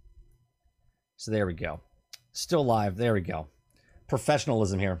 So there we go. Still live. There we go.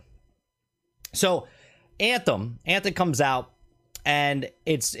 Professionalism here. So Anthem comes out, and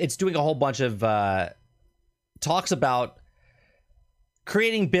it's doing a whole bunch of talks about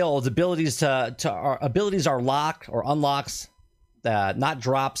creating builds, abilities abilities are locked or unlocks, not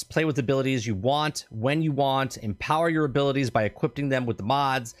drops. Play with abilities you want when you want. Empower your abilities by equipping them with the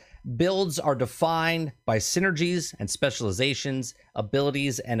mods. Builds are defined by synergies and specializations,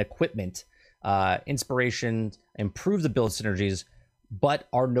 abilities and equipment. Inspiration improve the build synergies, but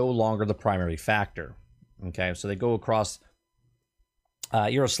are no longer the primary factor. Okay, so they go across.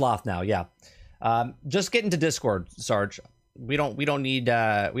 You're a sloth now, yeah. Just get into Discord, Sarge. We don't need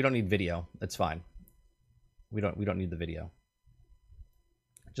video. That's fine. We don't need the video.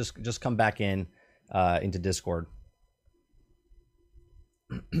 Just come back into Discord.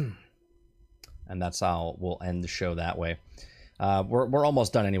 And that's how we'll end the show that way. We're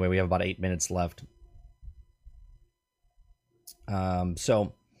almost done anyway. We have about 8 minutes left.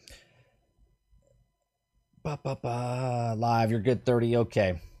 So live, you're good. 30.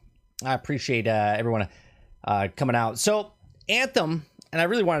 Okay. I appreciate everyone coming out. So Anthem, and I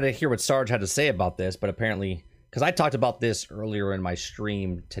really wanted to hear what Sarge had to say about this, but apparently, because I talked about this earlier in my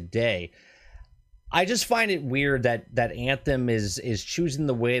stream today, I just find it weird that Anthem is choosing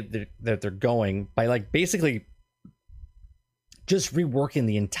the way that they're going by like basically just reworking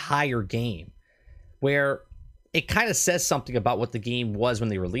the entire game, where it kind of says something about what the game was when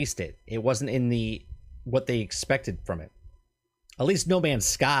they released it. It wasn't in what they expected from it. At least No Man's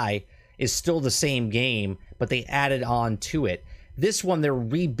Sky is still the same game, but they added on to it. This one, they're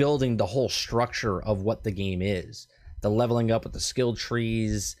rebuilding the whole structure of what the game is. The leveling up with the skill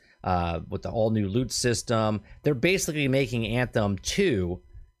trees, with the all-new loot system. They're basically making Anthem 2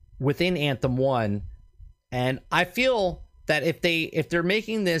 within Anthem 1. And I feel that if they're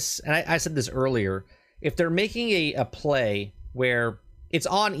making this, and I said this earlier, if they're making a play where it's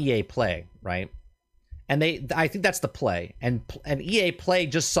on EA Play, right? And I think that's the play. And EA Play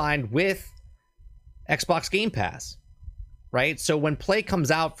just signed with Xbox Game Pass, right? So when Play comes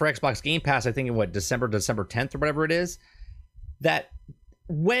out for Xbox Game Pass, I think in December 10th or whatever it is, that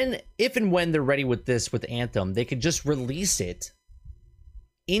if and when they're ready with this with Anthem, they could just release it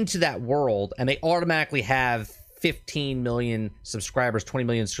into that world, and they automatically have 15 million subscribers, 20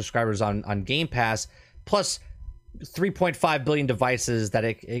 million subscribers on Game Pass, plus 3.5 billion devices that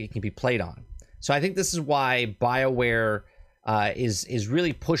it can be played on. So I think this is why BioWare is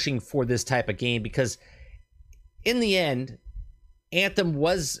really pushing for this type of game, because in the end, Anthem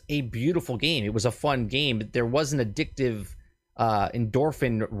was a beautiful game. It was a fun game, but there was an addictive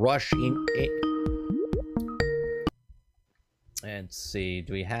endorphin rush in it. And let's see,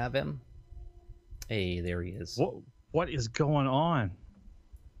 do we have him? Hey, there he is. What is going on?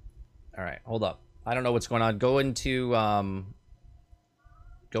 All right, hold up. I don't know what's going on. Go into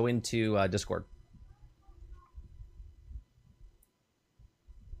Discord.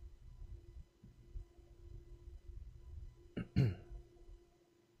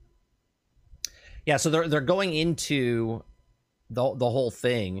 Yeah, so they're going into the whole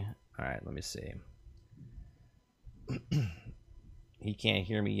thing. All right, let me see. He can't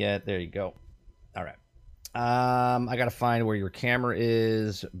hear me yet. There you go. All right. I gotta find where your camera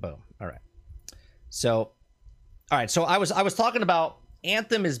is. Boom. All right. So, all right. So I was talking about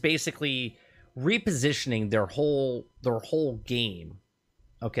Anthem is basically repositioning their whole game.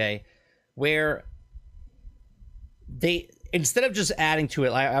 Okay, where they, instead of just adding to it,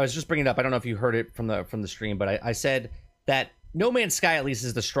 I was just bringing it up. I don't know if you heard it from the stream, but I said that No Man's Sky at least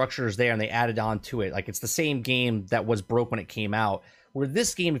is the structure is there, and they added on to it. Like, it's the same game that was broke when it came out. Where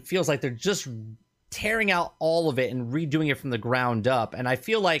this game, it feels like they're just tearing out all of it and redoing it from the ground up. And I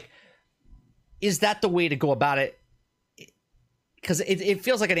feel like, is that the way to go about it? Because it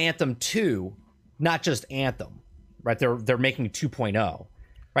feels like an Anthem 2, not just Anthem, right? They're making 2.0,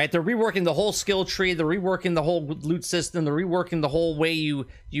 right? They're reworking the whole skill tree. They're reworking the whole loot system. They're reworking the whole way you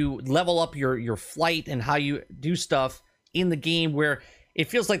level up your flight and how you do stuff in the game, where it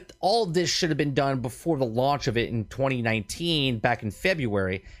feels like all of this should have been done before the launch of it in 2019, back in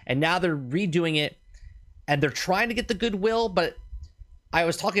February. And now they're redoing it, and they're trying to get the goodwill. But I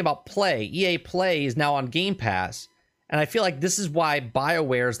was talking about Play. EA Play is now on Game Pass. And I feel like this is why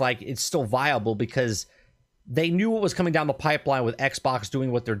BioWare is like, it's still viable, because they knew what was coming down the pipeline with Xbox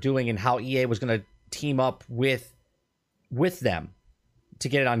doing what they're doing, and how EA was going to team up with them to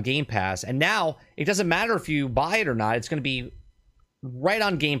get it on Game Pass. And now it doesn't matter if you buy it or not. It's going to be right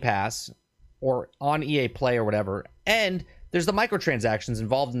on Game Pass or on EA Play or whatever. And there's the microtransactions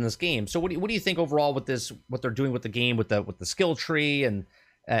involved in this game. So what do you think overall with this, what they're doing with the game, with the skill tree and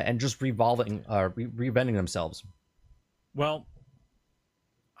just reinventing themselves? Well,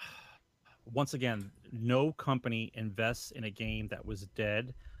 once again, no company invests in a game that was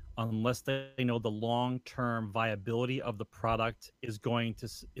dead unless they know the long-term viability of the product is going to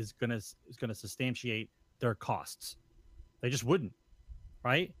substantiate their costs. They just wouldn't,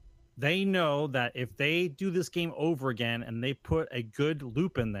 right? They know that if they do this game over again and they put a good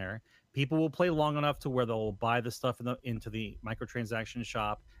loop in there, people will play long enough to where they'll buy the stuff into the microtransaction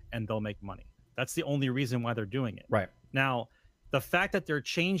shop and they'll make money. That's the only reason why they're doing it. Right. Now, the fact that they're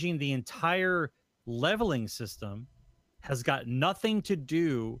changing the entire leveling system has got nothing to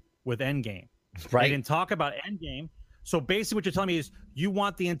do with Endgame. Right. They didn't talk about Endgame. So basically what you're telling me is you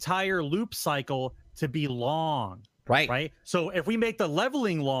want the entire loop cycle to be long. Right. Right. So if we make the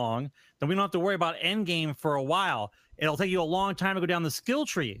leveling long, then we don't have to worry about Endgame for a while. It'll take you a long time to go down the skill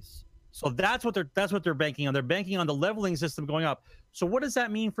trees. So that's what they're banking on. They're banking on the leveling system going up. So what does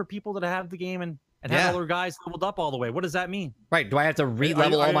that mean for people that have the game and have all their guys leveled up all the way? What does that mean? Right. Do I have to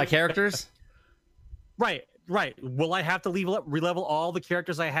re-level all my characters? Right. Will I have to re-level all the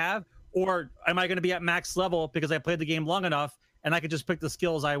characters I have? Or am I going to be at max level because I played the game long enough and I can just pick the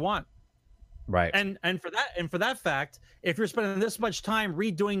skills I want? Right. And for that fact, if you're spending this much time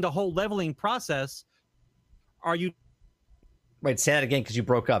redoing the whole leveling process, are you... Wait, say that again, because you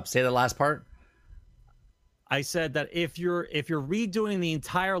broke up. Say the last part. I said that if you're redoing the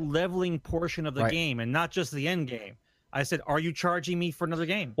entire leveling portion of the game and not just the end game, I said, are you charging me for another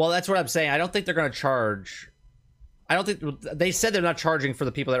game? Well, that's what I'm saying. I don't think they're going to charge. I don't think they said they're not charging for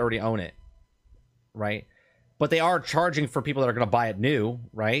the people that already own it, right? But they are charging for people that are going to buy it new,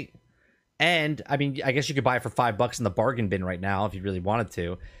 right? And I mean, I guess you could buy it for $5 in the bargain bin right now if you really wanted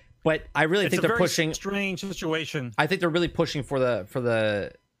to. But I really think they're pushing. Strange situation. I think they're really pushing for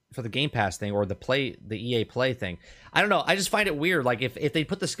the Game Pass thing, or the EA Play thing. I don't know. I just find it weird. Like if they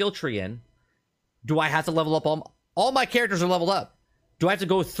put the skill tree in, do I have to level up all my characters are leveled up? Do I have to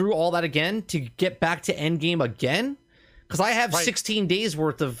go through all that again to get back to end game again? Because I have 16 days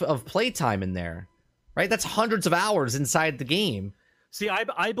worth of playtime in there, right? That's hundreds of hours inside the game. See,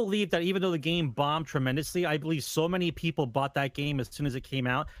 I believe that even though the game bombed tremendously, I believe so many people bought that game as soon as it came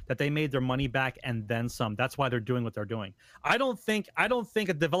out that they made their money back and then some. That's why they're doing what they're doing. I don't think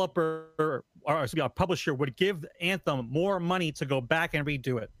a developer or a publisher would give Anthem more money to go back and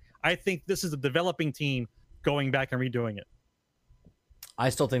redo it. I think this is a developing team going back and redoing it. I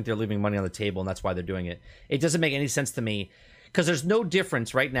still think they're leaving money on the table, and that's why they're doing it. It doesn't make any sense to me, because there's no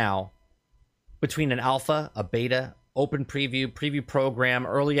difference right now between an alpha, a beta, open preview program,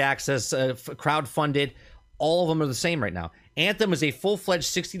 early access, crowd-funded. All of them are the same right now. Anthem is a full-fledged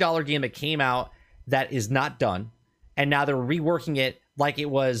 $60 game that came out that is not done, and now they're reworking it like it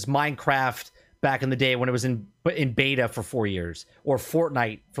was Minecraft back in the day when it was in beta for 4 years, or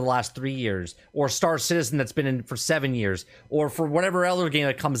Fortnite for the last 3 years, or Star Citizen that's been in for 7 years, or for whatever other game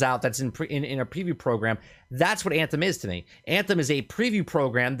that comes out that's in a preview program. That's what Anthem is to me. Anthem is a preview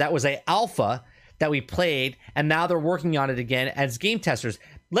program that was a alpha that we played, and now they're working on it again as game testers.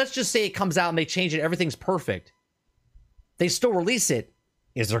 Let's just say it comes out and they change it, everything's perfect. They still release it.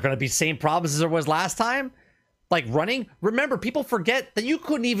 Is there going to be same problems as there was last time? Like running? Remember, people forget that you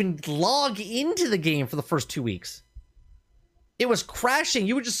couldn't even log into the game for the first 2 weeks. It was crashing.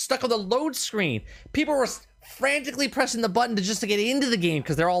 You were just stuck on the load screen. People were frantically pressing the button to get into the game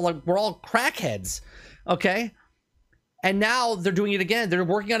because they're all like, we're all crackheads. Okay? And now they're doing it again. They're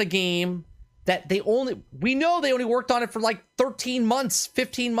working on a game that we know they only worked on it for like 13 months,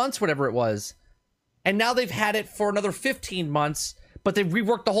 15 months, whatever it was. And now they've had it for another 15 months, but they've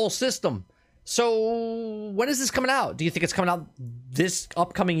reworked the whole system. So when is this coming out? Do you think it's coming out this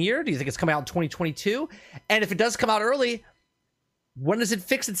upcoming year? Do you think it's coming out in 2022? And if it does come out early, when does it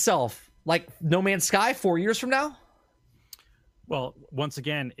fix itself? Like No Man's Sky 4 years from now? Well, once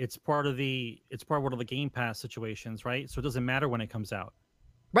again, it's part of one of the Game Pass situations, right? So it doesn't matter when it comes out.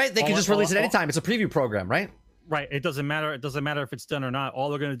 Right, they can just release it anytime. It's a preview program, right? Right. It doesn't matter. It doesn't matter if it's done or not. All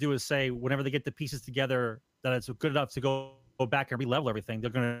they're going to do is say whenever they get the pieces together that it's good enough to go back and re-level everything, they're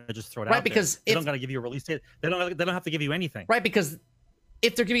going to just throw it out. Right, because they don't got to give you a release date. They don't have to give you anything. Right, because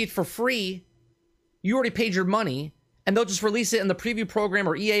if they're giving it for free, you already paid your money, and they'll just release it in the preview program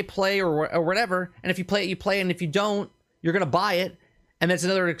or EA Play or whatever. And if you play it, you play, and if you don't, you're going to buy it, and that's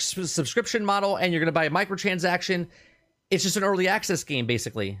another subscription model, and you're going to buy a microtransaction. It's just an early access game,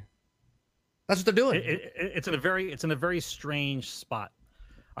 basically. That's what they're doing. It's in a very strange spot.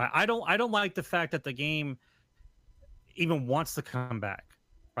 I don't like the fact that the game even wants to come back.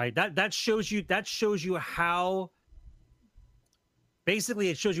 Right? That shows you how. Basically,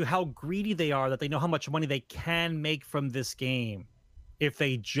 it shows you how greedy they are, that they know how much money they can make from this game if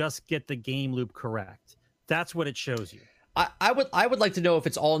they just get the game loop correct. That's what it shows you. I would like to know if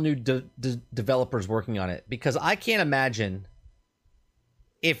it's all new developers working on it, because I can't imagine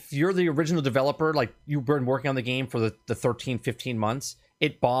if you're the original developer, like you've been working on the game for the 13, 15 months,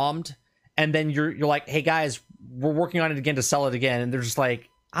 it bombed, and then you're like, hey guys, we're working on it again to sell it again, and they're just like,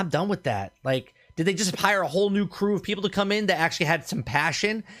 I'm done with that. Like, did they just hire a whole new crew of people to come in that actually had some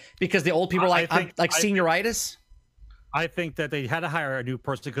passion? Because the old people are like senioritis? I think that they had to hire a new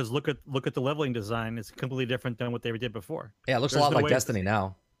person, because look at the leveling design. It's completely different than what they did before. Yeah, it looks a lot like Destiny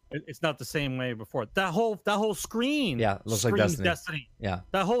now. It's not the same way before. That whole screen. Yeah, it looks like Destiny. Yeah.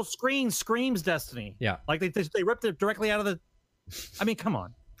 That whole screen screams Destiny. Yeah. Like they ripped it directly out of the. I mean, come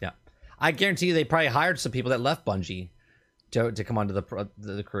on. Yeah, I guarantee you they probably hired some people that left Bungie to come onto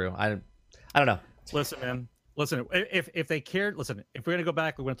the crew. I don't know. Listen, man. Listen, if they cared, listen, if we're going to go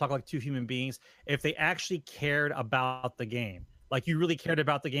back, we're going to talk like two human beings. If they actually cared about the game, like you really cared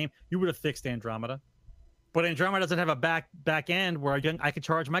about the game, you would have fixed Andromeda. But Andromeda doesn't have a back end where I could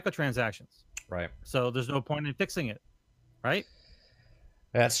charge microtransactions. Right. So there's no point in fixing it. Right?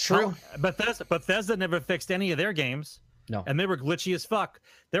 That's true. Bethesda never fixed any of their games. No. And they were glitchy as fuck.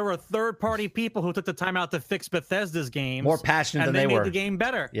 There were third-party people who took the time out to fix Bethesda's games. More passionate than they were. And they made the game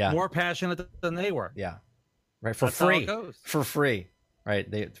better. Yeah. More passionate than they were. Yeah. Right, for free. For free.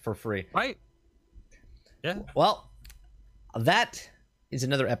 Right, for free. Right. Yeah. Well, that is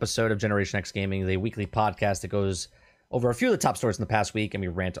another episode of Generation X Gaming, the weekly podcast that goes over a few of the top stories in the past week, and we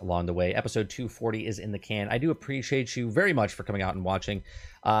rant along the way. Episode 240 is in the can. I do appreciate you very much for coming out and watching.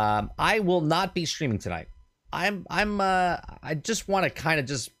 I will not be streaming tonight. I just want to kind of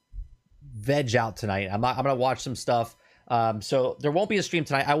just veg out tonight. I'm gonna watch some stuff. So there won't be a stream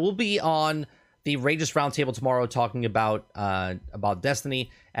tonight. I will be on the Rageous Roundtable tomorrow talking about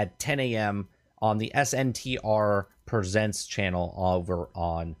Destiny at 10 a.m. on the SNTR Presents channel over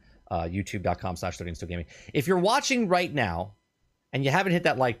on youtube.com/30andstillgaming. If you're watching right now and you haven't hit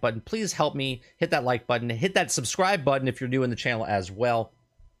that like button, please help me hit that like button. Hit that subscribe button if you're new in the channel as well.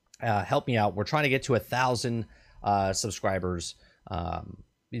 Help me out. We're trying to get to 1,000 subscribers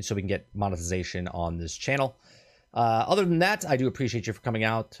so we can get monetization on this channel. Other than that, I do appreciate you for coming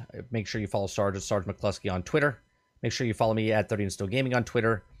out. Make sure you follow Sarge McCluskey on Twitter. Make sure you follow me at 30 and Still Gaming on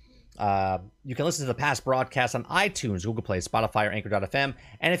Twitter. You can listen to the past broadcasts on iTunes, Google Play, Spotify, or Anchor.fm.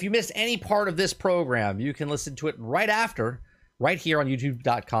 And if you missed any part of this program, you can listen to it right after, right here on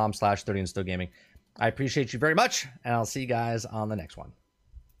youtube.com/30 and Still Gaming. I appreciate you very much, and I'll see you guys on the next one.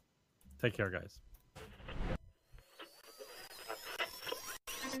 Take care, guys.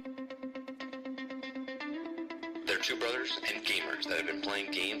 players and gamers that have been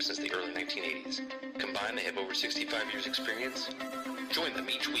playing games since the early 1980s. Combined, they have over 65 years experience. Join them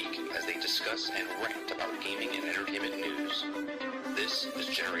each week as they discuss and rant about gaming and entertainment news. This is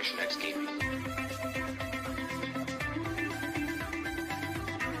Generation X Gaming.